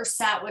I've ever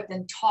sat with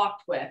and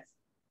talked with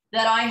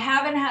that I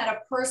haven't had a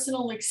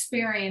personal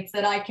experience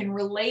that I can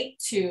relate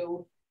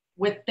to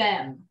with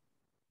them.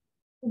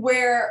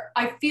 Where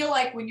I feel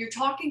like when you're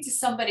talking to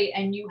somebody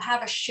and you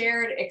have a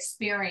shared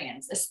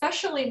experience,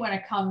 especially when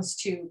it comes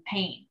to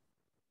pain,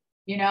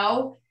 you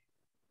know,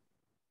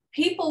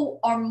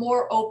 people are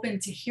more open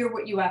to hear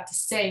what you have to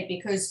say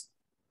because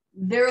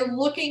they're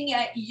looking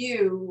at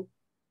you.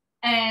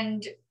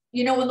 And,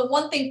 you know, and the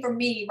one thing for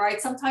me,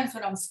 right, sometimes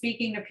when I'm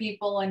speaking to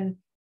people, and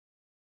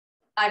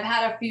I've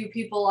had a few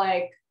people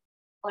like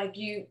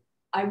you,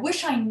 I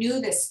wish I knew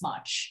this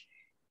much.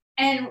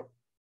 And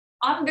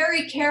I'm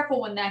very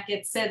careful when that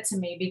gets said to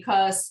me,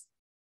 because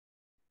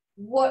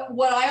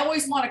what I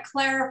always want to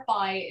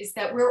clarify is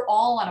that we're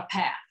all on a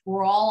path.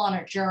 We're all on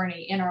a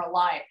journey in our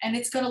life, and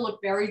it's going to look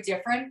very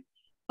different.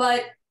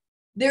 But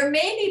there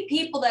may be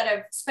people that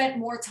have spent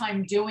more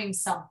time doing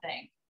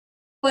something,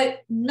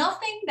 but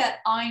nothing that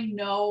I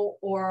know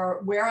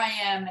or where I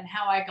am and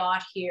how I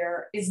got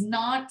here is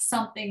not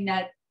something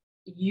that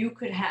you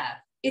could have.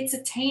 It's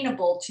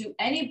attainable to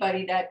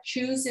anybody that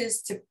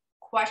chooses to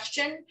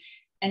question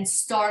and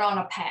start on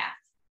a path.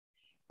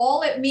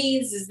 All it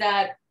means is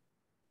that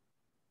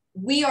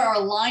we are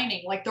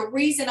aligning. Like, the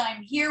reason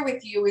I'm here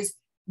with you is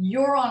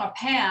you're on a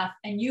path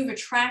and you've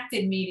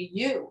attracted me to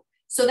you.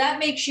 So that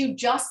makes you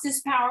just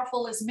as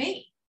powerful as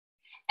me.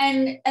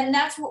 And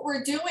that's what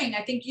we're doing.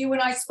 I think you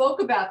and I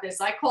spoke about this.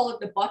 I call it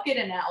the bucket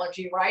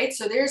analogy, right?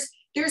 So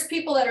there's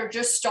people that are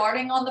just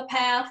starting on the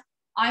path.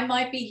 I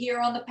might be here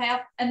on the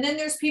path. And then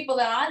there's people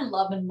that I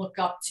love and look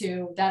up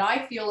to that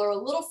I feel are a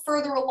little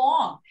further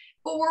along.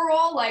 But we're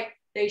all like,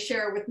 they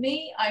share it with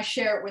me, I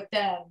share it with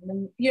them,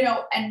 and, you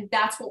know, and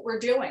that's what we're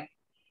doing.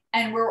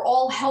 And we're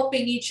all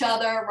helping each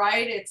other,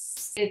 right?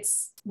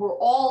 We're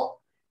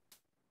all,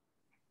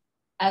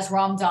 as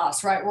Ram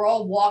Dass, right? We're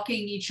all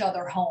walking each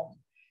other home.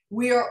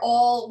 We are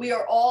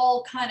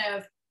all kind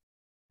of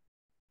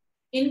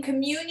in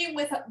communion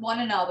with one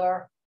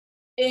another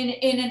in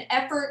an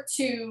effort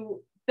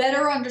to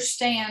better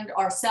understand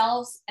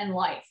ourselves and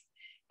life.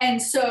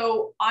 And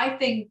so I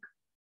think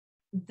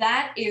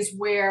that is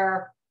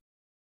where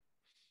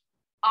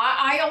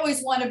I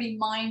always want to be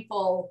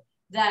mindful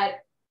that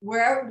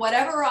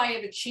whatever I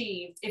have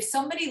achieved, if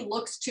somebody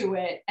looks to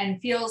it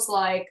and feels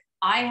like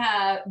I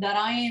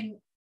am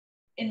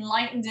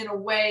enlightened in a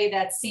way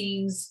that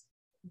seems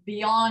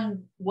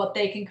beyond what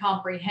they can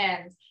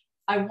comprehend,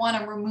 I want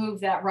to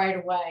remove that right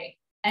away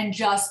and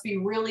just be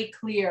really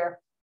clear.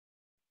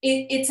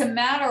 It's a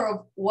matter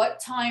of what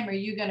time are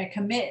you going to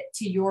commit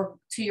to your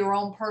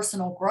own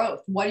personal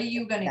growth? What are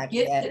you going to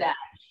give to that?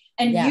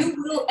 And yeah.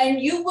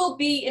 you will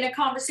be in a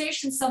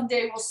conversation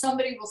someday where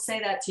somebody will say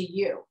that to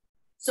you.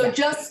 So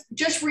yeah.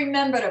 just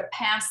remember to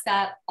pass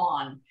that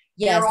on.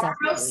 Yes, there are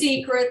no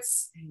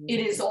secrets. It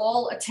is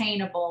all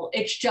attainable.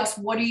 It's just,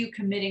 what are you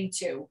committing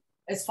to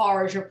as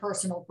far as your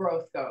personal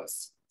growth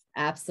goes?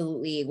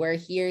 Absolutely. We're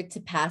here to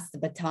pass the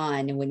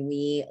baton. When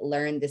we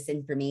learn this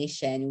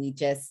information,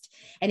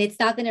 and it's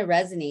not going to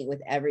resonate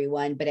with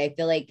everyone, but I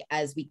feel like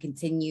as we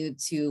continue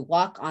to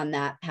walk on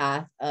that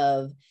path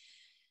of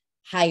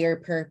higher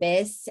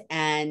purpose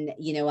and,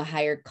 you know, a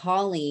higher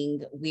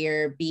calling,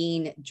 we're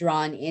being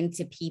drawn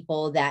into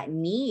people that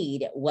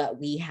need what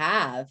we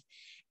have.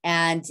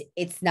 And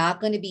it's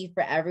not going to be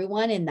for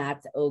everyone, and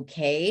that's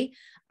okay.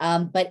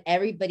 But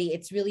everybody,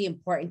 it's really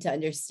important to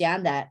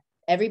understand that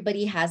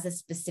everybody has a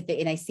specific,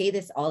 and I say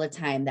this all the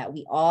time, that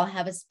we all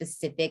have a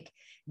specific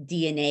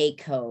DNA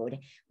code.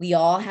 We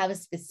all have a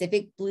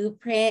specific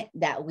blueprint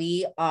that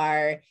we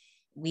are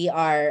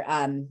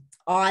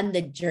on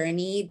the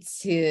journey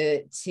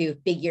to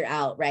figure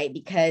out, right?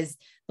 Because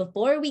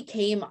before we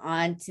came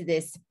onto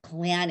this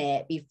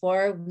planet,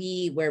 before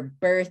we were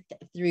birthed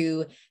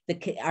through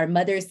our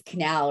mother's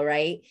canal,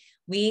 right?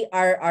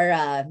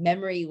 Our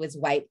memory was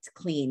wiped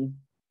clean.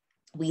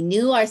 We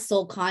knew our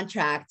soul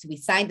contract. We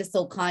signed the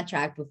soul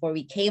contract before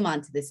we came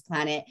onto this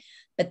planet.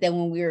 But then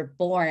when we were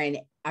born,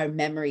 our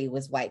memory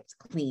was wiped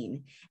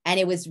clean. And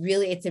it's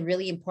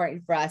really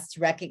important for us to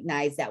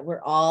recognize that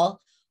we're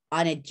all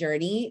on a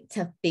journey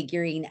to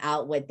figuring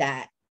out what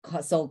that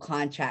soul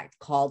contract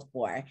called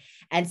for.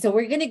 And so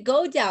we're going to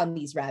go down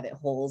these rabbit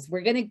holes.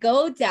 We're going to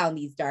go down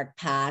these dark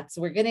paths.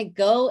 We're going to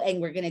go and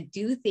we're going to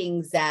do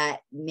things that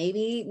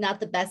maybe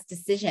not the best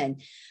decision.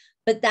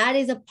 But that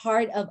is a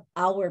part of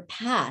our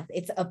path.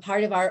 It's a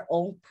part of our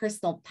own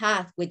personal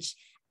path, which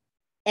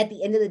at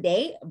the end of the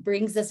day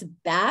brings us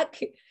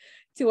back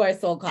to our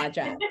soul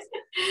contract.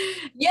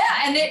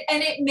 Yeah. And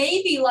it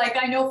may be like,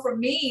 I know for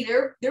me,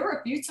 there were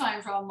a few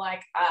times where I'm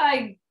like,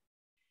 I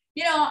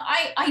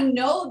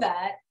know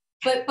that,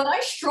 but I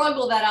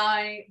struggle that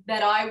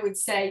I would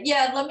say,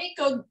 yeah, let me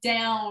go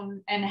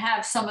down and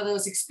have some of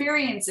those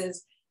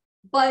experiences.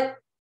 But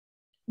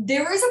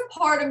there is a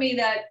part of me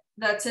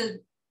that says,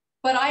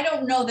 but I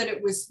don't know that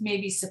it was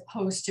maybe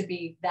supposed to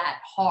be that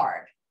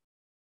hard.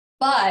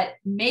 But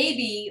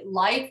maybe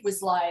life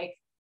was like,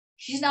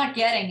 she's not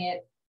getting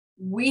it.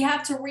 We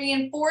have to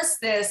reinforce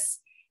this.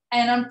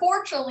 And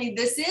unfortunately,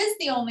 this is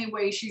the only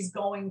way she's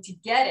going to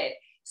get it.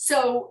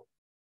 So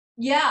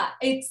yeah,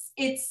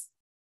 it's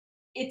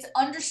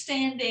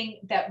understanding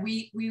that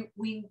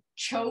we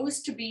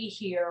chose to be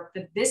here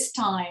for this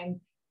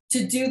time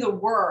to do the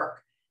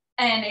work.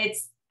 And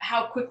it's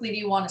how quickly do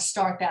you want to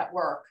start that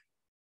work,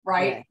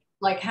 right? Yeah.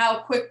 Like how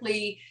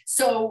quickly.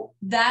 So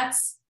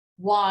that's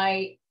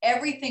why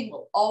everything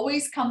will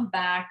always come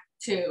back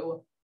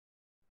to,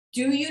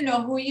 do you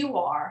know who you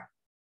are,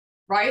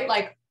 right?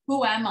 Like,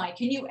 who am I?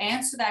 Can you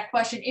answer that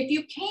question? If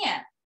you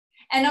can't,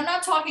 and I'm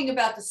not talking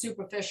about the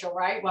superficial,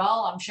 right?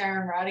 Well, I'm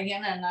Sharon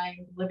Radigan and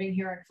I'm living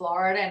here in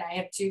Florida and I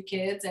have 2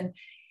 kids, and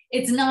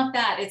it's not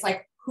that. It's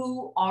like,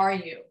 who are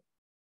you?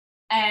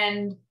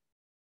 And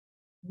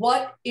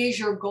what is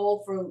your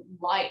goal for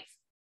life?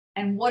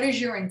 And what is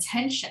your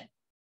intention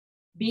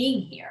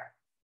being here?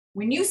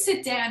 When you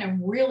sit down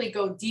and really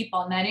go deep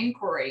on that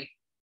inquiry,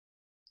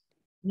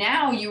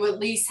 now you at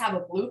least have a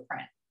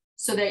blueprint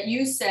so that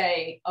you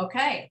say,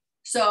 okay,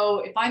 so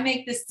if I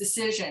make this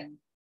decision,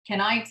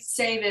 can I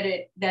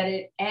say that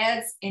it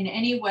adds in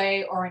any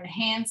way or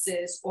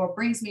enhances or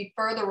brings me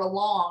further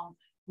along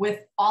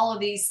with all of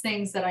these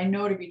things that I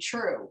know to be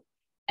true?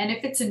 And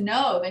if it's a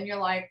no, then you're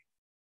like,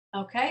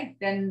 okay,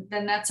 then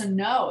that's a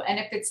no. And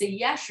if it's a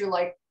yes, you're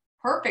like,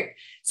 perfect.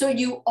 So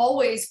you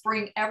always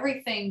bring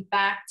everything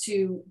back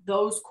to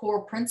those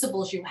core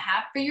principles you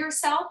have for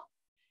yourself.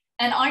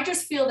 And I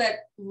just feel that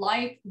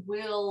life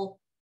will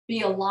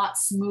be a lot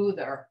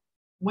smoother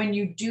when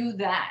you do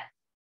that.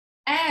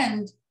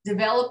 And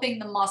developing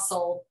the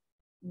muscle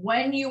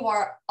when you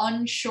are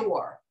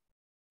unsure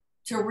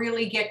to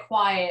really get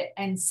quiet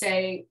and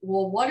say,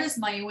 well, what does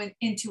my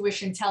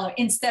intuition tell her?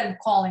 Instead of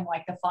calling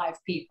like the 5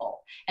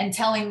 people and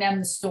telling them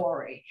the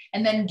story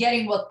and then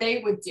getting what they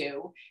would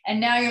do. And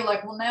now you're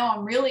like, well, now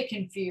I'm really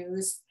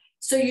confused.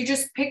 So you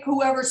just pick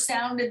whoever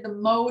sounded the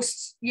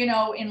most,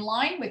 in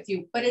line with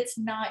you, but it's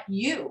not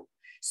you.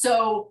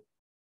 So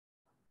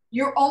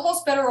you're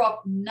almost better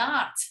off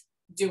not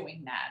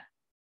doing that.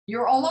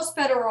 You're almost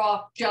better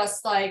off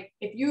just like,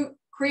 if you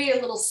create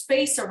a little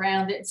space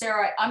around it and say, all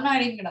right, I'm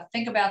not even going to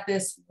think about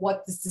this,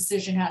 what this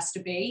decision has to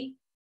be.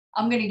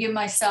 I'm going to give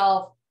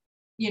myself,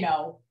 if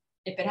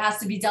it has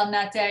to be done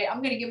that day,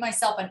 I'm going to give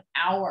myself an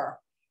hour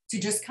to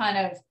just kind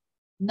of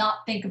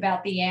not think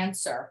about the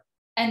answer.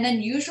 And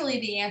then usually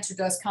the answer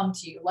does come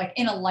to you, like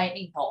in a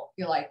lightning bolt.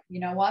 You're like, you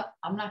know what?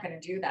 I'm not going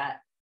to do that.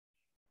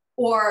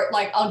 Or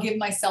like, I'll give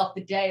myself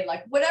the day,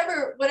 like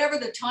whatever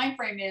the time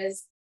frame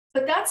is.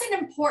 But that's an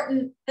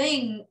important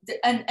thing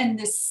and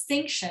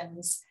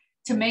distinctions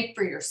to make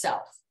for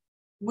yourself,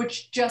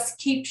 which just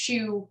keeps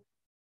you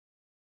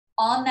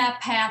on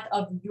that path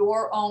of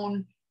your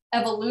own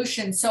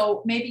evolution.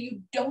 So maybe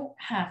you don't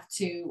have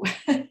to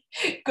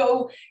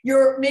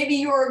maybe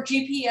your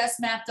GPS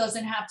map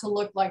doesn't have to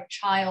look like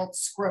child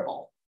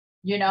scribble,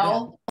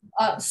 Yeah.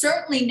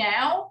 Certainly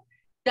now,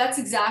 that's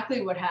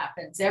exactly what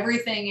happens.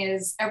 Everything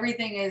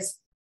is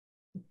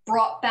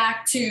brought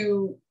back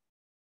to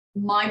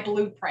my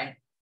blueprint.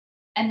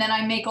 And then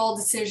I make all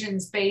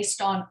decisions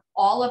based on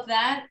all of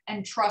that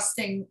and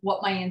trusting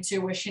what my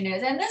intuition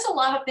is. And there's a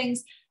lot of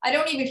things I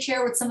don't even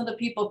share with some of the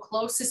people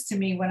closest to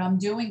me when I'm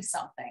doing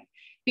something,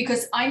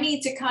 because I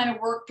need to kind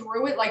of work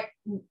through it. Like,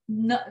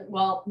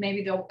 well,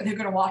 maybe they're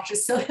going to watch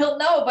this, so they'll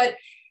know, but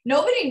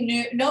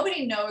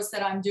nobody knows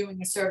that I'm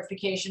doing a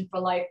certification for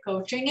life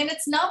coaching. And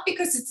it's not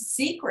because it's a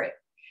secret.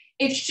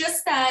 It's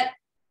just that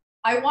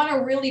I want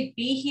to really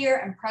be here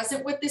and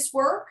present with this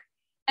work.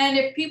 And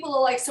if people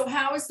are like, so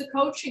how is the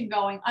coaching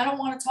going? I don't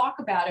want to talk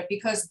about it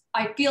because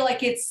I feel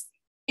like it's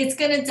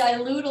going to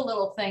dilute a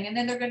little thing. And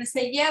then they're going to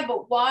say, yeah,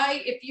 but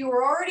why, if you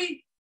were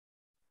already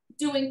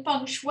doing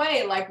feng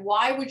shui, like,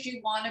 why would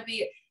you want to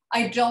be?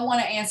 I don't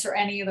want to answer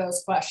any of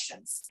those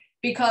questions,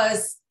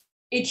 because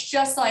it's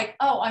just like,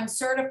 oh, I'm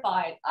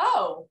certified.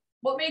 Oh,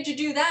 what made you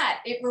do that?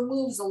 It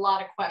removes a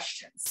lot of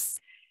questions.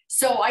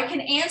 So I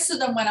can answer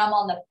them when I'm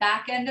on the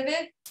back end of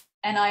it.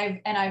 And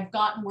I've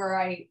gotten where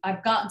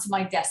I've gotten to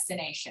my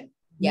destination.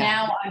 Yeah.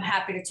 Now I'm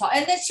happy to talk.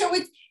 And then so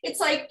it's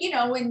like,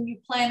 when you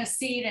plant a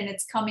seed and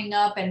it's coming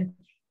up and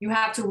you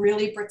have to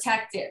really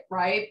protect it,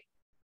 right?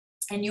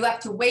 And you have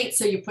to wait.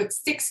 So you put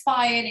sticks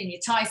by it and you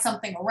tie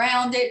something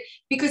around it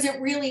because it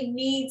really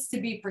needs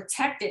to be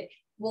protected.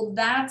 Well,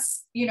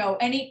 that's,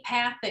 any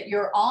path that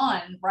you're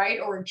on, right?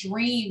 Or a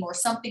dream or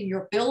something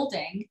you're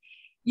building,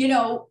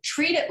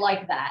 treat it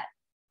like that.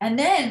 And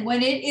then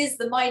when it is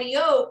the mighty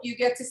oak, you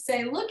get to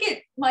say, look at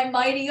my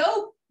mighty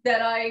oak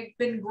that I've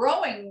been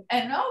growing.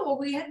 And oh, well,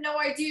 we had no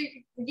idea.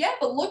 Yeah,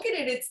 but look at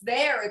it, it's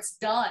there, it's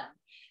done.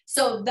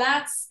 So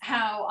that's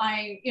how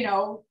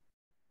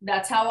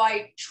that's how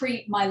I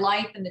treat my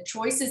life and the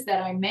choices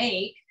that I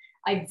make.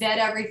 I vet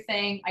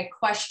everything, I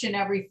question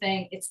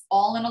everything. It's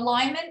all in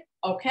alignment.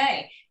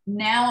 Okay,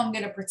 now I'm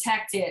going to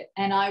protect it,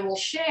 and I will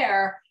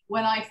share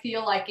when I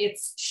feel like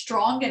it's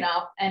strong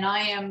enough and I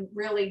am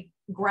really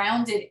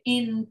grounded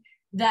in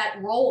that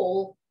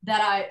role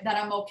that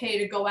I'm okay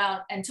to go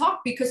out and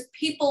talk, because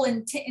people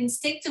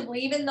instinctively,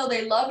 even though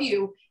they love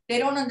you, they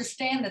don't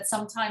understand that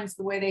sometimes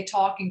the way they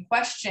talk and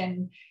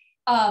question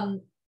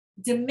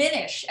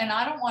diminish, and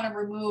I don't want to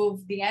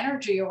remove the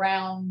energy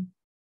around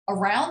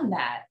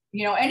that.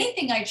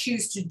 Anything I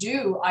choose to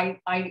do,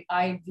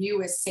 I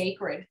view as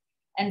sacred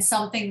and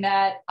something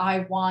that I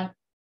want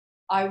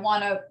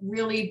to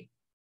really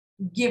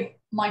give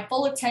my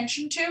full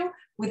attention to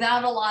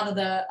without a lot of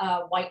the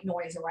white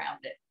noise around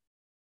it.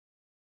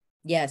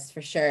 Yes,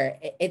 for sure.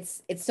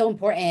 It's so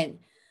important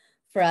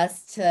for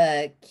us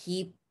to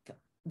keep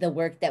the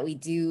work that we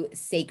do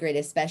sacred,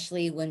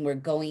 especially when we're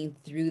going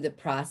through the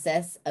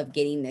process of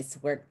getting this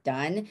work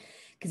done.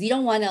 Because you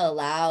don't want to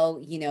allow,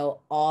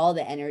 all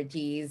the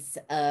energies,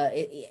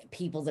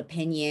 people's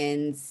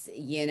opinions,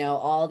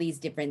 all these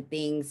different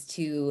things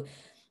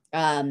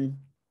um,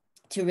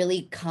 to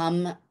really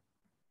come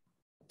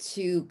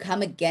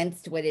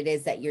against what it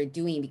is that you're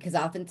doing, because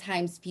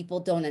oftentimes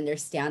people don't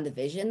understand the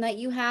vision that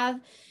you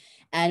have.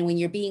 And when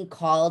you're being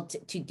called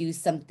to do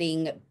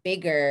something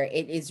bigger,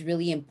 it is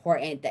really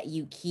important that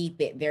you keep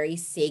it very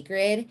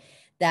sacred,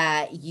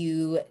 that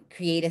you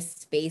create a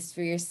space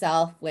for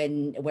yourself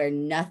where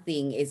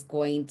nothing is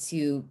going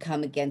to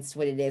come against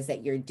what it is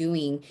that you're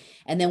doing.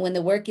 And then when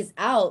the work is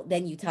out,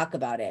 then you talk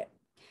about it.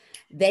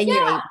 Then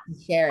you're Yeah, able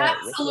to share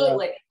it with the world.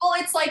 absolutely. Well,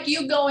 it's like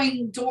you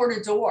going door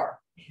to door,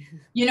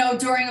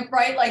 during a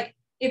right, like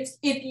if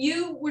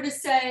you were to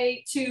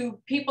say to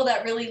people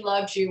that really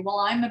loved you, well,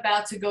 I'm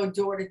about to go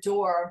door to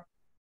door.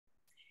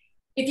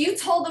 If you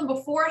told them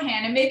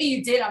beforehand, and maybe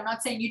you did, I'm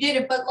not saying you did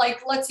it, but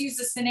like, let's use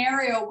a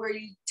scenario where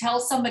you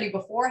tell somebody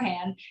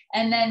beforehand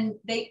and then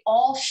they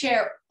all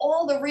share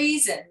all the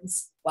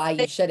reasons Why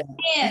you shouldn't.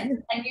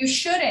 can and you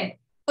shouldn't.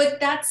 But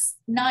that's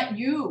not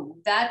you,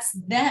 that's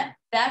them.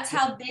 That's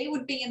how they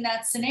would be in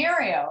that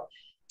scenario.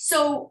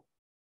 So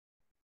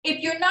if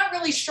you're not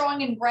really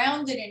strong and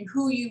grounded in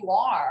who you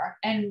are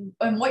and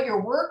what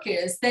your work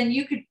is, then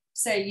you could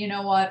say, you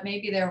know what,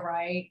 maybe they're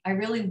right. I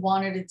really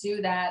wanted to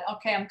do that.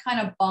 Okay, I'm kind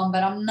of bummed,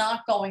 but I'm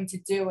not going to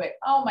do it.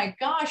 Oh my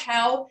gosh,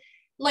 how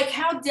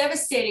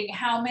devastating,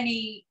 how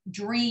many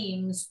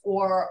dreams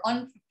or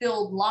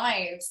unfulfilled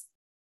lives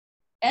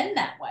end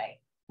that way,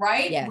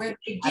 right? Yes, Where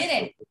they didn't.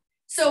 absolutely.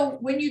 So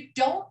when you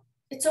don't,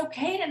 it's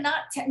okay to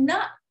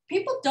not,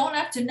 people don't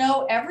have to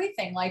know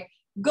everything. Like,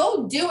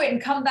 go do it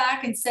and come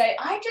back and say,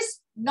 I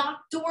just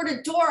knocked door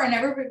to door, and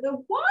everybody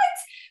go, what?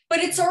 But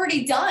it's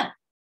already done.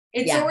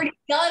 It's Yeah, already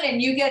done.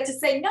 And you get to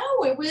say, no,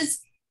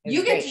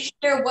 you get great. to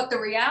share what the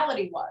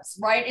reality was,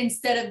 right?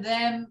 Instead of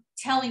them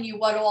telling you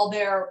what all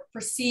their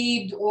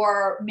perceived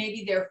or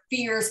maybe their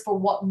fears for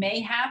what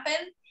may happen.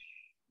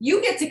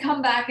 You get to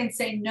come back and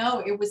say, no,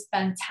 it was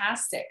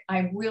fantastic.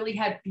 I really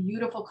had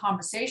beautiful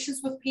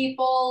conversations with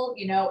people.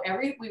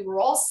 We were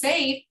all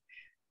safe,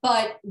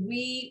 but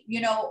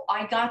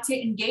I got to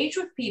engage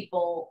with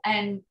people,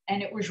 and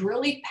it was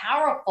really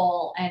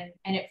powerful, and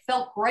it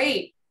felt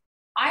great.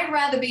 I'd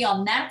rather be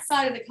on that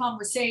side of the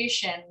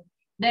conversation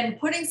than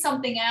putting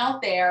something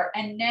out there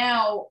and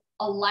now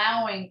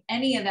allowing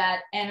any of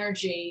that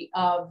energy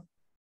of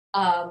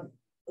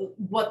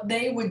what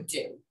they would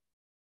do.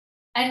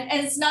 And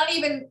it's not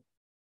even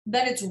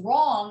that it's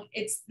wrong,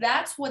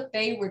 that's what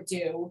they would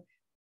do,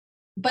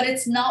 but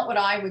it's not what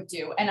I would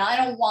do. And I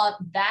don't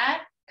want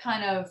that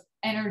kind of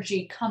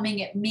energy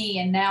coming at me,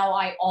 and now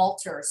I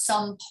alter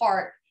some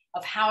part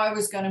of how I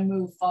was going to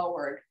move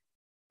forward,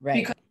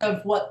 Right. because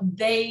of what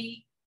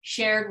they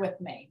shared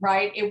with me,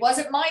 right? It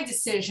wasn't my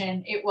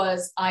decision. It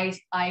was,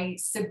 I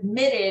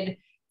submitted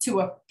to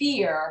a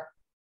fear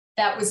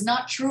that was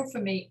not true for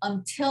me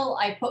until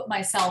I put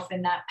myself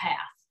in that path.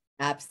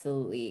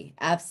 Absolutely.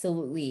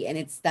 Absolutely.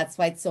 And that's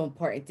why it's so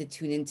important to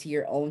tune into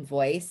your own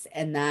voice,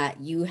 and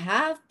that you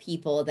have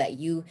people that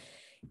you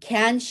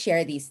can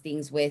share these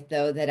things with,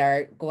 though, that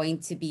are going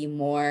to be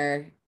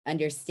more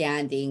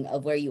understanding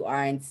of where you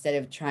are, instead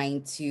of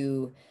trying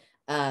to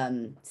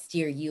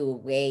steer you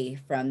away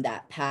from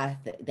that path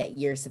that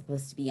you're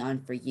supposed to be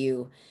on for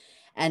you.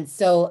 And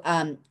so,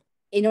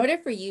 in order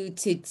for you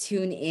to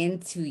tune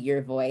into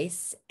your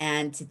voice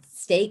and to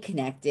stay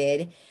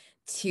connected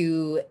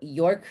to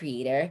your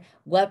creator,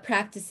 what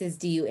practices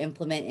do you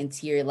implement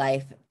into your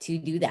life to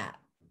do that?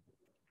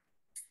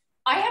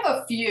 I have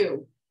a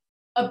few.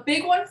 A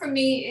big one for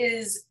me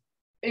is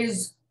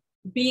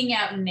being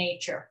out in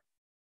nature.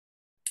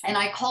 And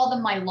I call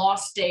them my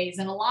lost days.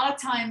 And a lot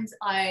of times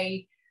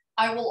I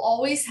will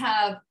always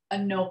have a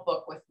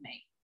notebook with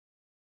me,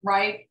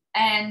 right?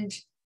 And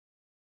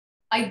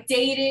I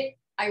date it,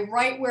 I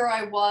write where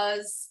I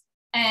was,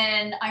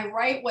 and I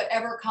write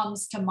whatever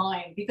comes to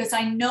mind, because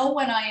I know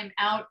when I am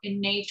out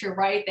in nature,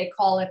 right? They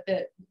call it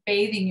the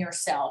bathing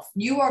yourself.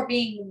 You are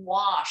being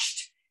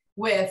washed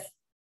with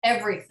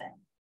everything,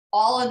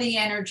 all of the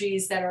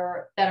energies that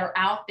are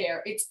out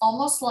there. It's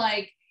almost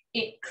like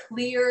it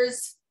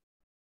clears.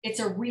 It's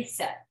a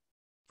reset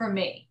for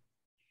me.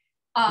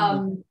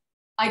 Mhm.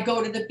 I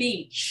go to the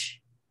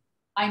beach.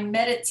 I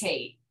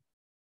meditate.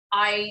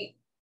 I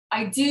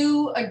I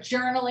do a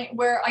journaling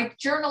where I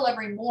journal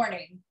every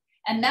morning,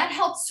 and that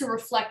helps to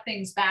reflect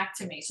things back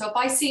to me. So if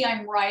I see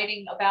I'm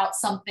writing about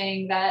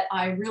something that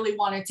I really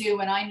want to do,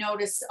 and I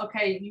notice,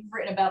 okay, you've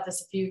written about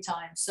this a few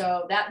times,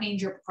 so that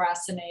means you're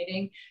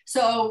procrastinating.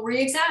 So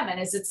re-examine,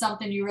 is it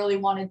something you really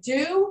want to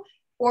do,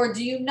 or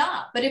do you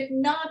not? But if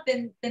not,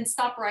 then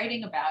stop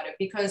writing about it,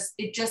 because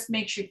it just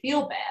makes you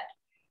feel bad.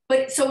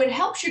 But so it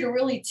helps you to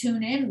really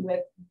tune in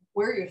with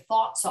where your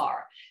thoughts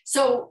are.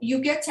 So you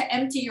get to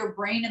empty your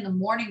brain in the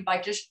morning by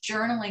just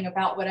journaling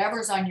about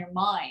whatever's on your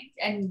mind,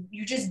 and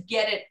you just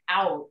get it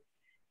out.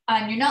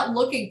 And you're not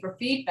looking for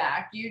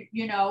feedback.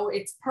 You know,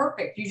 it's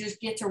perfect. You just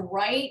get to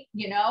write,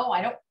 you know.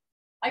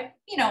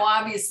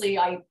 Obviously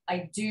I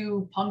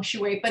do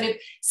punctuate, but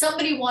if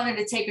somebody wanted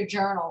to take a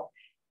journal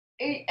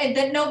and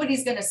that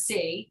nobody's going to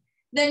see,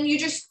 then you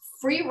just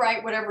free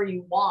write whatever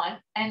you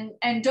want,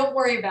 and don't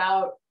worry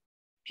about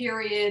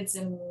periods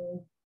and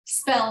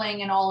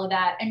spelling and all of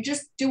that, and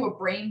just do a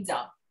brain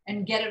dump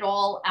and get it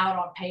all out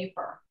on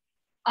paper.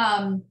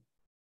 Um,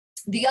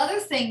 the other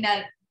thing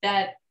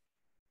that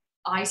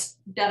I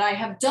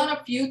have done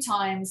a few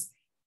times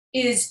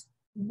is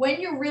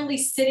when you're really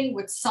sitting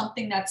with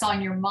something that's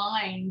on your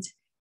mind,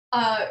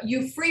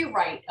 you free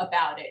write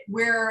about it,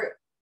 where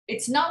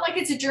it's not like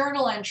it's a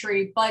journal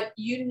entry, but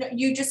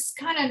you just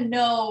kind of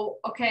know,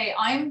 okay,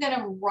 I'm going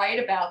to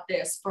write about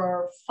this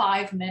for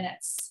 5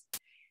 minutes.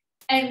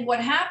 And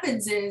what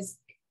happens is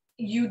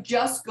you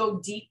just go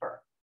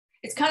deeper.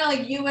 It's kind of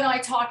like you and I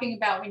talking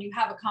about when you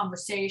have a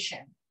conversation.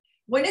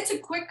 When it's a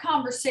quick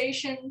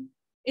conversation,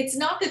 it's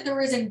not that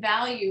there isn't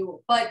value,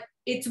 but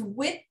it's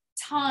with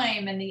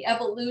time and the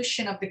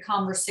evolution of the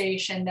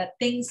conversation that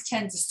things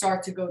tend to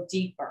start to go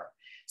deeper.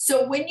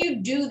 So when you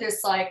do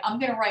this, like, I'm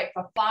going to write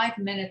for 5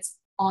 minutes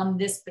on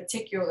this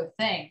particular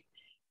thing,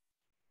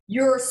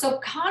 your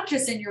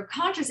subconscious and your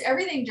conscious,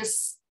 everything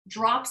just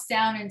drops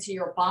down into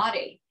your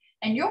body.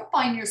 And you'll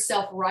find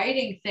yourself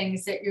writing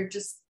things that you're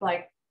just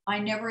like, I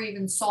never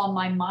even saw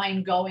my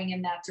mind going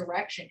in that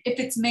direction. If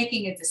it's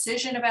making a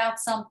decision about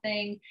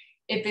something,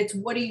 if it's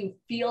what do you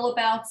feel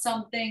about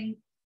something,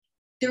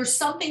 there's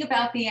something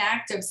about the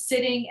act of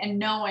sitting and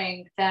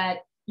knowing that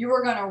you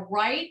are going to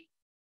write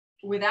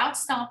without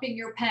stopping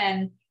your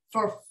pen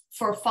for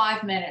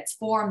 5 minutes,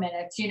 4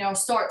 minutes,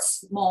 start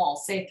small,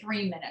 say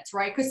 3 minutes,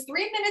 right? Because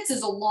 3 minutes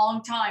is a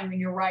long time when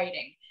you're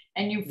writing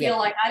and you feel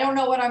like, I don't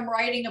know what I'm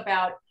writing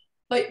about,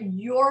 but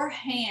your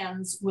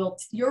hand will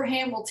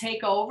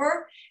take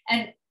over,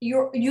 and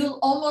you'll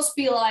almost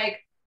be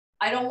like,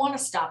 I don't want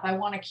to stop. I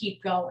want to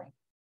keep going.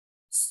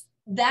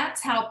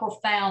 That's how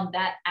profound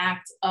that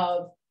act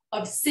of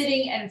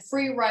sitting and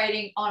free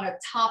writing on a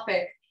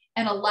topic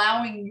and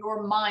allowing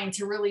your mind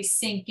to really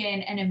sink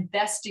in and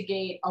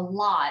investigate a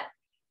lot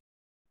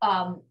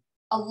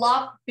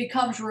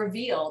becomes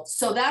revealed.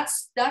 So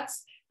those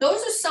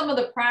are some of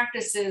the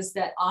practices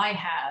that I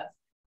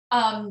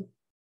have.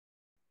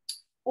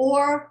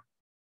 Or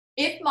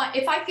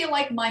if I feel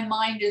like my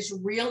mind is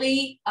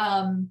really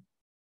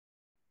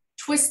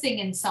twisting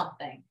in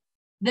something,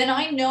 then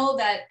I know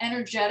that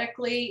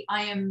energetically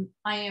I am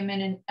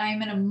in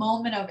a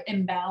moment of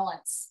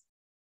imbalance.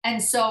 And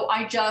so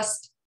I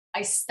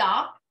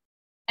stop.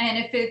 And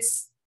if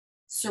it's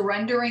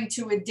surrendering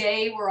to a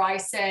day where I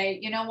say,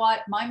 you know what,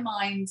 my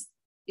mind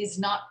is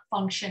not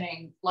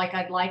functioning like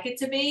I'd like it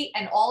to be,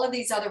 and all of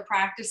these other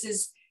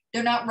practices,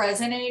 they're not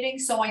resonating.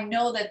 So I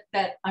know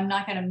that I'm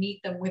not going to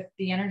meet them with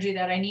the energy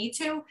that I need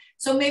to.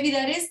 So maybe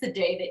that is the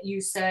day that you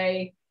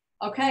say,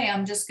 okay,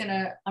 I'm just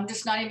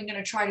not even going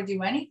to try to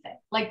do anything.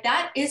 Like,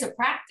 that is a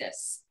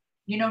practice,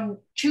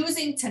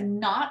 choosing to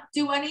not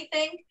do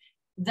anything.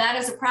 That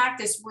is a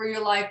practice where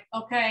you're like,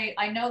 okay,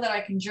 I know that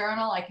I can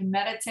journal, I can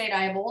meditate,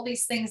 I have all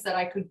these things that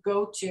I could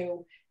go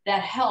to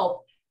that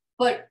help.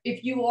 But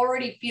if you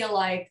already feel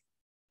like,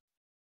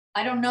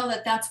 I don't know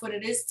that that's what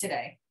it is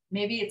today,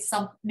 maybe it's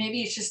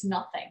just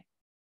nothing,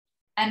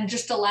 and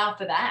just allow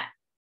for that.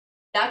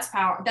 That's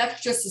power.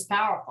 That's just as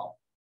powerful.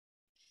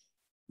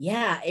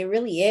 Yeah, it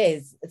really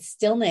is.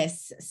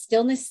 Stillness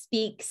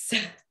speaks.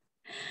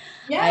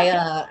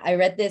 Yeah. I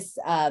read this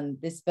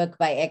book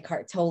by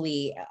Eckhart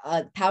Tolle,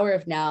 Power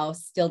of Now,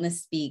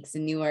 Stillness Speaks,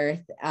 and New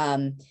Earth.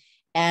 And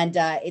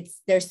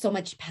there's so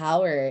much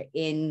power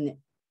in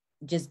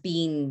just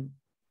being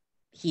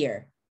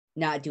here,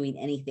 not doing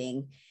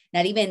anything,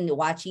 not even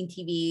watching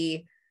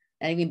TV,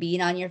 not even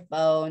being on your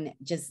phone,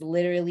 just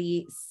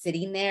literally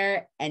sitting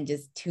there and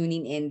just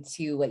tuning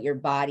into what your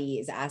body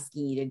is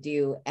asking you to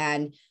do.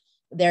 And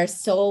there's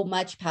so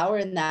much power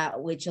in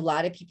that, which a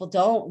lot of people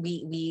don't.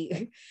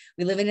 We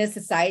live in a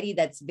society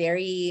that's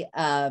very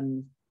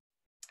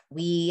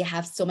we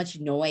have so much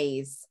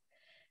noise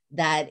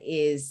that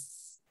is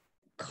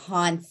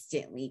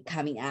constantly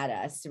coming at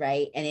us,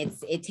 right? And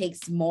it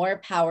takes more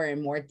power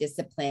and more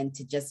discipline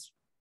to just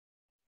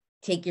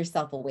take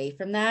yourself away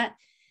from that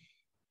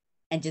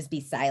and just be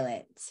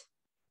silent.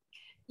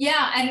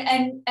 Yeah,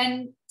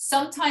 and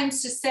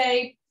sometimes to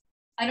say,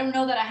 I don't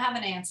know that I have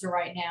an answer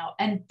right now,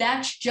 and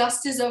that's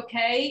just as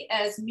okay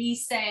as me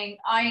saying,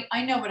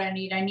 I know what I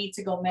need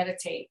to go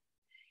meditate.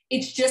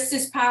 It's just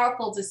as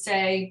powerful to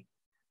say,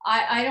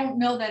 I don't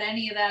know that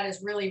any of that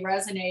is really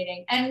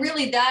resonating. And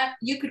really, that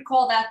you could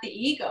call that the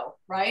ego,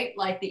 right?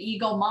 Like the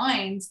ego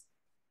mind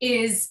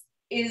is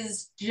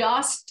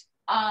just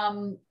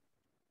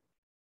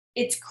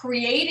it's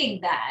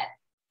creating that.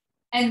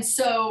 And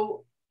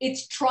so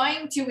it's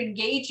trying to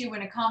engage you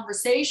in a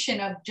conversation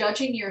of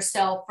judging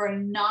yourself for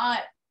not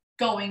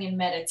going and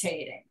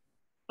meditating.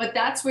 But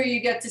that's where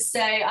you get to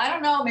say, I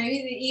don't know,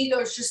 maybe the ego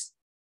is just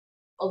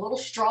a little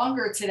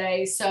stronger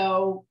today.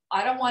 So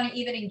I don't want to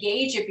even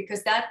engage it,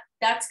 because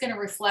that's going to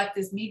reflect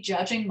as me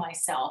judging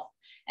myself.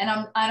 And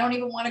I don't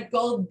even want to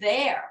go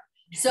there.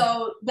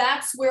 So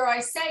that's where I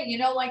say, you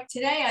know, like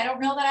today, I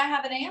don't know that I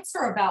have an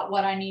answer about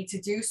what I need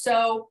to do.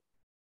 So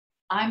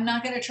I'm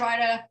not going to try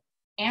to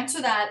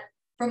answer that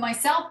for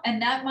myself.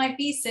 And that might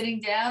be sitting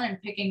down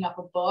and picking up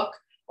a book,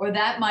 or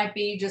that might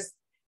be just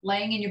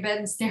laying in your bed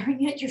and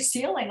staring at your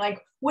ceiling, like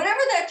whatever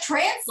that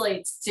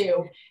translates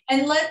to,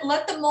 and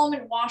let the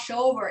moment wash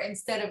over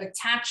instead of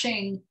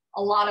attaching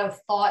a lot of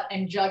thought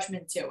and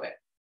judgment to it.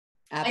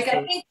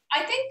 Absolutely. Like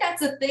I think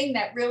that's a thing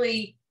that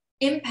really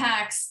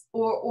impacts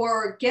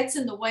or gets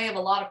in the way of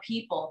a lot of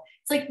people.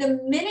 It's like the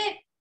minute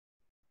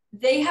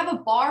they have a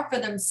bar for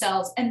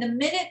themselves and the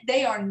minute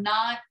they are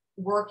not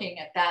working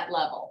at that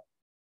level,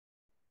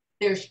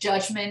 there's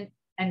judgment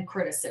and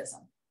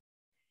criticism.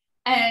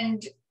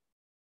 And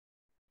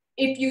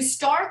if you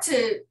start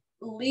to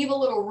leave a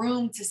little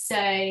room to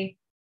say,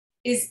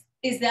 is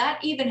that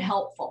even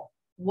helpful?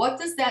 What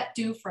does that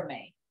do for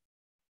me?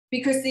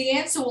 Because the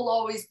answer will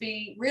always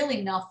be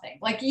really nothing.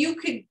 Like you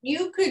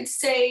could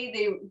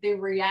say the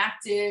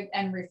reactive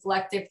and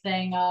reflective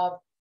thing of,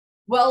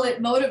 well,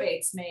 it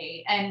motivates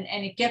me and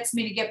it gets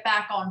me to get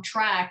back on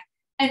track.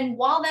 And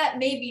while that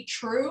may be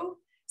true,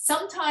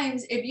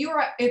 sometimes if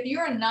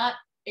you're not,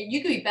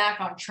 you could be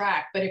back on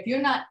track, but if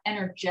you're not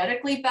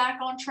energetically back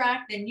on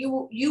track, then you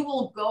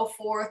will go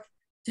forth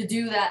to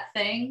do that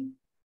thing,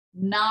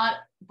 not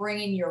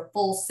bringing your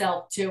full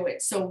self to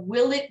it. So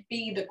will it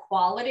be the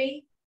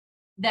quality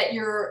that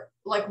you're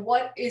like,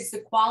 what is the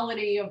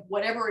quality of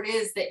whatever it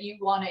is that you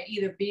want to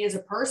either be as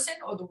a person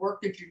or the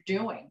work that you're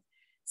doing?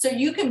 So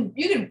you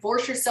can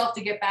force yourself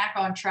to get back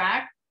on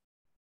track.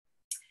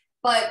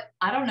 But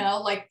I don't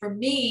know, like for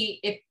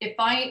me, if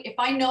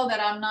I know that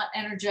I'm not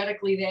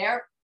energetically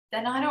there,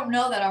 then I don't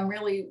know that I'm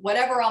really,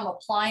 whatever I'm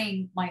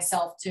applying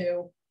myself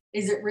to,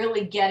 is it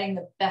really getting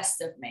the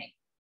best of me?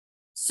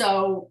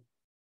 So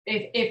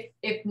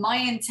if my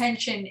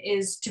intention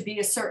is to be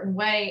a certain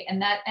way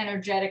and that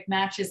energetic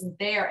match isn't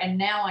there, and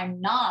now I'm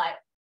not,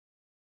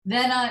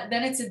 then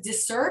it's a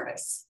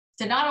disservice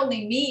to not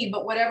only me,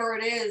 but whatever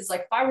it is.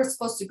 Like if I were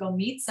supposed to go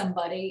meet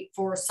somebody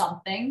for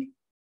something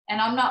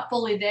and I'm not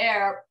fully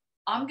there,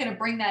 I'm going to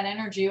bring that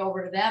energy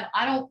over to them.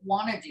 I don't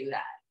want to do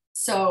that.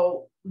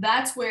 So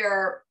that's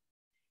where,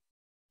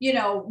 you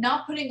know,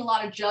 not putting a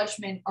lot of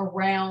judgment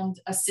around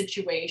a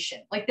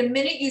situation. Like the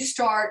minute you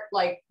start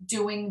like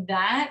doing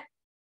that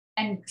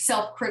and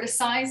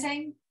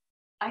self-criticizing,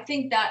 I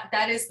think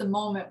that is the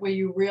moment where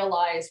you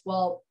realize,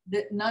 well,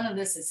 none of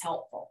this is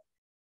helpful.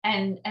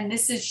 And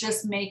this is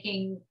just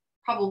making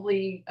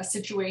probably a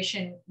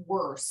situation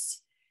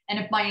worse. And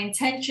if my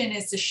intention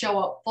is to show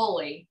up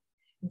fully,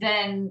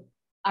 then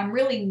I'm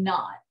really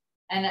not.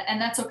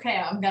 And that's okay.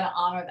 I'm going to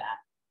honor that.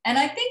 And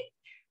I think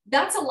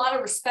that's a lot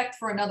of respect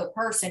for another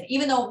person,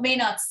 even though it may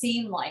not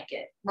seem like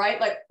it,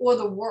 right? Like, or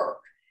the work.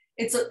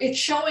 It's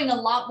showing a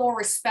lot more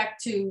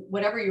respect to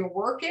whatever your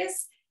work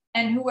is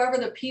and whoever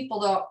the people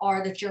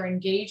that you're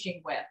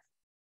engaging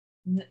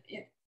with.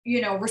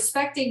 You know,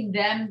 respecting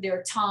them,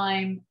 their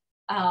time,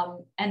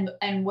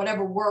 and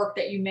whatever work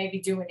that you may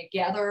be doing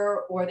together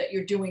or that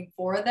you're doing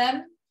for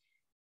them.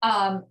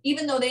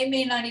 Even though they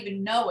may not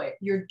even know it,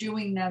 you're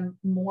doing them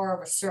more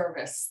of a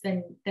service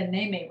than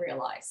they may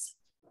realize.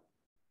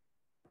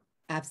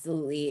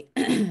 Absolutely.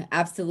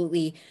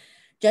 Absolutely.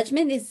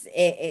 Judgment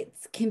it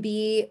can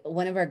be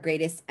one of our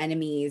greatest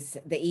enemies.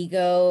 The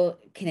ego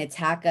can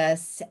attack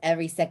us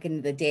every second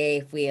of the day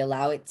if we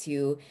allow it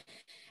to.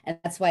 And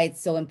that's why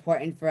it's so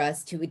important for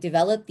us to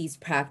develop these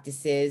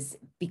practices,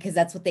 because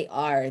that's what they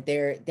are.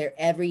 They're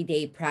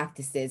everyday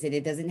practices, and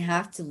it doesn't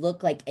have to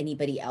look like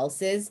anybody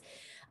else's.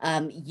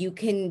 You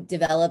can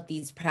develop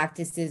these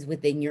practices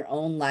within your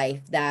own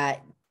life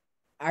that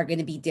are going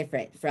to be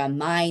different from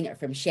mine or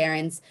from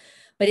Sharon's.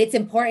 But it's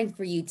important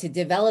for you to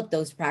develop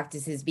those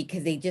practices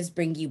because they just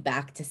bring you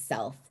back to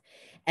self.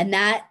 And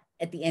that,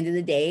 at the end of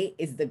the day,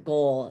 is the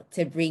goal,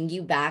 to bring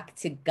you back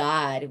to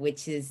God,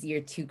 which is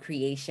your true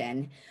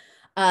creation.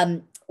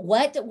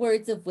 What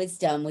words of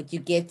wisdom would you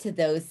give to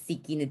those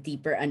seeking a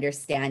deeper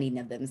understanding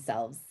of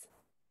themselves?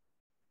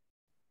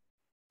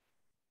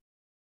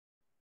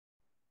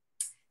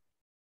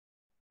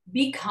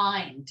 Be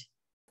kind.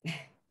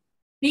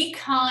 Be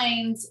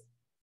kind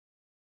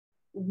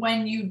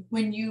when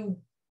you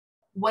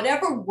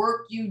whatever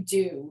work you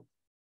do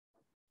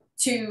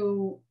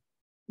to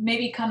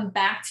maybe come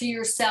back to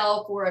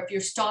yourself, or if you're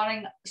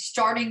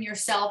starting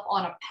yourself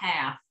on a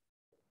path,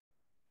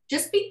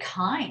 just be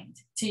kind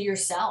to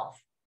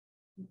yourself,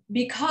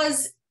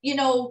 because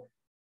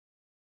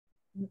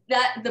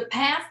that the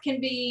path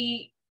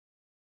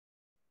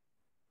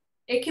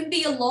it can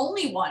be a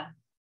lonely one,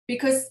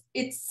 because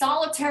it's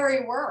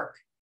solitary work.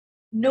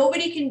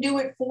 Nobody can do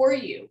it for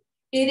you.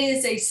 It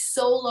is a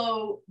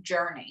solo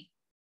journey.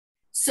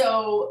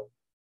 So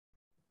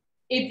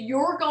if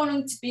you're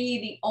going to be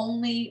the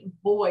only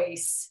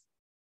voice,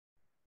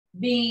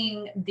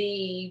 being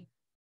the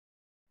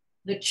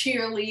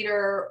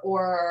cheerleader,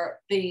 or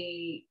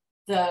the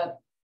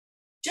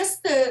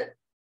just the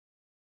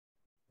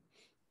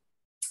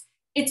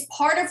it's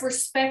part of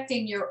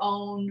respecting your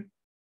own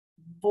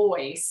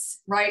voice,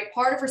 right?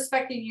 Part of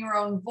respecting your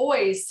own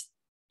voice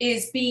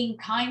is being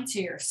kind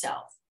to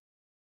yourself,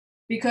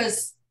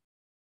 because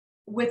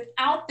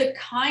without the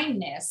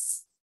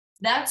kindness,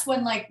 that's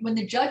when, like, when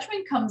the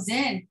judgment comes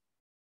in,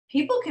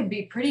 people can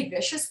be pretty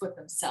vicious with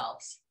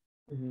themselves.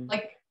 Mm-hmm.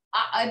 Like,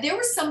 there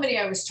was somebody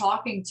I was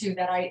talking to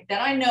that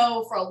I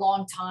know for a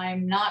long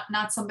time,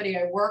 not somebody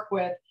I work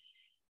with,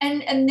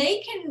 and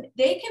they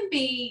can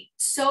be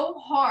so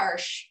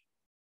harsh.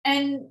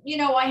 And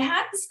I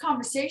had this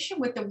conversation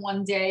with them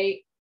one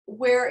day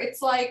where it's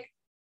like,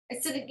 I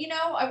said,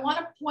 I want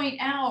to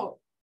point out,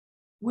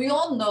 we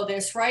all know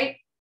this, right?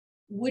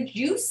 Would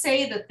you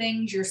say the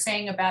things you're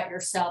saying about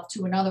yourself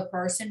to another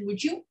person?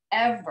 Would you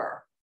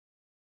ever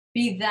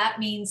be that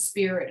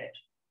mean-spirited?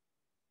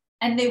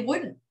 And they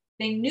wouldn't.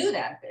 They knew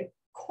that. Of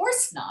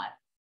course not.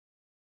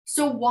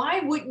 So why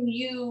wouldn't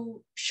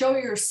you show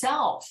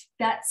yourself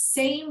that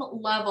same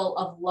level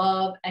of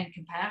love and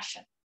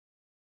compassion?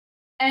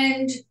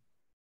 And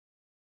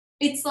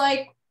it's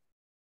like,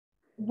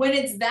 when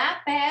it's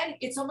that bad,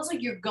 it's almost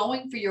like you're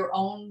going for your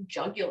own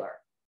jugular.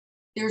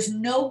 There's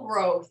no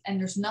growth, and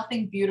there's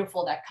nothing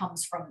beautiful that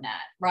comes from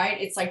that,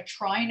 right? It's like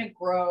trying to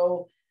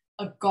grow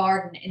a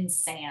garden in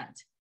sand.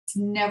 It's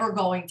never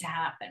going to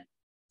happen.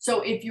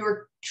 So if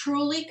you're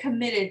truly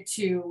committed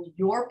to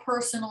your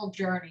personal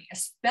journey,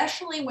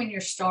 especially when you're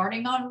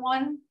starting on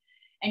one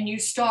and you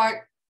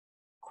start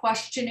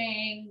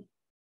questioning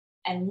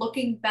and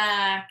looking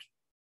back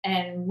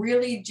and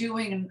really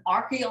doing an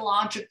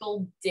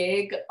archaeological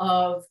dig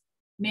of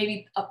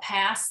maybe a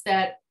past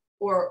that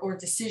or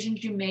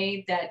decisions you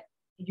made that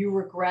you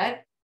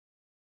regret,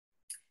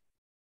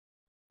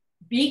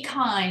 be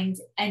kind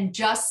and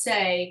just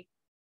say,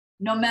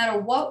 no matter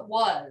what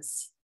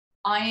was,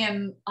 I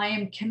am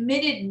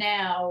committed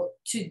now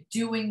to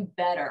doing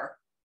better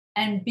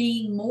and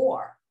being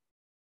more.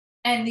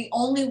 And the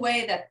only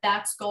way that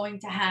that's going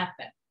to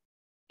happen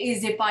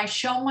is if I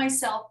show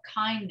myself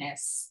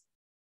kindness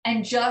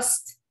and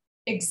just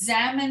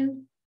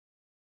examine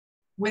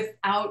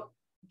without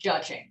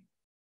judging,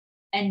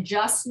 and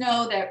just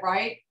know that,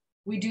 right,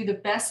 we do the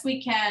best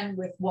we can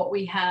with what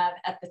we have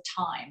at the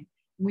time.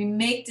 We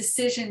make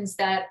decisions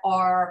that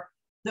are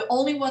the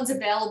only ones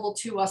available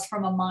to us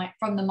from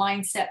the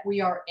mindset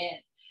we are in.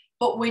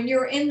 But when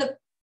you're in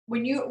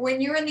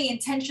the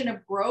intention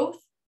of growth,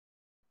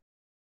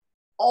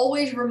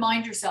 always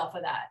remind yourself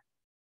of that.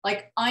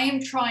 Like, I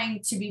am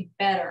trying to be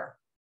better.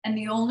 And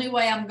the only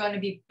way I'm going to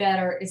be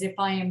better is if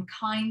I am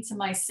kind to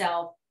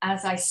myself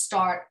as I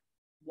start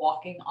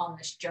walking on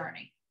this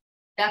journey.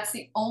 That's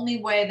the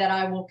only way that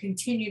I will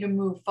continue to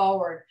move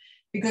forward,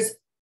 because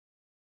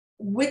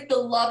with the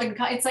love and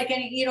it's like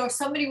if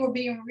somebody were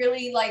being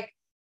really like,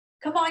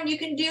 come on, you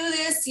can do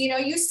this.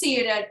 You see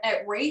it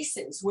at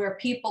races where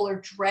people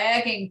are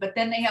dragging, but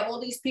then they have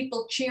all these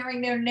people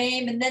cheering their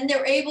name, and then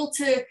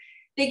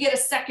they get a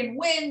second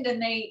wind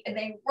and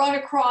they run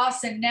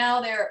across, and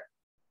now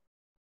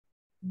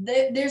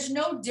there's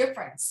no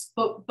difference,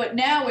 but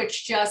now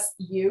it's just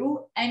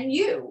you.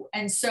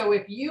 And so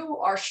if you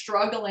are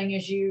struggling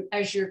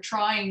as you're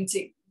trying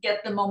to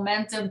get the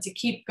momentum to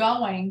keep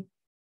going,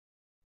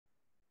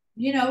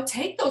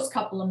 take those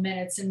couple of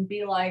minutes and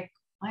be like,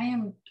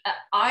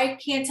 I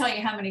can't tell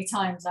you how many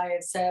times I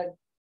have said,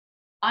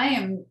 I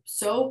am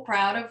so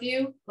proud of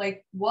you.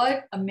 Like,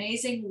 what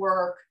amazing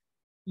work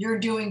you're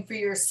doing for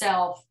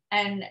yourself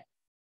and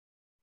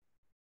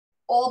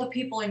all the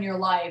people in your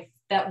life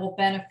that will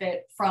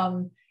benefit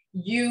from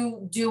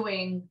you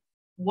doing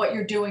what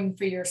you're doing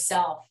for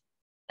yourself.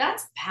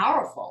 That's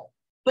powerful,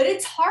 but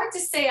it's hard to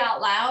say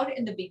out loud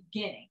in the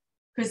beginning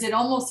because it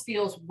almost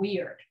feels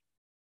weird.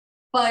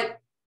 But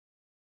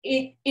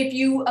if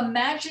you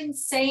imagine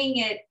saying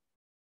it,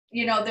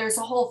 there's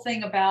a whole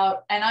thing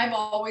about, and I've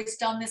always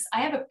done this.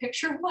 I have a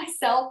picture of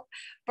myself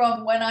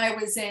from when I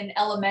was in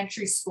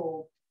elementary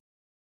school.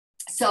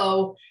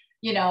 So,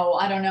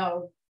 I don't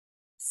know,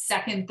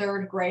 second,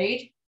 third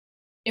grade.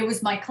 it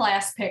was my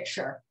class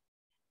picture.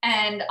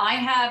 And I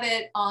have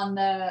it on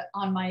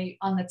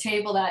the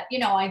table that, you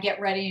know, I get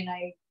ready and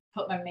I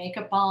put my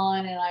makeup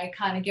on and I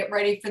kind of get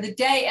ready for the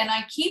day, and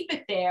I keep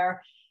it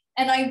there.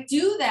 And I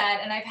do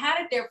that, and I've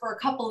had it there for a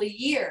couple of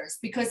years,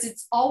 because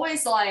it's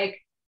always like,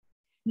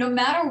 no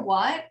matter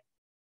what,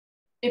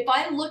 if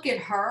I look at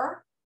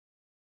her,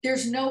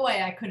 there's no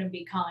way I couldn't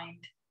be kind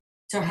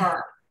to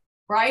her,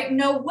 right?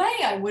 No way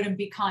I wouldn't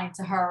be kind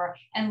to her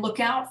and look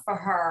out for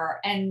her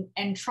and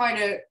try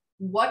to,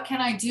 what can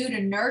I do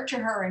to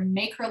nurture her and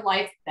make her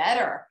life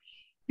better?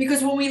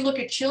 Because when we look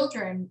at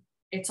children,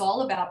 it's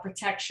all about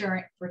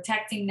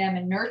protecting them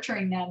and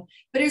nurturing them.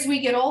 But as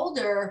we get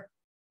older,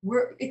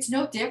 it's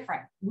no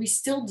different. We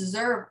still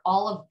deserve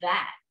all of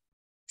that.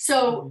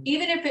 So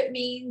even if it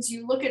means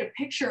you look at a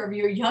picture of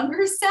your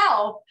younger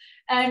self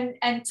and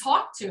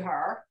talk to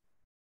her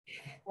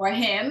or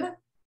him,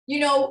 you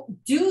know,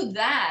 do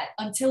that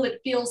until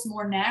it feels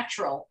more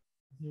natural.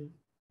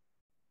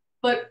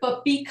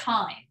 But be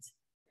kind.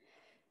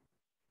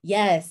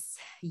 Yes,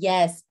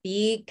 yes,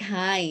 be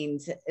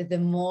kind. The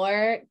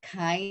more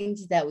kind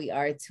that we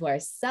are to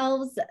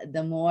ourselves,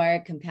 the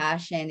more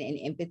compassion and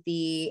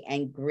empathy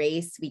and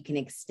grace we can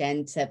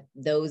extend to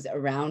those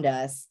around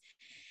us.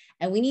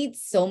 And we need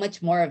so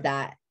much more of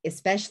that,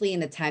 especially in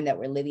the time that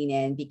we're living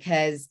in,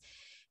 because,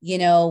 you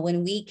know,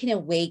 when we can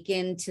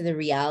awaken to the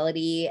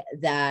reality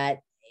that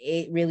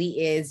it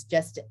really is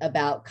just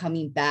about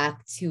coming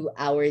back to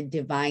our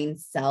divine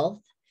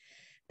self,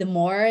 the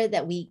more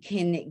that we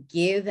can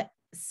give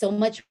so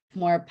much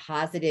more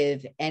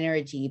positive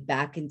energy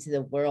back into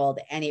the world.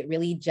 And it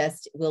really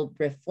just will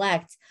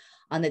reflect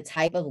on the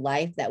type of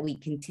life that we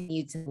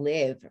continue to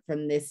live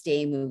from this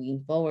day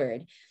moving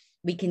forward.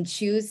 We can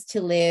choose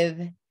to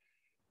live,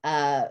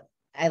 I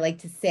like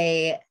to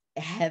say,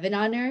 heaven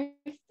on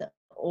earth,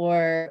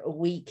 or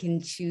we can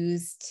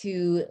choose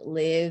to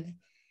live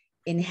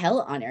in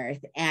hell on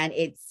earth. And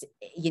it's,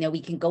 you know,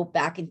 we can go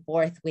back and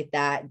forth with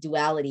that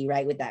duality,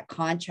 right? With that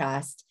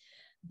contrast.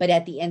 But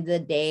at the end of the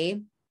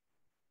day,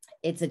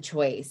 it's a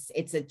choice.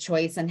 It's a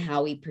choice on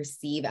how we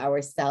perceive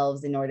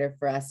ourselves in order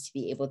for us to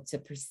be able to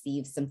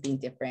perceive something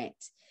different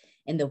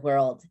in the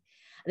world.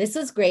 This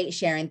was great,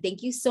 Sharon.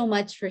 Thank you so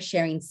much for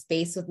sharing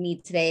space with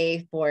me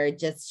today, for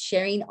just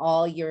sharing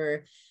all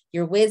your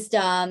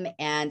wisdom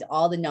and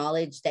all the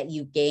knowledge that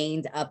you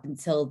gained up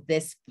until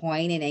this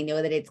point. And I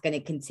know that it's going to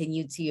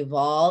continue to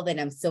evolve. And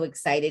I'm so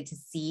excited to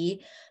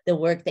see the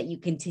work that you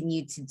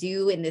continue to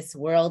do in this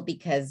world,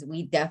 because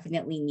we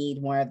definitely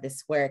need more of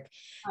this work.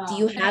 Do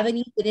you have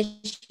any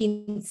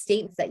finishing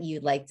statements that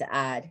you'd like to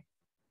add?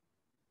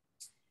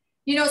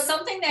 You know,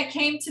 something that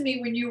came to me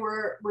when you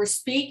were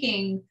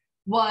speaking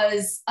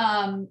was,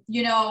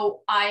 you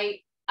know, I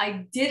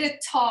did a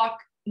talk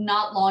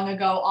not long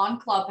ago on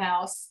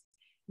Clubhouse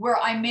where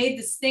I made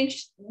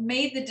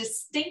the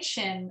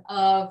distinction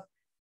of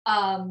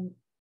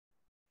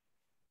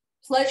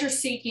pleasure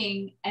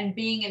seeking and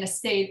being in a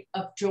state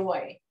of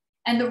joy.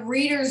 And the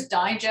Reader's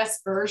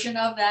Digest version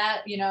of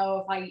that, you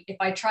know, if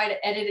I try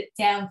to edit it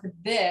down for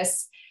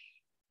this,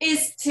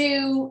 is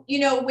to, you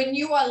know, when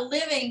you are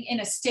living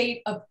in a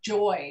state of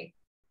joy,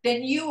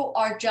 then you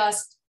are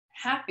just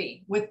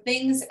happy with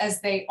things as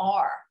they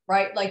are,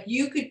 right? Like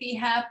you could be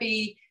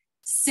happy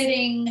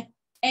sitting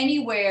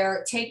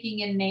anywhere, taking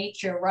in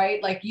nature,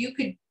 right? Like you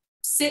could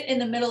sit in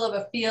the middle of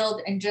a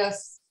field and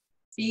just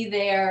be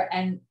there,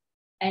 and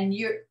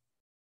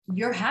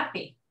you're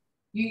happy.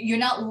 You're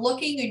not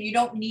looking, and you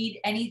don't need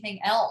anything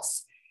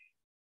else.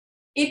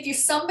 If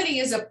somebody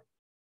is a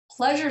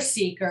pleasure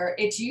seeker,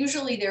 it's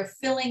usually they're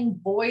filling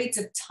voids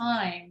of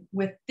time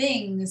with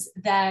things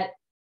that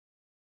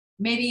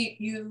maybe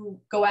you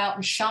go out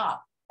and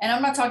shop. And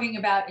I'm not talking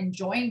about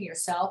enjoying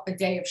yourself a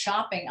day of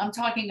shopping. I'm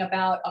talking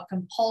about a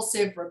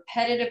compulsive,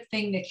 repetitive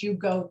thing that you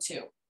go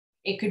to.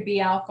 It could be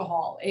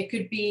alcohol. It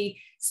could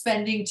be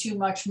spending too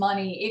much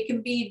money. It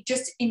can be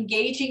just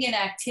engaging in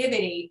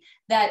activity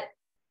that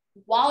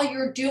while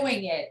you're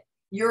doing it,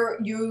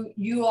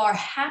 you are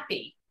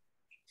happy,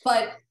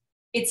 but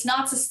it's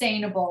not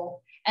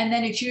sustainable. And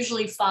then it's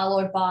usually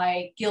followed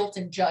by guilt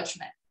and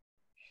judgment.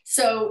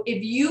 So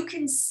if you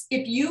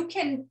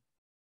can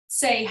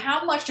say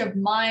how much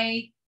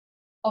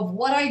of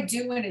what I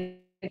do in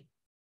it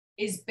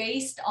is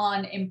based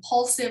on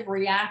impulsive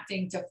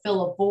reacting to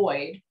fill a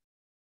void,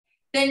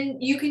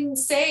 then you can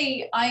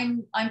say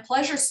I'm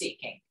pleasure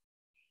seeking.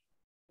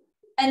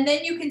 And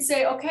then you can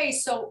say, okay,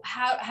 so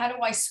how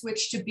do I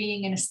switch to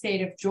being in a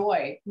state of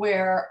joy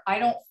where I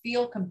don't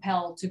feel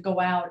compelled to go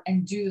out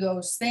and do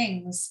those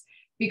things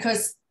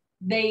because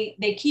they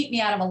keep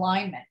me out of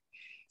alignment.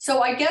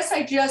 So I guess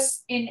I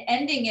just, in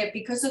ending it,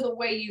 because of the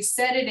way you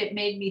said it, it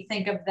made me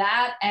think of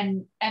that.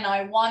 And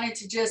I wanted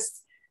to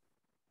just,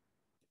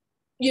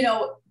 you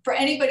know, for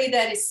anybody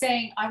that is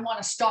saying, I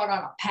want to start on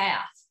a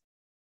path,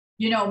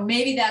 you know,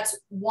 maybe that's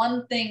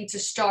one thing to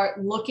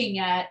start looking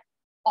at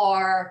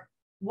are,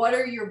 what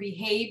are your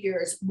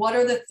behaviors? What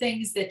are the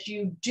things that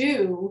you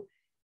do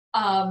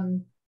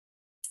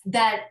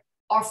that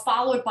are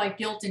followed by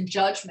guilt and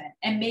judgment?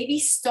 And maybe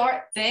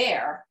start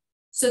there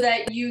so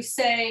that you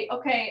say,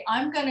 okay,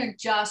 I'm going to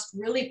just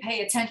really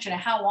pay attention to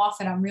how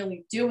often I'm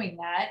really doing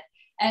that.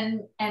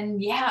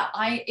 And yeah,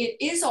 it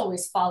is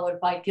always followed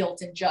by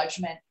guilt and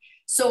judgment.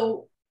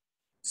 So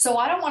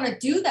I don't want to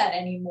do that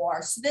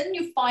anymore. So then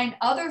you find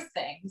other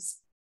things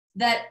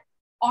that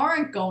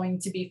aren't going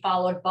to be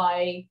followed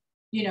by,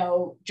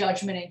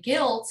 judgment and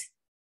guilt,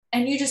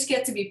 and you just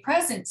get to be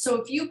present.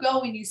 So if you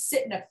go and you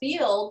sit in a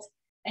field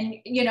and,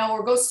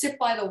 or go sit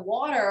by the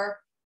water,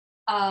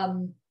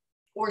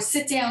 or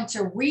sit down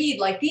to read,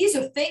 like these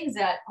are things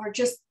that are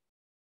just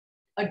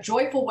a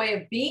joyful way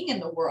of being in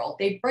the world.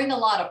 They bring a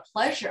lot of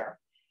pleasure.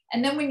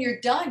 And then when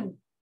you're done,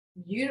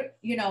 you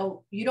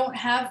don't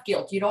have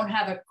guilt. You don't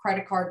have a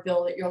credit card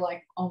bill that you're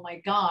like, oh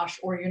my gosh,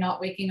 or you're not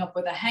waking up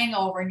with a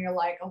hangover and you're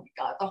like, oh my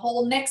God, the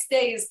whole next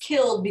day is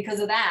killed because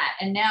of that.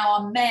 And now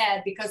I'm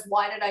mad because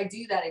why did I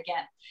do that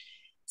again?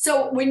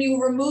 So when you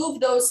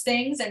remove those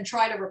things and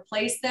try to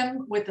replace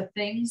them with the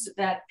things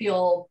that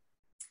feel,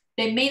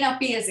 they may not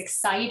be as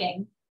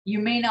exciting, you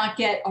may not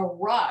get a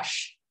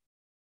rush,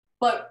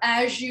 but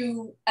as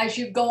you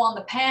go on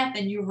the path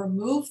and you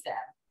remove them,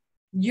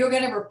 you're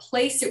going to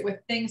replace it with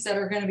things that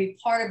are going to be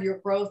part of your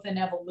growth and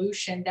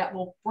evolution that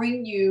will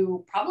bring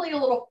you probably a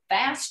little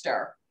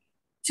faster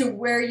to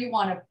where you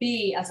want to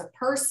be as a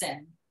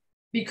person,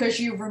 because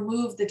you've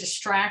removed the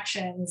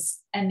distractions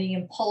and the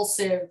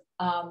impulsive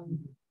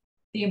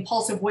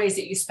ways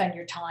that you spend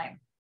your time.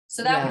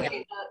 So that would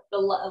be the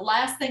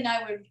last thing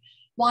I would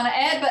want to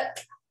add.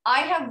 But I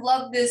have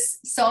loved this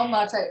so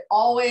much.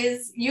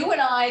 You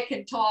and I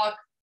can talk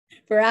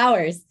for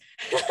hours.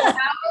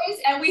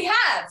 And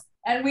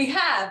we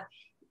have.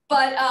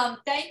 But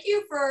thank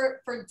you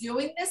for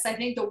doing this. I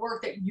think the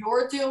work that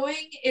you're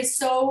doing is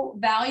so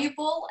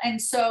valuable.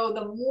 And so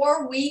the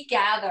more we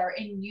gather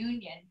in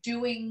union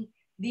doing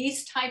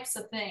these types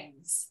of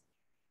things,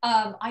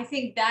 I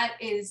think that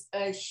is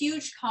a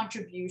huge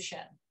contribution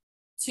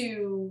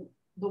to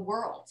the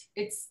world.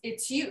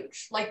 It's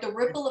huge. Like the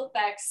ripple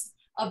effects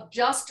of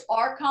just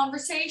our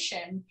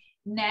conversation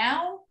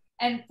now,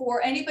 and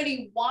for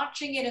anybody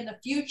watching it in the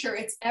future,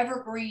 it's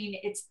evergreen.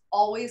 It's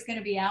always going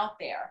to be out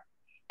there.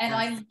 And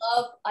yes.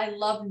 I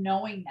love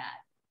knowing that.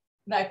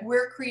 Like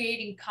we're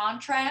creating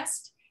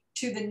contrast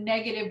to the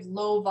negative,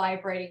 low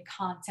vibrating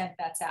content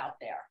that's out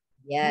there.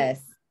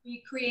 Yes.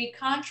 We create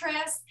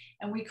contrast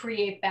and we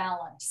create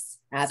balance.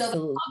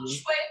 Absolutely. So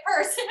the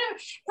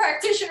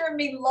practitioner in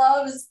me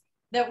loves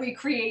that we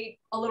create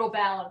a little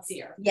balance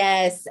here.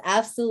 Yes,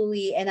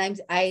 absolutely. And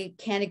I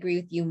can't agree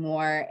with you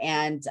more.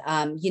 And,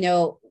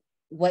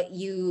 what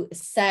you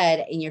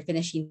said in your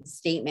finishing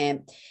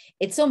statement,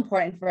 it's so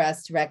important for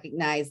us to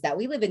recognize that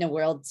we live in a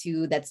world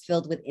too that's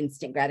filled with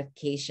instant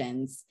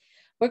gratifications.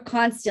 We're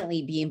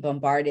constantly being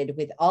bombarded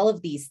with all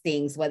of these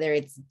things, whether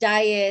it's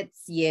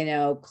diets,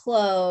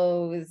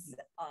 clothes,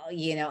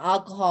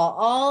 alcohol,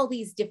 all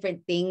these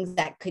different things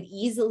that could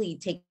easily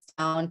take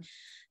down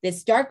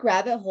this dark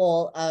rabbit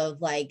hole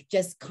of like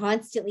just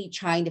constantly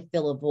trying to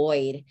fill a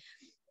void.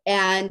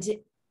 And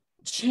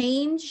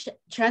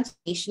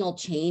transformational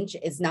change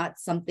is not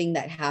something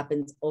that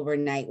happens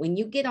overnight. When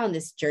you get on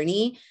this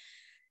journey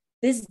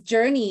is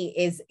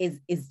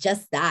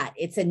just that.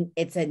 It's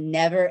a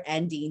never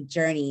ending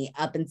journey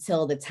up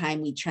until the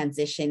time we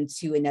transition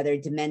to another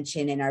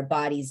dimension and our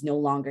body's no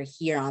longer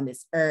here on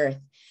this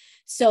earth.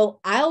 So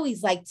I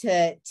always like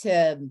to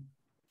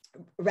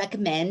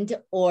recommend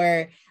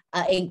or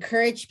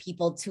encourage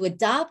people to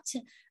adopt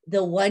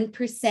the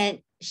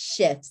 1%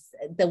 shifts,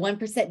 the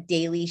 1%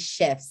 daily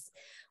shifts,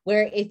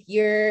 where if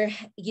you're,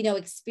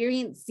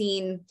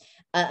 experiencing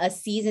a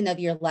season of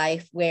your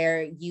life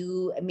where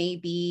you may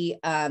be,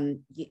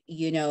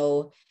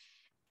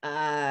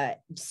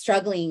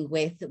 struggling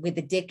with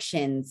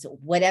addictions,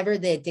 whatever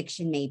the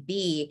addiction may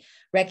be,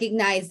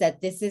 recognize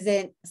that this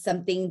isn't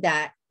something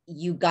that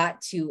you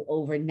got to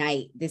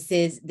overnight.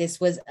 This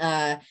was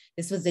a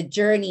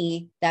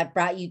journey that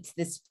brought you to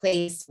this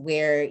place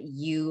where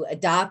you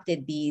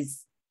adopted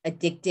these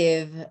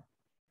addictive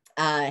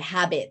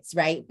habits,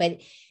 right?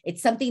 But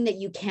it's something that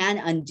you can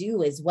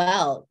undo as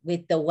well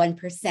with the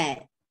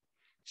 1%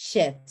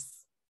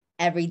 shifts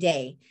every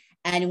day.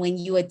 And when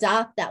you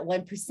adopt that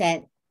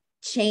 1%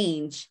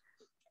 change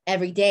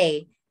every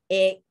day,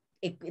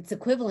 it's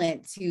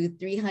equivalent to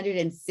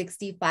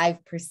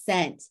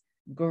 365%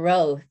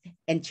 growth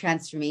and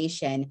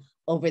transformation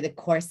over the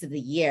course of the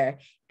year.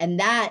 And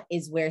that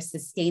is where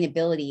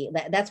sustainability,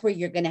 that's where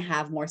you're going to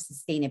have more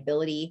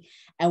sustainability,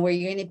 and where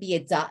you're going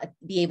to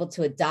be able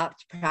to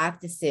adopt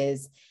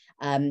practices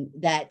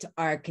that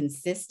are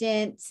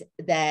consistent,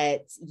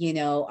 that,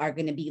 are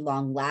going to be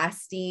long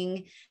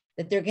lasting,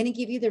 that they're going to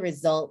give you the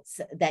results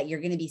that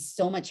you're going to be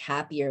so much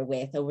happier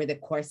with over the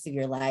course of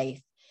your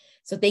life.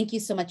 So thank you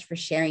so much for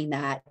sharing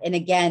that. And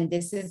again,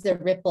 this is the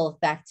ripple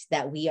effect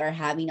that we are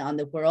having on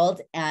the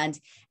world, and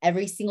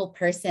every single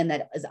person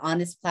that is on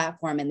this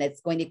platform and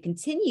that's going to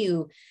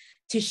continue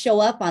to show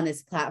up on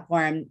this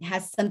platform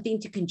has something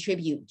to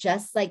contribute,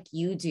 just like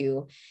you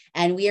do.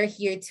 And we are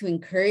here to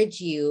encourage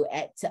you,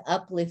 to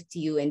uplift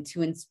you, and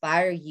to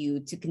inspire you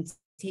to continue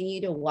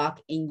continue to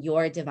walk in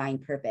your divine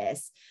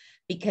purpose,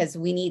 because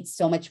we need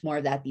so much more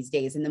of that these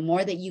days. And the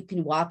more that you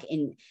can walk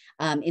in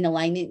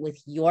alignment with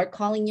your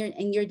calling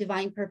and your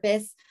divine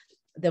purpose,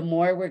 the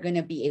more we're going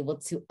to be able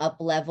to up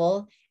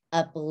level,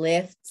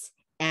 uplift,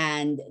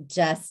 and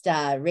just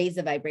raise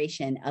the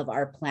vibration of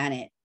our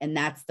planet. And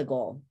that's the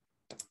goal.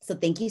 So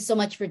thank you so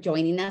much for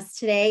joining us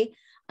today.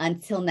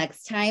 Until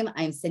next time,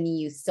 I'm sending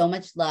you so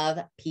much love,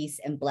 peace,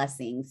 and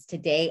blessings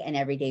today and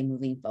every day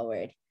moving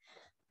forward.